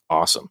really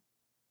awesome?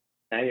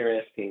 Now you're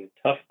asking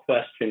a tough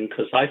question,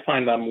 because I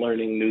find I'm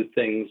learning new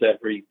things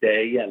every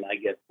day, and I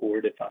get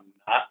bored if I'm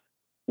not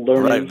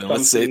learning Right.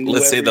 something new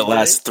Let's say the every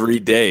last day. 3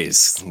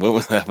 days. What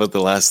was that about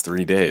the last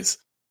 3 days?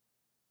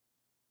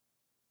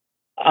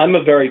 I'm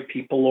a very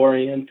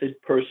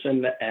people-oriented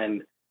person,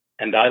 and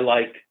I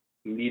like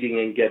meeting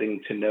and getting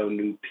to know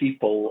new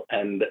people,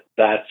 and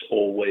that's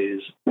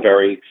always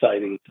very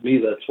exciting to me.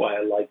 That's why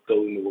I like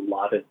going to a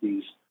lot of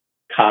these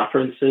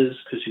conferences,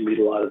 because you meet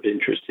a lot of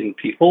interesting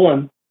people,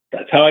 and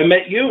that's how I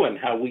met you and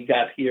how we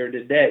got here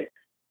today.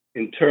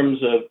 In terms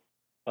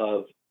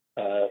of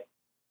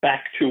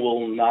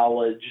factual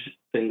knowledge,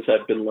 things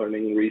I've been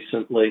learning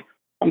recently,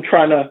 I'm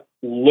trying to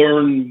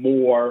learn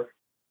more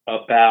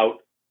about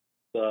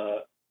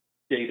the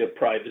data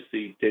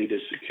privacy, data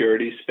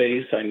security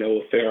space. I know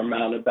a fair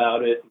amount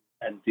about it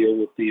and deal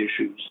with the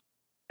issues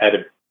at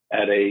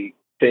a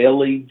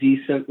fairly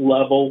decent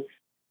level,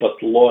 but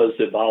the law is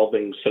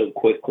evolving so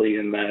quickly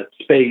in that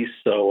space.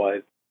 So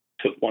I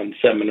took one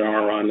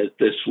seminar on it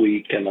this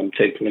week, and I'm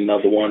taking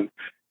another one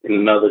in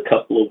another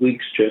couple of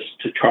weeks, just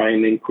to try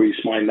and increase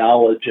my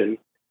knowledge and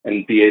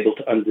be able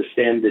to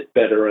understand it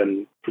better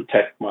and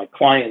protect my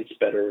clients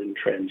better in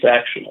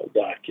transactional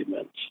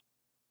documents.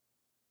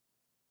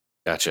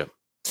 Gotcha.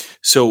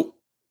 So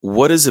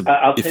what is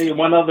I'll tell you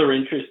one other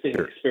interesting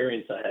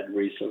experience I had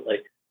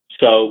recently.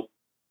 So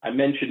I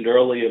mentioned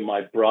earlier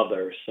my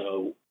brother.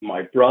 So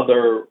my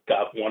brother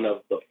got one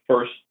of the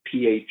first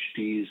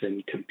PhDs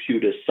in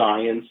computer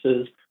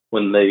sciences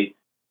when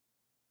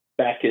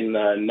back in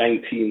the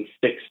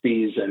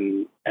 1960s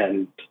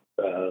and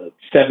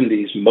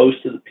 70s,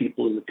 most of the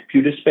people in the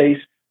computer space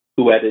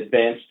who had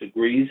advanced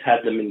degrees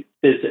had them in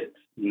physics,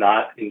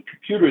 not in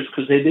computers,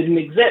 because they didn't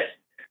exist.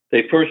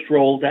 They first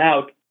rolled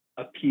out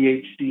a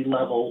PhD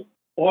level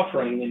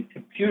offering in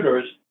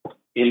computers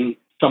in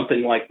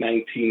something like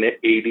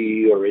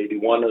 1980 or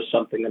 81 or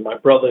something. And my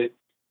brother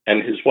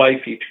and his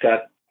wife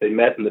they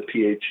met in the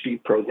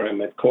PhD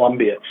program at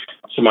Columbia.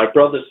 So my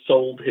brother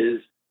sold his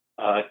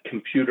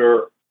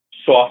computer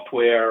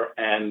software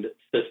and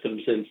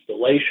systems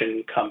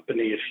installation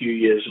company a few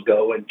years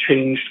ago and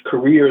changed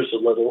careers a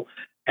little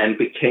and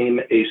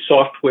became a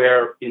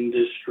software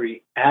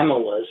industry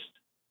analyst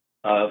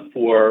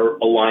for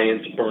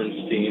Alliance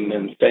Bernstein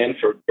and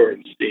Sanford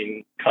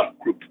Bernstein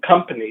group of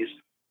companies.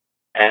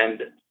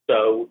 And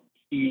so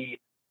he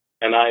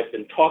and I have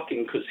been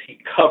talking because he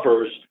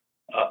covers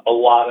a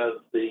lot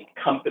of the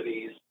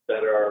companies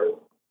that are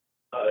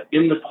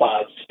in the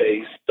cloud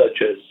space,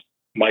 such as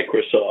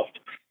Microsoft,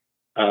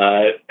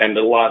 and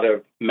a lot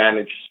of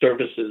managed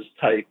services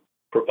type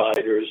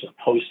providers and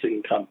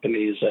hosting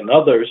companies and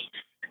others.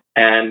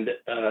 And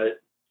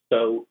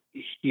so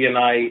he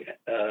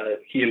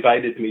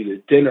invited me to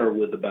dinner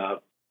with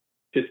about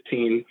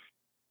 15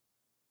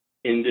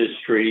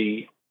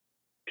 industry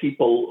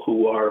people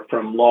who are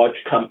from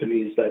large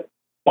companies that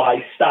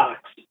buy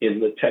stocks in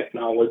the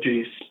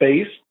technology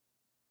space.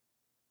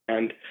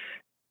 And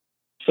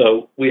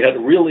so we had a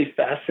really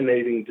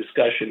fascinating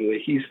discussion where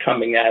he's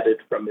coming at it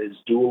from his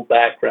dual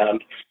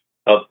background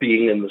of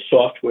being in the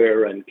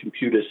software and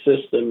computer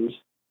systems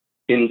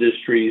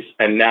industries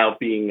and now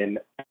being an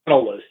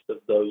analyst of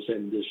those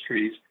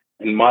industries,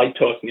 and my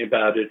talking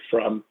about it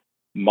from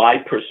my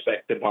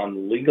perspective on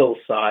the legal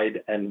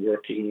side and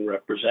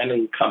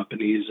representing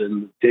companies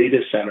in the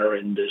data center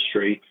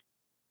industry.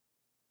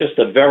 Just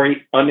a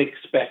very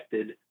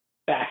unexpected,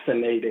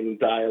 fascinating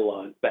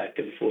dialogue back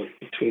and forth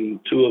between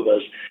the two of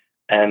us.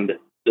 And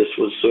this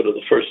was sort of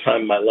the first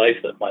time in my life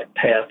that my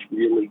path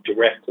really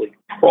directly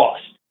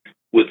crossed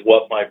with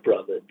what my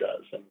brother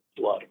does. And it's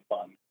a lot of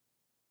fun.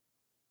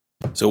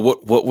 So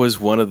what was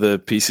one of the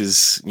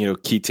pieces,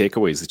 key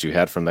takeaways that you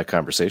had from that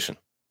conversation?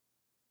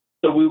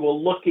 So we were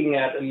looking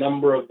at a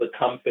number of the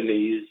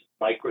companies,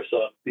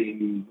 Microsoft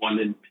being one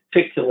in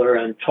particular,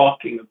 and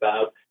talking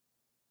about,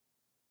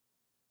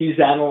 he's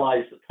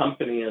analyzed the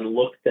company and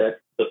looked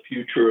at the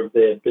future of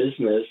their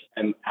business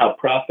and how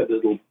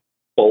profitable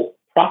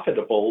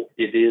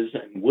it is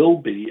and will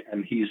be.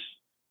 And he's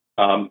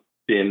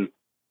been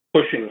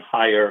pushing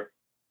higher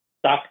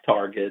stock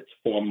targets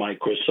for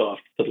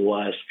Microsoft for the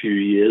last few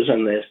years,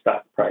 and their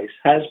stock price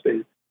has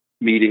been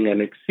meeting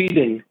and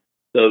exceeding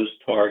those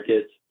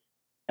targets.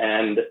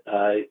 And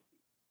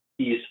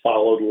he's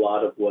followed a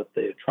lot of what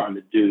they're trying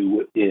to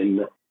do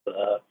in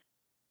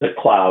the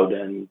cloud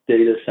and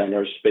data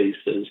center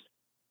spaces,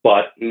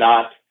 but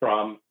not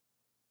from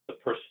the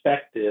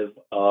perspective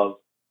of,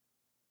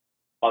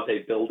 are they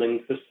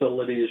building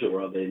facilities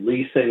or are they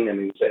leasing? And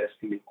he was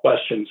asking me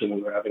questions, and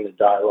we were having a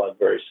dialogue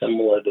very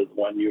similar to the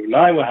one you and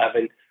I were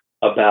having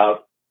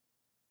about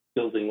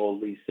building or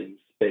leasing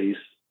space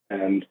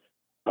and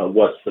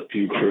what's the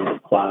future of the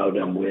cloud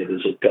and where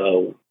does it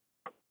go.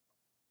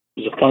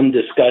 was a fun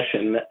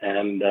discussion,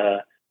 and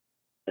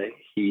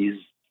he's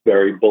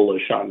very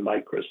bullish on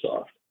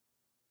Microsoft.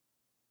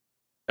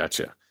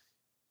 Gotcha.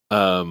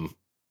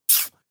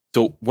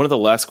 So one of the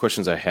last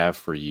questions I have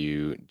for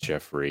you,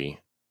 Jeffrey,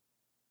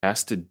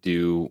 has to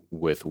do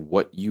with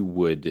what you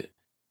would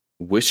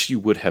wish you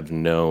would have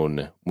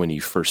known when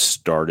you first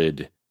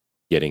started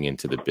getting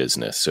into the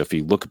business. So if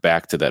you look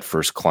back to that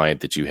first client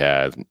that you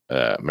had,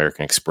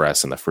 American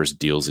Express, and the first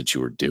deals that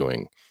you were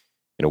doing,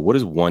 what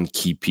is one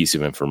key piece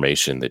of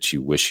information that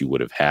you wish you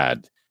would have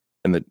had?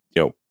 And that,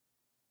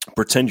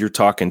 pretend you're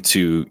talking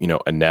to,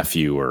 a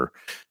nephew or,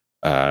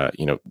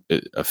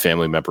 a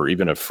family member,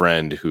 even a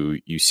friend who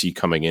you see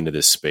coming into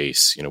this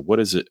space. What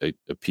is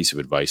a piece of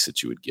advice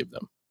that you would give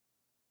them?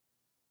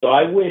 So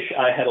I wish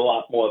I had a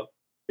lot more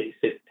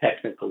basic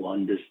technical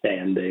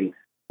understanding,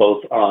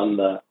 both on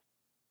the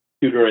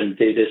computer and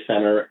data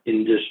center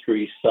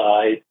industry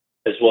side,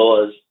 as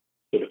well as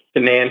sort of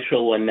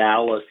financial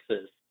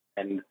analysis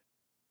and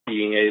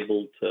being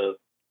able to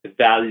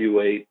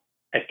evaluate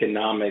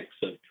economics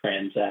of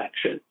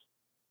transactions.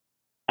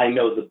 I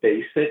know the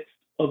basics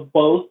of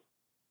both,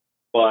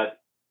 but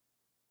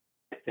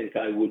I think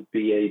I would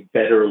be a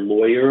better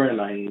lawyer,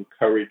 and I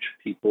encourage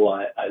people.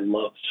 I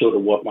love sort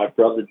of what my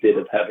brother did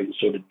of having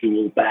sort of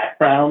dual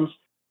backgrounds.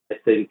 I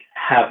think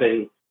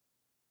having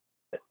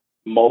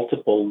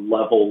multiple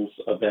levels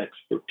of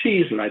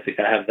expertise, and I think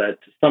I have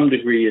that to some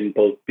degree in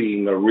both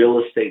being a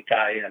real estate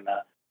guy and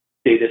a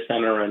data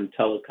center and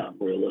telecom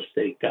real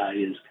estate guy,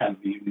 is kind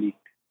of a unique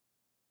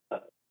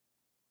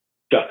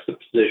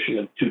juxtaposition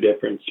of two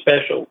different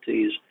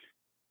specialties.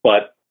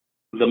 But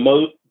the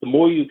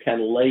more you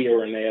can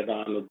layer and add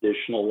on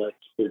additional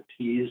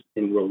expertise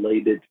in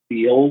related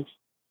fields,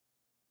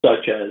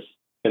 such as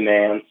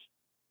finance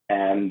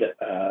and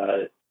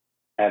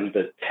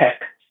the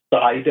tech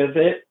side of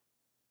it,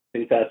 I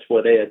think that's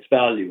what adds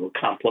value. A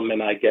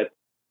compliment I get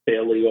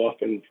fairly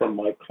often from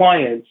my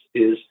clients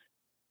is,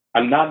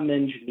 I'm not an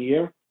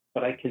engineer,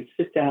 but I can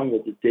sit down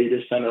with a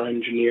data center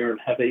engineer and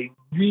have a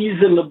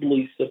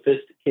reasonably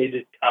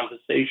sophisticated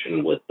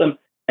conversation with them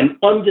and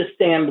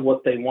understand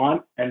what they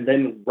want and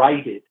then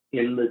write it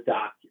in the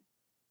document.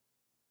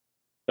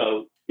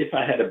 So if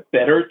I had a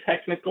better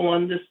technical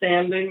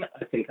understanding,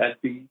 I think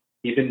I'd be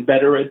even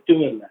better at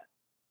doing that.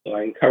 So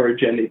I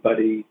encourage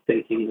anybody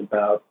thinking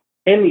about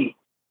any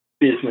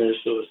business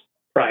or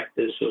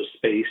practice or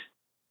space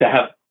to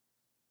have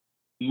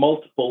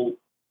multiple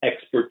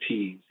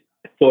expertise.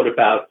 I thought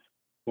about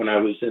when I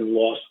was in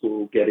law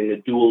school getting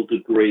a dual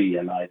degree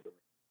in either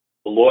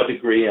a law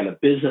degree and a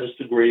business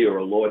degree, or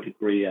a law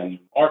degree and an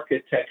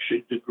architecture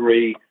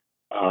degree,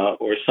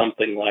 or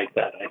something like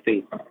that. I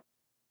think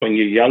when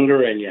you're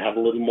younger and you have a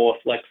little more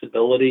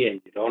flexibility and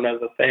you don't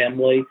have a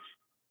family,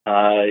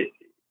 I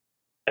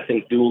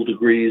think dual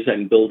degrees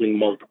and building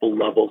multiple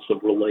levels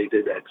of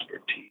related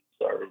expertise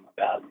are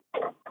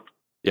invaluable.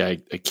 Yeah,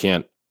 I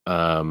can't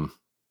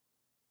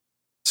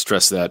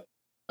stress that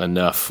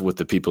enough with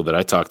the people that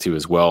I talk to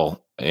as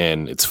well.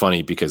 And it's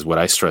funny because what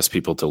I stress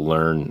people to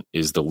learn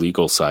is the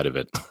legal side of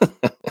it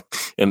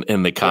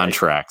and the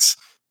contracts.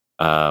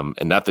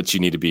 And not that you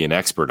need to be an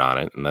expert on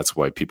it. And that's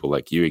why people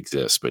like you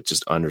exist, but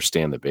just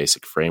understand the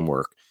basic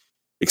framework,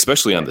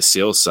 especially on the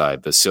sales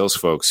side. The sales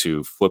folks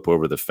who flip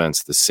over the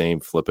fence the same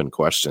flipping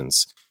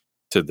questions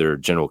to their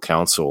general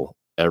counsel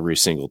every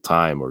single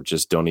time, or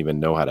just don't even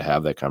know how to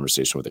have that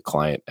conversation with a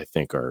client, I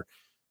think are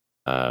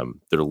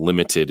they're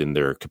limited in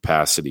their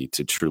capacity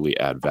to truly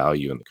add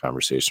value in the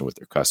conversation with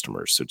their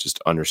customers. So just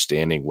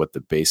understanding what the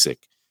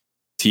basic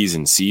T's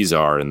and C's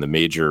are and the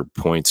major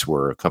points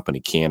where a company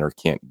can or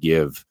can't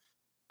give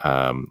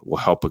will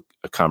help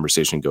a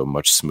conversation go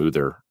much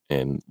smoother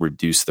and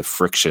reduce the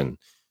friction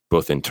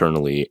both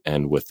internally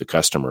and with the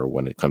customer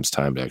when it comes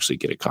time to actually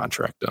get a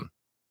contract done.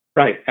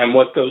 Right. And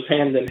what goes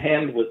hand in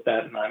hand with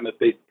that, and I'm a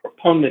big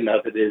proponent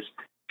of it, is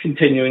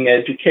continuing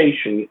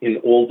education in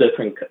all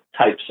different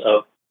types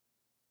of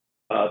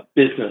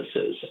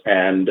businesses.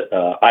 And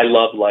I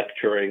love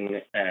lecturing,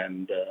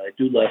 and I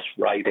do less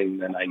writing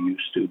than I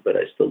used to, but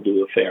I still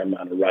do a fair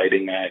amount of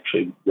writing. I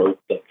actually wrote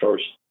the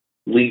first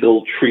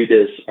legal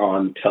treatise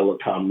on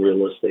telecom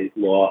real estate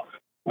law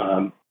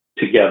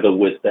together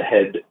with the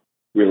head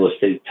real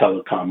estate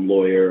telecom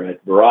lawyer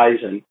at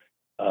Verizon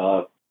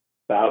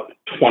about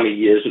 20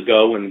 years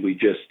ago, and we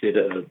just did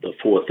the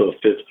fourth or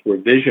fifth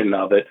revision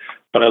of it.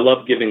 But I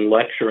love giving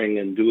lecturing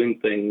and doing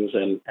things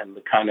and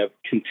the kind of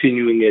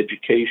continuing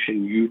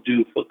education you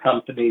do for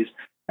companies.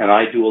 And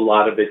I do a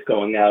lot of it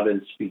going out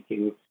and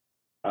speaking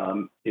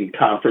in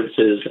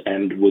conferences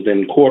and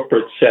within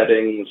corporate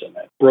settings and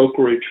at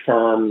brokerage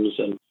firms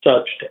and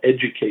such to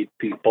educate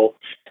people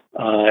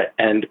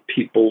and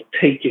people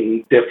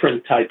taking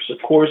different types of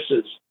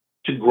courses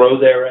to grow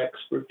their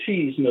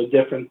expertise, no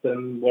different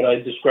than what I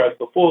described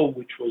before,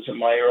 which was in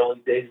my early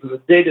days in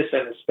the data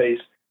center space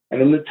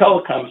and in the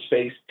telecom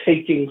space,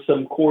 taking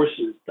some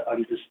courses to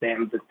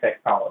understand the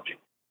technology.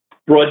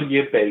 Broaden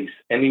your base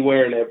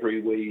anywhere and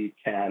every way you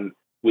can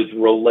with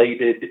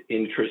related,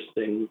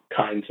 interesting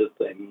kinds of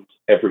things.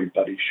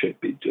 Everybody should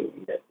be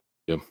doing it.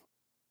 Yep.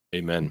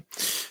 Amen.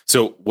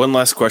 So one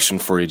last question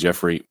for you,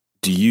 Jeffrey.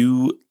 Do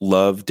you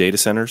love data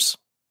centers?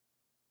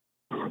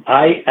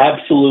 I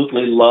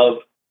absolutely love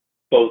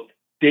both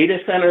data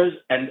centers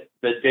and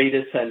the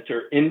data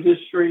center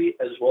industry,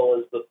 as well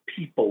as the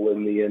people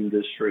in the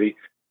industry.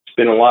 It's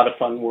been a lot of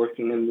fun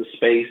working in the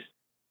space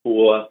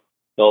for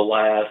the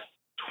last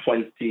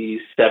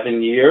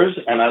 27 years,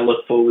 and I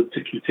look forward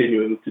to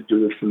continuing to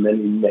do it for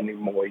many, many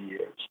more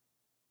years.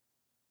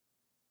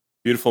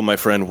 Beautiful, my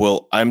friend.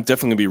 Well, I'm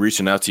definitely going to be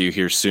reaching out to you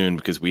here soon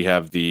because we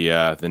have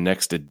the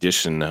next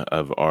edition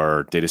of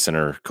our data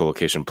center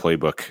colocation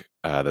playbook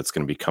that's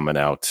going to be coming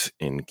out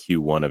in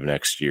Q1 of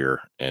next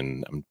year,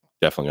 and I'm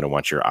definitely going to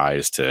want your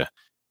eyes to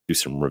do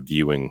some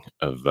reviewing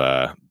of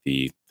the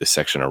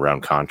section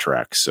around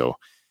contracts. So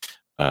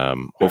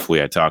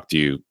hopefully, I talked to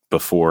you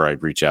before I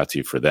reach out to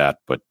you for that.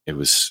 But it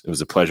was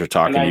a pleasure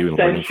talking to you and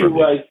learning from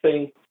you. I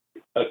think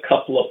a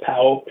couple of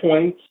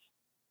PowerPoints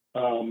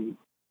on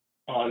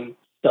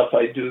stuff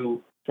I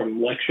do from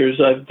lectures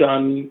I've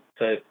done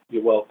that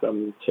you're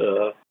welcome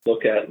to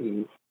look at,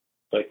 and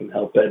if I can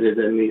help edit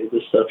any of the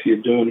stuff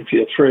you're doing,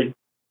 feel free.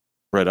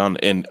 Right on.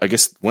 And I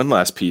guess one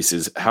last piece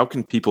is, how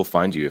can people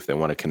find you if they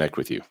want to connect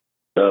with you?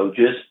 So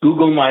just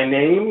Google my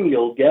name.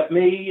 You'll get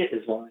me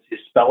as long as you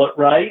spell it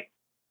right.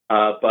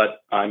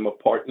 But I'm a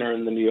partner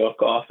in the New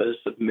York office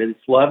of Mintz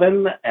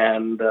Levin,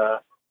 and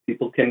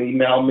people can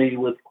email me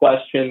with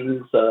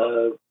questions.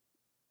 And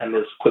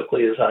as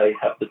quickly as I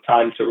have the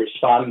time to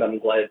respond, I'm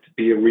glad to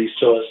be a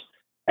resource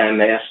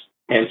and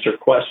answer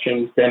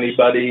questions to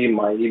anybody.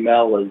 My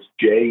email is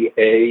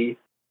JAMOERDLER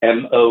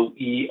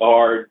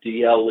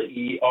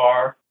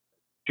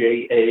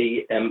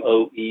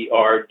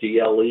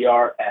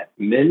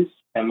 @Mintz,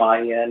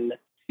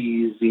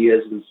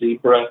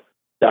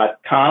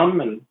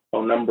 MINTZ.com, and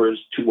phone number is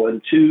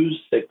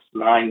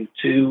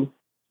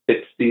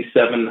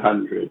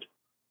 212-692-6700.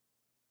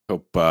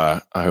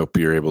 I hope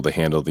you're able to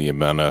handle the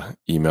amount of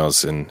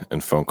emails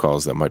and phone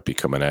calls that might be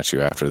coming at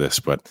you after this.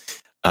 But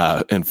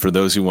and for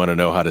those who want to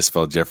know how to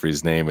spell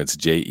Jeffrey's name, it's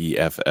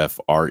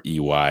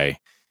JEFFREY.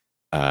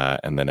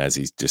 And then, as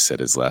he just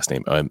said, his last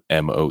name,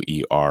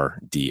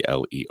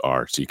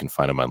 MOERDLER. So you can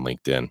find him on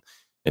LinkedIn.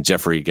 And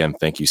Jeffrey, again,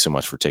 thank you so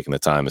much for taking the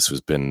time. This has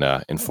been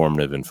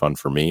informative and fun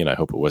for me, and I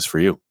hope it was for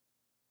you.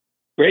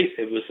 Great.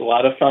 It was a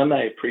lot of fun.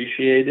 I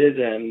appreciate it.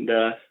 And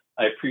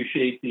I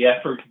appreciate the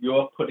effort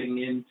you're putting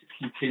into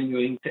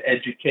continuing to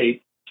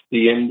educate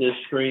the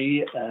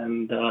industry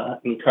and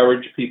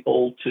encourage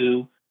people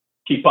to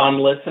keep on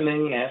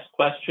listening, ask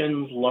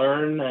questions,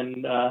 learn,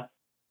 and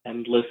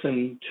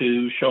listen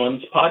to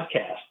Sean's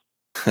podcast.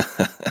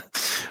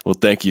 Well,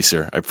 thank you,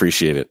 sir. I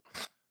appreciate it.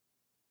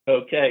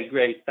 Okay,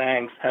 great.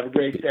 Thanks. Have a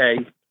great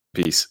day.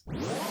 Peace.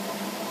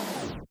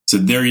 So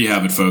there you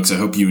have it, folks. I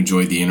hope you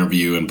enjoyed the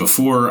interview. And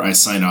before I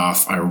sign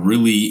off, I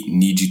really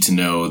need you to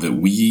know that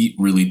we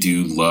really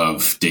do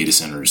love data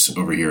centers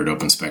over here at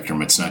Open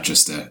Spectrum. It's not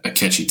just a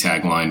catchy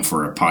tagline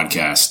for a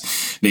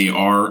podcast. They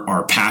are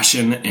our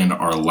passion and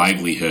our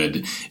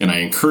livelihood. And I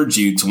encourage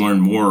you to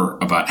learn more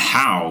about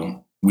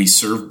how we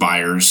serve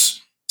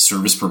buyers,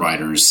 service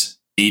providers,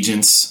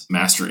 agents,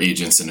 master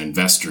agents, and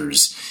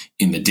investors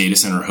in the data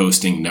center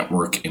hosting,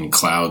 network, and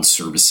cloud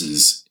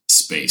services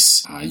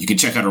space. You can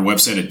check out our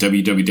website at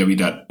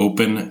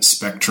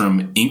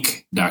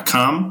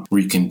www.openspectruminc.com,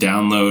 where you can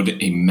download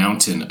a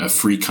mountain of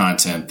free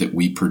content that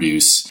we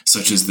produce,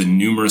 such as the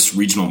numerous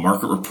regional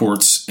market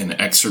reports and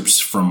excerpts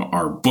from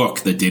our book,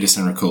 the Data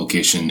Center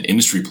Colocation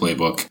Industry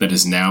Playbook, that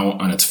is now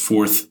on its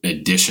 4th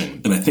edition.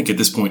 And I think at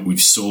this point,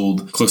 we've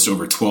sold close to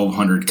over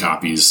 1,200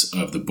 copies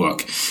of the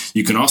book.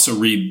 You can also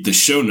read the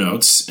show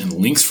notes and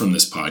links from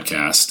this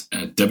podcast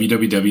at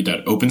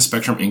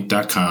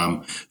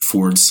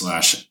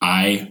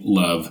www.openspectruminc.com/I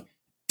love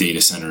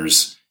data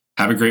centers.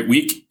 Have a great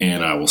week,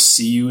 and I will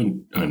see you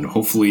and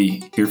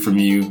hopefully hear from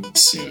you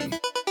soon.